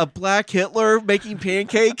was a black Hitler making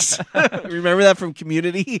pancakes. Remember that from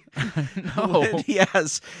Community? No.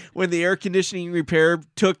 When the air conditioning repair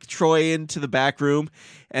took Troy into the back room,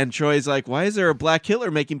 and Troy's like, "Why is there a black Hitler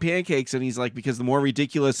making pancakes?" And he's like, "Because the more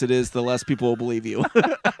ridiculous it is, the less people will believe you."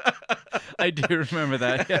 I do remember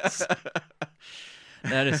that. Yes,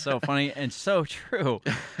 that is so funny and so true.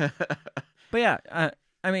 But yeah,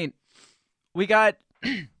 I mean, we got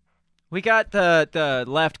the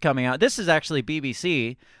left coming out. This is actually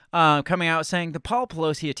BBC coming out saying the Paul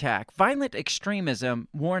Pelosi attack, violent extremism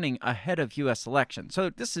warning ahead of U.S. election. So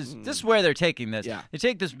this is where they're taking this. Yeah. They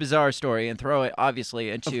take this bizarre story and throw it obviously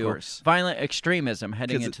into course. violent extremism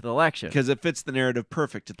heading into the election. Because it fits the narrative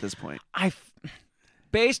perfect at this point.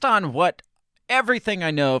 Based on everything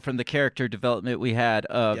I know from the character development we had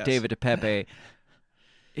of Yes. David DePape,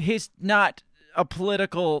 he's not a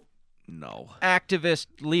political activist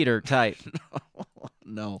leader type.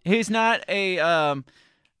 No. He's not a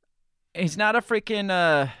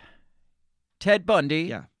freaking Ted Bundy.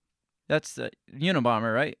 Yeah. That's the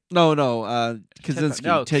Unabomber, right? No, Kaczynski.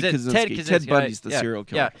 No, Ted Kaczynski. Ted Bundy's the yeah, serial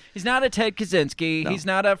killer. Yeah, he's not a Ted Kaczynski. No. He's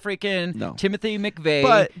not a freaking No. Timothy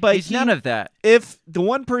McVeigh. But he's none of that. If the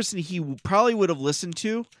one person he probably would have listened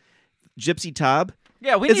to, Gypsy Tob,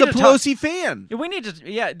 Yeah, we is need a to Pelosi fan. We need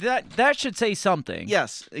to. Yeah, that should say something.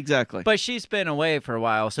 Yes, exactly. But she's been away for a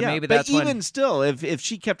while, so Yeah, maybe but that's even when. still, if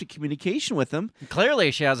she kept a communication with him,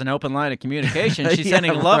 Clearly, she has an open line of communication. She's Yeah,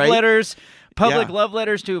 sending love right. letters, public Yeah. love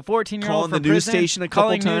letters to a 14-year-old Calling from the news prison, station a couple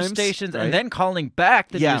calling times, news stations, right? and then calling back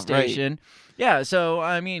the Yeah, news right. station. Yeah, so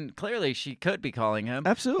I mean, clearly she could be calling him.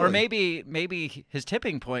 Absolutely. Or maybe his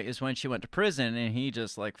tipping point is when she went to prison and he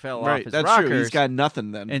just like fell right? off his That's rockers. true. He's got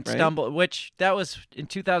nothing then, and right? stumbled, which that was in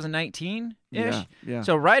 2019 ish. Yeah.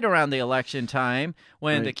 So right around the election time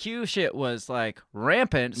when Right. the Q shit was like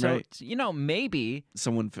rampant. So Right. maybe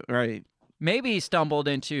right. maybe he stumbled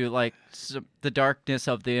into like the darkness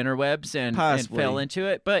of the interwebs and fell Possibly. into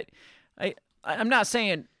it. But I'm not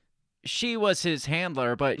saying she was his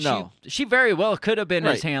handler, but No. she very well could have been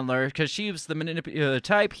his Right. handler because she was the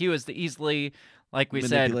type. He was the easily, like we said,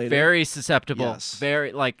 Manipulated. very susceptible, Yes.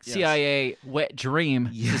 very like Yes. CIA wet dream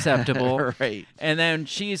susceptible. Right. And then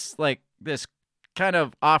she's like this kind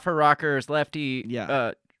of off her rockers lefty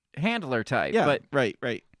handler type. Yeah. But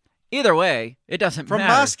right. either way, it doesn't From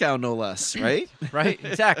matter. Moscow, no less. Right. Right?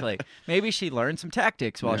 Exactly. Maybe she learned some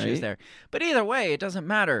tactics while she was Right. there. But either way, it doesn't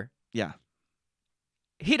matter. Yeah.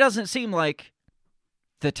 He doesn't seem like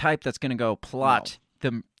the type that's going to go plot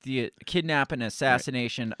the kidnap and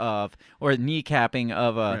assassination of or kneecapping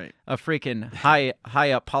of a freaking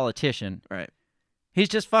high up politician. Right. He's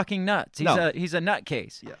just fucking nuts. He's a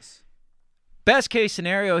nutcase. Yes. Best case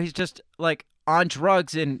scenario, he's just like on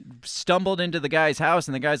drugs and stumbled into the guy's house,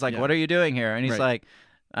 and the guy's like, Yeah. "What are you doing here?" And he's Right. like,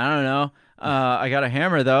 "I don't know. I got a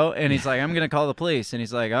hammer though." And he's like, "I'm gonna call the police." And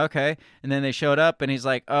he's like, "Okay." And then they showed up, and he's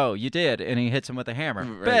like, "Oh, you did?" And he hits him with a hammer.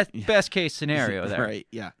 Right. Best case scenario there. Right.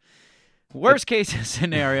 Yeah. Worst case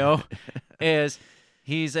scenario is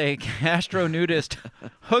he's a Castro nudist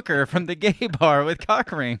hooker from the gay bar with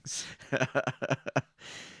cock rings.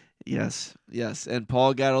 Yes. And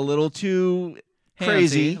Paul got a little too Handsy,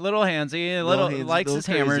 crazy. a little handsy, a little handsy, likes little his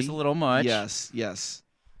hammers crazy. a little much. Yes.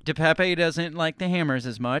 DePepe doesn't like the hammers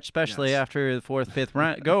as much, especially after the fourth, fifth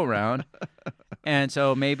go around. And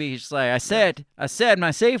so maybe he's just like, I said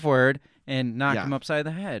my safe word and knocked him upside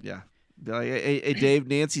the head. Yeah. Be like, hey, Dave,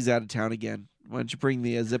 Nancy's out of town again. Why don't you bring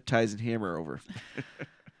the zip ties and hammer over?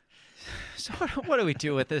 So what do we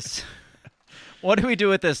do with this? What do we do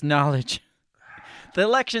with this knowledge? The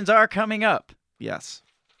elections are coming up. Yes.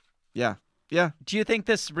 Yeah. Do you think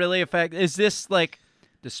this really is this like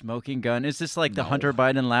the smoking gun? Is this like the Hunter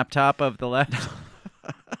Biden laptop of the left?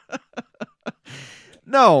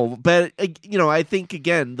 No, but I think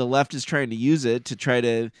again the left is trying to use it to try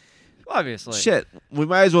to. Obviously. Shit, we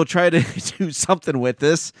might as well try to do something with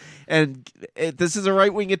this, and this is a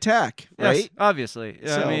right-wing attack, right? Yes, obviously.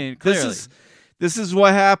 So I mean, clearly. This is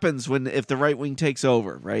what happens if the right wing takes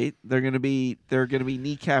over, right? They're gonna be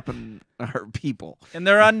kneecapping our people in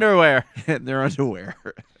their underwear. They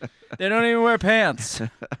don't even wear pants.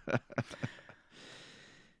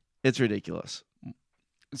 It's ridiculous.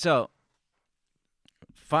 So,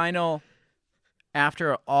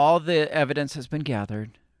 after all the evidence has been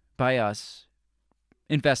gathered by us,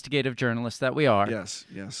 investigative journalists that we are.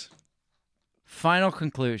 Yes. Final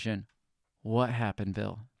conclusion. What happened,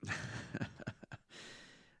 Bill?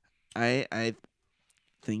 I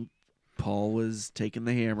think Paul was taking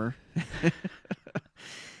the hammer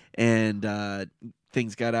and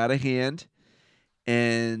things got out of hand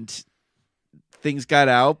and things got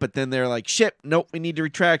out, but then they're like, shit, nope, we need to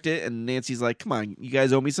retract it. And Nancy's like, come on, you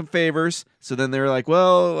guys owe me some favors. So then they're like,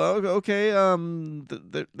 well, okay.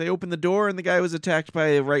 They opened the door and the guy was attacked by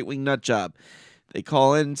a right-wing nut job. They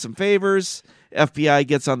call in some favors. FBI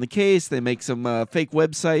gets on the case. They make some fake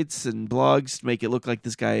websites and blogs to make it look like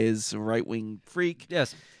this guy is a right-wing freak.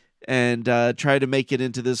 Yes. And try to make it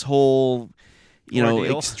into this whole,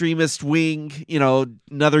 ordeal. Extremist wing,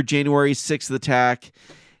 another January 6th attack.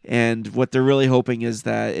 And what they're really hoping is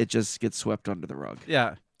that it just gets swept under the rug.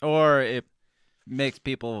 Yeah. Or it makes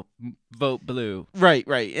people vote blue. Right.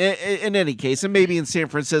 In any case, and maybe in San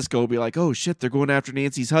Francisco, it'll be like, oh, shit, they're going after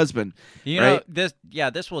Nancy's husband. Know,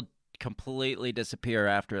 this will completely disappear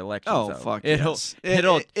after elections. Oh, though. fuck it'll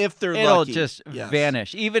if they're it'll lucky. just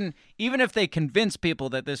vanish. Even if they convince people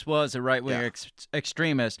that this was a right-wing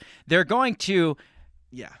extremist, they're going to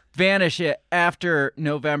vanish it after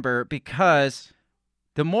November because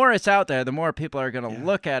the more it's out there, the more people are going to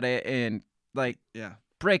look at it and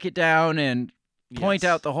break it down and point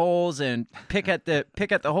out the holes and pick at the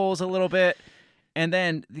holes a little bit. and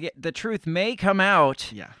then the truth may come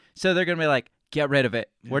out. Yeah. So they're going to be like, get rid of it.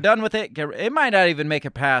 Yeah. We're done with it. It might not even make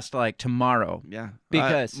it past like tomorrow. Yeah.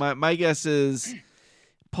 Because my guess is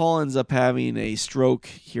Paul ends up having a stroke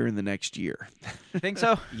here in the next year. Think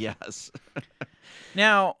so? Yes.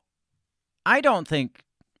 Now, I don't think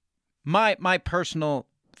my personal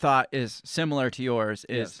thought is similar to yours.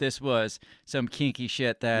 This was some kinky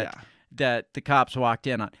shit that the cops walked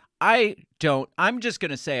in on. I'm just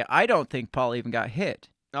going to say I don't think Paul even got hit.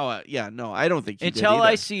 Oh, yeah, no, I don't think he did Until either.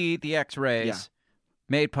 I see the x-rays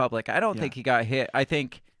made public, I don't think he got hit. I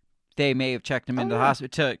think they may have checked him into the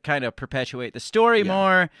hospital to kind of perpetuate the story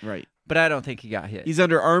more. Right. But I don't think he got hit. He's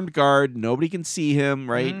under armed guard. Nobody can see him,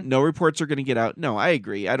 right? Mm-hmm. No reports are going to get out. No, I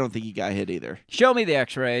agree. I don't think he got hit either. Show me the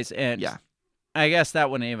x-rays, and I guess that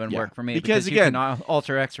wouldn't even work for me because again, you can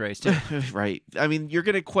alter x-rays too. Right. I mean, you're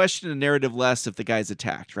going to question the narrative less if the guy's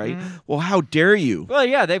attacked, right? Mm-hmm. Well, how dare you? Well,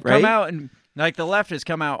 yeah, they've come out and like the left has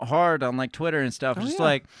come out hard on like Twitter and stuff.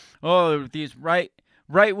 Like, these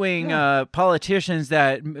right-wing politicians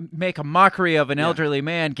that make a mockery of an elderly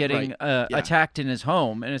man getting attacked in his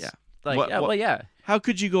home, and it's like, How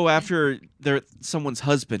could you go after someone's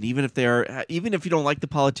husband, even if you don't like the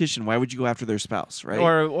politician? Why would you go after their spouse, right?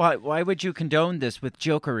 Or why would you condone this with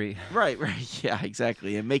jokery? Right, yeah,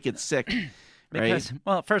 exactly, and make it sick. Because,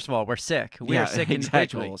 well, first of all, we're sick. We are sick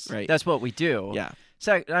individuals. Right. That's what we do. Yeah.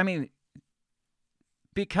 So I mean,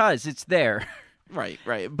 because it's there. Right.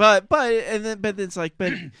 But it's like,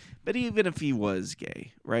 but even if he was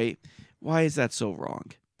gay, right? Why is that so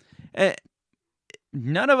wrong?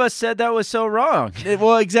 None of us said that was so wrong.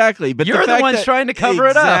 Well, exactly. But you're the ones trying to cover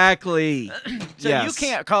it up. Exactly. So you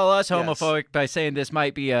can't call us homophobic by saying this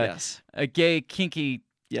might be a gay, kinky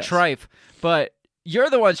trife, but you're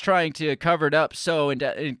the ones trying to cover it up. So,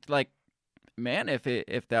 like, man,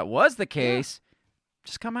 if that was the case.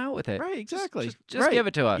 Just come out with it. Right, exactly. Just give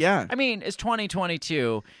it to us. Yeah. I mean, it's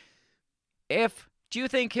 2022. Do you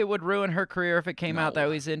think it would ruin her career if it came out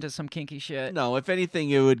that he's into some kinky shit? No, if anything,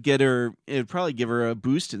 it would probably give her a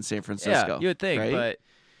boost in San Francisco. Yeah, you would think, right?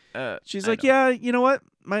 but she's like, you know what?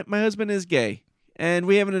 My husband is gay. And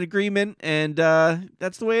we have an agreement, and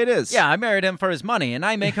that's the way it is. Yeah, I married him for his money, and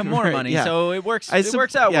I make him more money, so it works. It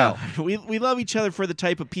works out well. We love each other for the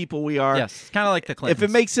type of people we are. Yes, kind of like the Clintons. If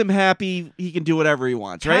it makes him happy, he can do whatever he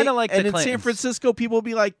wants, right? Kind of like the Clintons. And in San Francisco, people will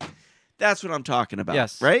be like, "That's what I'm talking about."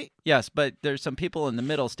 Yes, right. Yes, but there's some people in the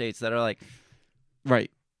middle states that are like,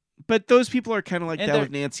 right. But those people are kind of like that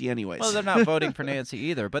with Nancy, anyways. Well, they're not voting for Nancy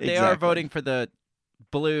either, but they are voting for the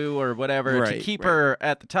blue or whatever to keep her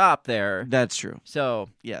at the top there. That's true. So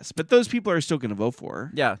yes, but those people are still going to vote for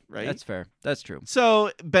her. Yeah, right. That's fair. That's true.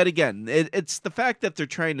 So, but again, it's the fact that they're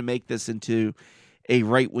trying to make this into a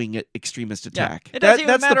right-wing extremist attack. It doesn't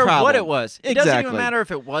even matter what it was. It exactly. doesn't even matter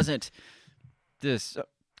if it wasn't this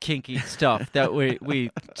kinky stuff that we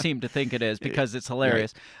seem to think it is because it's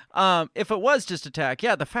hilarious. Right. If it was just attack,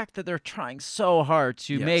 the fact that they're trying so hard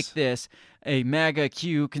to make this a MAGA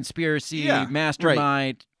Q conspiracy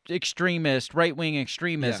mastermind extremist, right-wing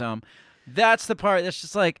extremism, that's the part that's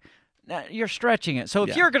just like, you're stretching it. So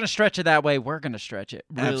if you're going to stretch it that way, we're going to stretch it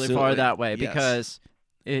really far that way because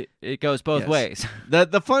it goes both ways.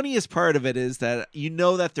 The funniest part of it is that you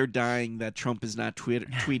know that they're dying that Trump is not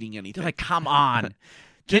tweeting anything. They're like, come on.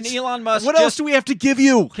 Can Elon Musk what else do we have to give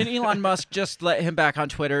you? Can Elon Musk just let him back on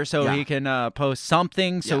Twitter so he can post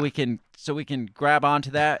something so we can grab onto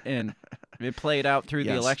that and play it out through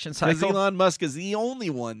the election cycle? Because Elon Musk is the only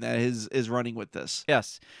one that is running with this.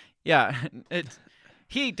 Yes. Yeah.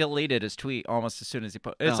 He deleted his tweet almost as soon as he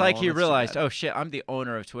put. It's like he realized, oh shit, I'm the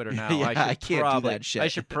owner of Twitter now. I can't do that shit. I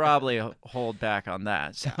should probably hold back on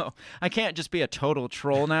that. So I can't just be a total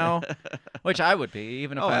troll now, which I would be,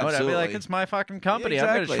 even if I would. I'd be like, it's my fucking company. Yeah,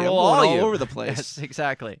 exactly. I'm going to troll all over the place. Yes,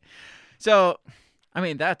 exactly. So, I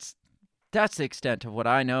mean, that's the extent of what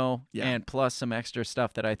I know, and plus some extra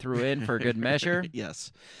stuff that I threw in for good measure.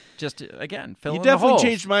 Yes. Just again, fill in the holes. You definitely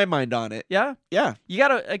changed my mind on it. Yeah. Yeah. You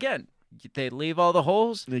gotta again. They leave all the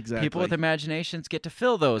holes. Exactly. People with imaginations get to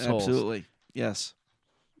fill those holes. Absolutely. Yes.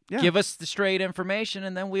 Yeah. Give us the straight information,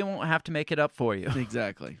 and then we won't have to make it up for you.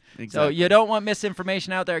 Exactly. So you don't want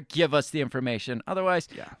misinformation out there? Give us the information. Otherwise,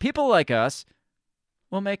 people like us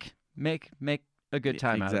will make a good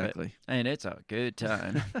time out of it. And it's a good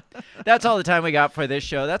time. That's all the time we got for this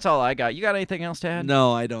show. That's all I got. You got anything else to add?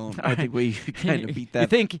 No, I don't. I think we kind of beat that. You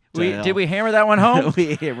think did we hammer that one home?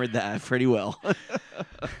 We hammered that pretty well.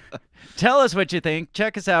 Tell us what you think.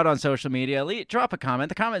 Check us out on social media. Drop a comment.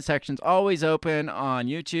 The comment section's always open on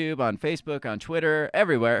YouTube, on Facebook, on Twitter,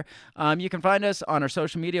 everywhere. You can find us on our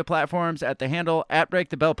social media platforms at the handle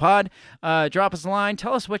 @BreakTheBellPod. Drop us a line.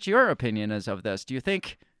 Tell us what your opinion is of this. Do you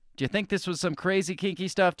think this was some crazy kinky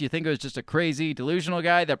stuff? Do you think it was just a crazy delusional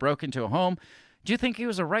guy that broke into a home? Do you think he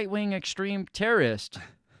was a right-wing extreme terrorist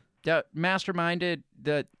that masterminded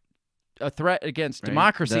a threat against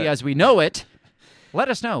democracy as we know it? Let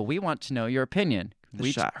us know. We want to know your opinion.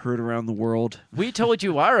 The shot heard around the world. We told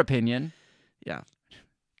you our opinion. Yeah.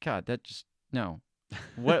 God, that just no.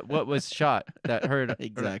 What was shot that heard?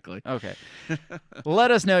 Exactly. Okay. Let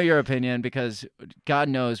us know your opinion because God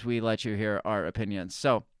knows we let you hear our opinions.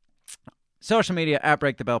 So, social media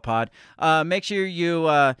 @BreakTheBellPod. Make sure you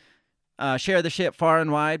share the shit far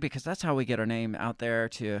and wide because that's how we get our name out there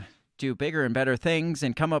to do bigger and better things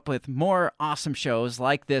and come up with more awesome shows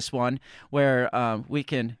like this one where we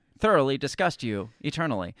can thoroughly discuss you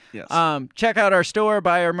eternally. Yes. Check out our store,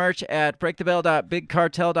 buy our merch at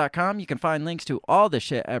breakthebell.bigcartel.com. You can find links to all the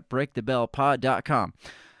shit at breakthebellpod.com.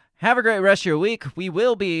 Have a great rest of your week. We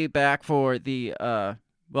will be back for the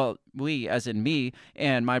we as in me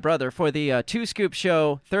and my brother for the Two Scoop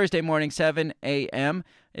show Thursday morning 7 a.m.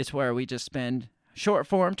 It's where we just spend short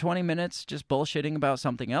form, 20 minutes, just bullshitting about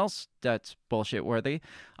something else that's bullshit worthy.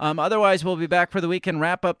 Otherwise, we'll be back for the weekend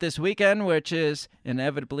wrap up this weekend, which is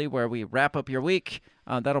inevitably where we wrap up your week.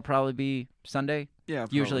 That'll probably be Sunday. Yeah,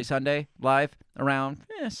 usually Sunday, live around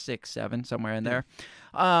 6, 7, somewhere in there.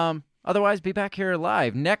 Otherwise, be back here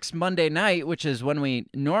live next Monday night, which is when we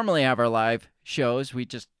normally have our live shows. We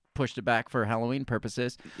just pushed it back for Halloween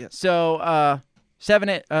purposes. Yes. So,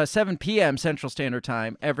 7 p.m. Central Standard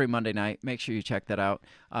Time every Monday night. Make sure you check that out.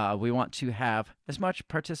 We want to have as much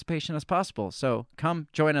participation as possible, so come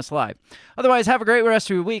join us live. Otherwise, have a great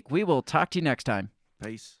rest of your week. We will talk to you next time.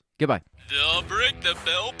 Peace. Goodbye. The Break the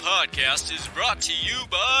Bell podcast is brought to you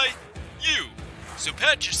by you. So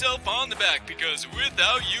pat yourself on the back because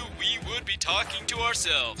without you, we would be talking to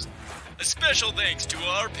ourselves. A special thanks to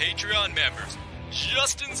our Patreon members,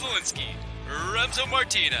 Justin Zielinski, Remzo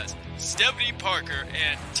Martinez, Stephanie Parker,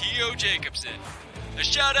 and T.O. Jacobson. A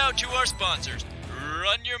shout out to our sponsors,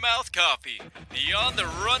 Run Your Mouth Coffee, the On the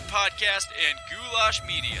Run podcast, and Goulash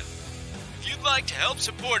Media. If you'd like to help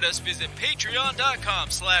support us, visit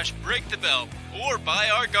patreon.com/breakthebell or buy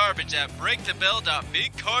our garbage at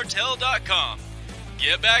breakthebell.bigcartel.com.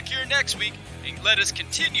 Get back here next week and let us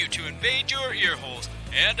continue to invade your ear holes.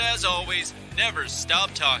 And as always, never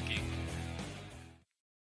stop talking.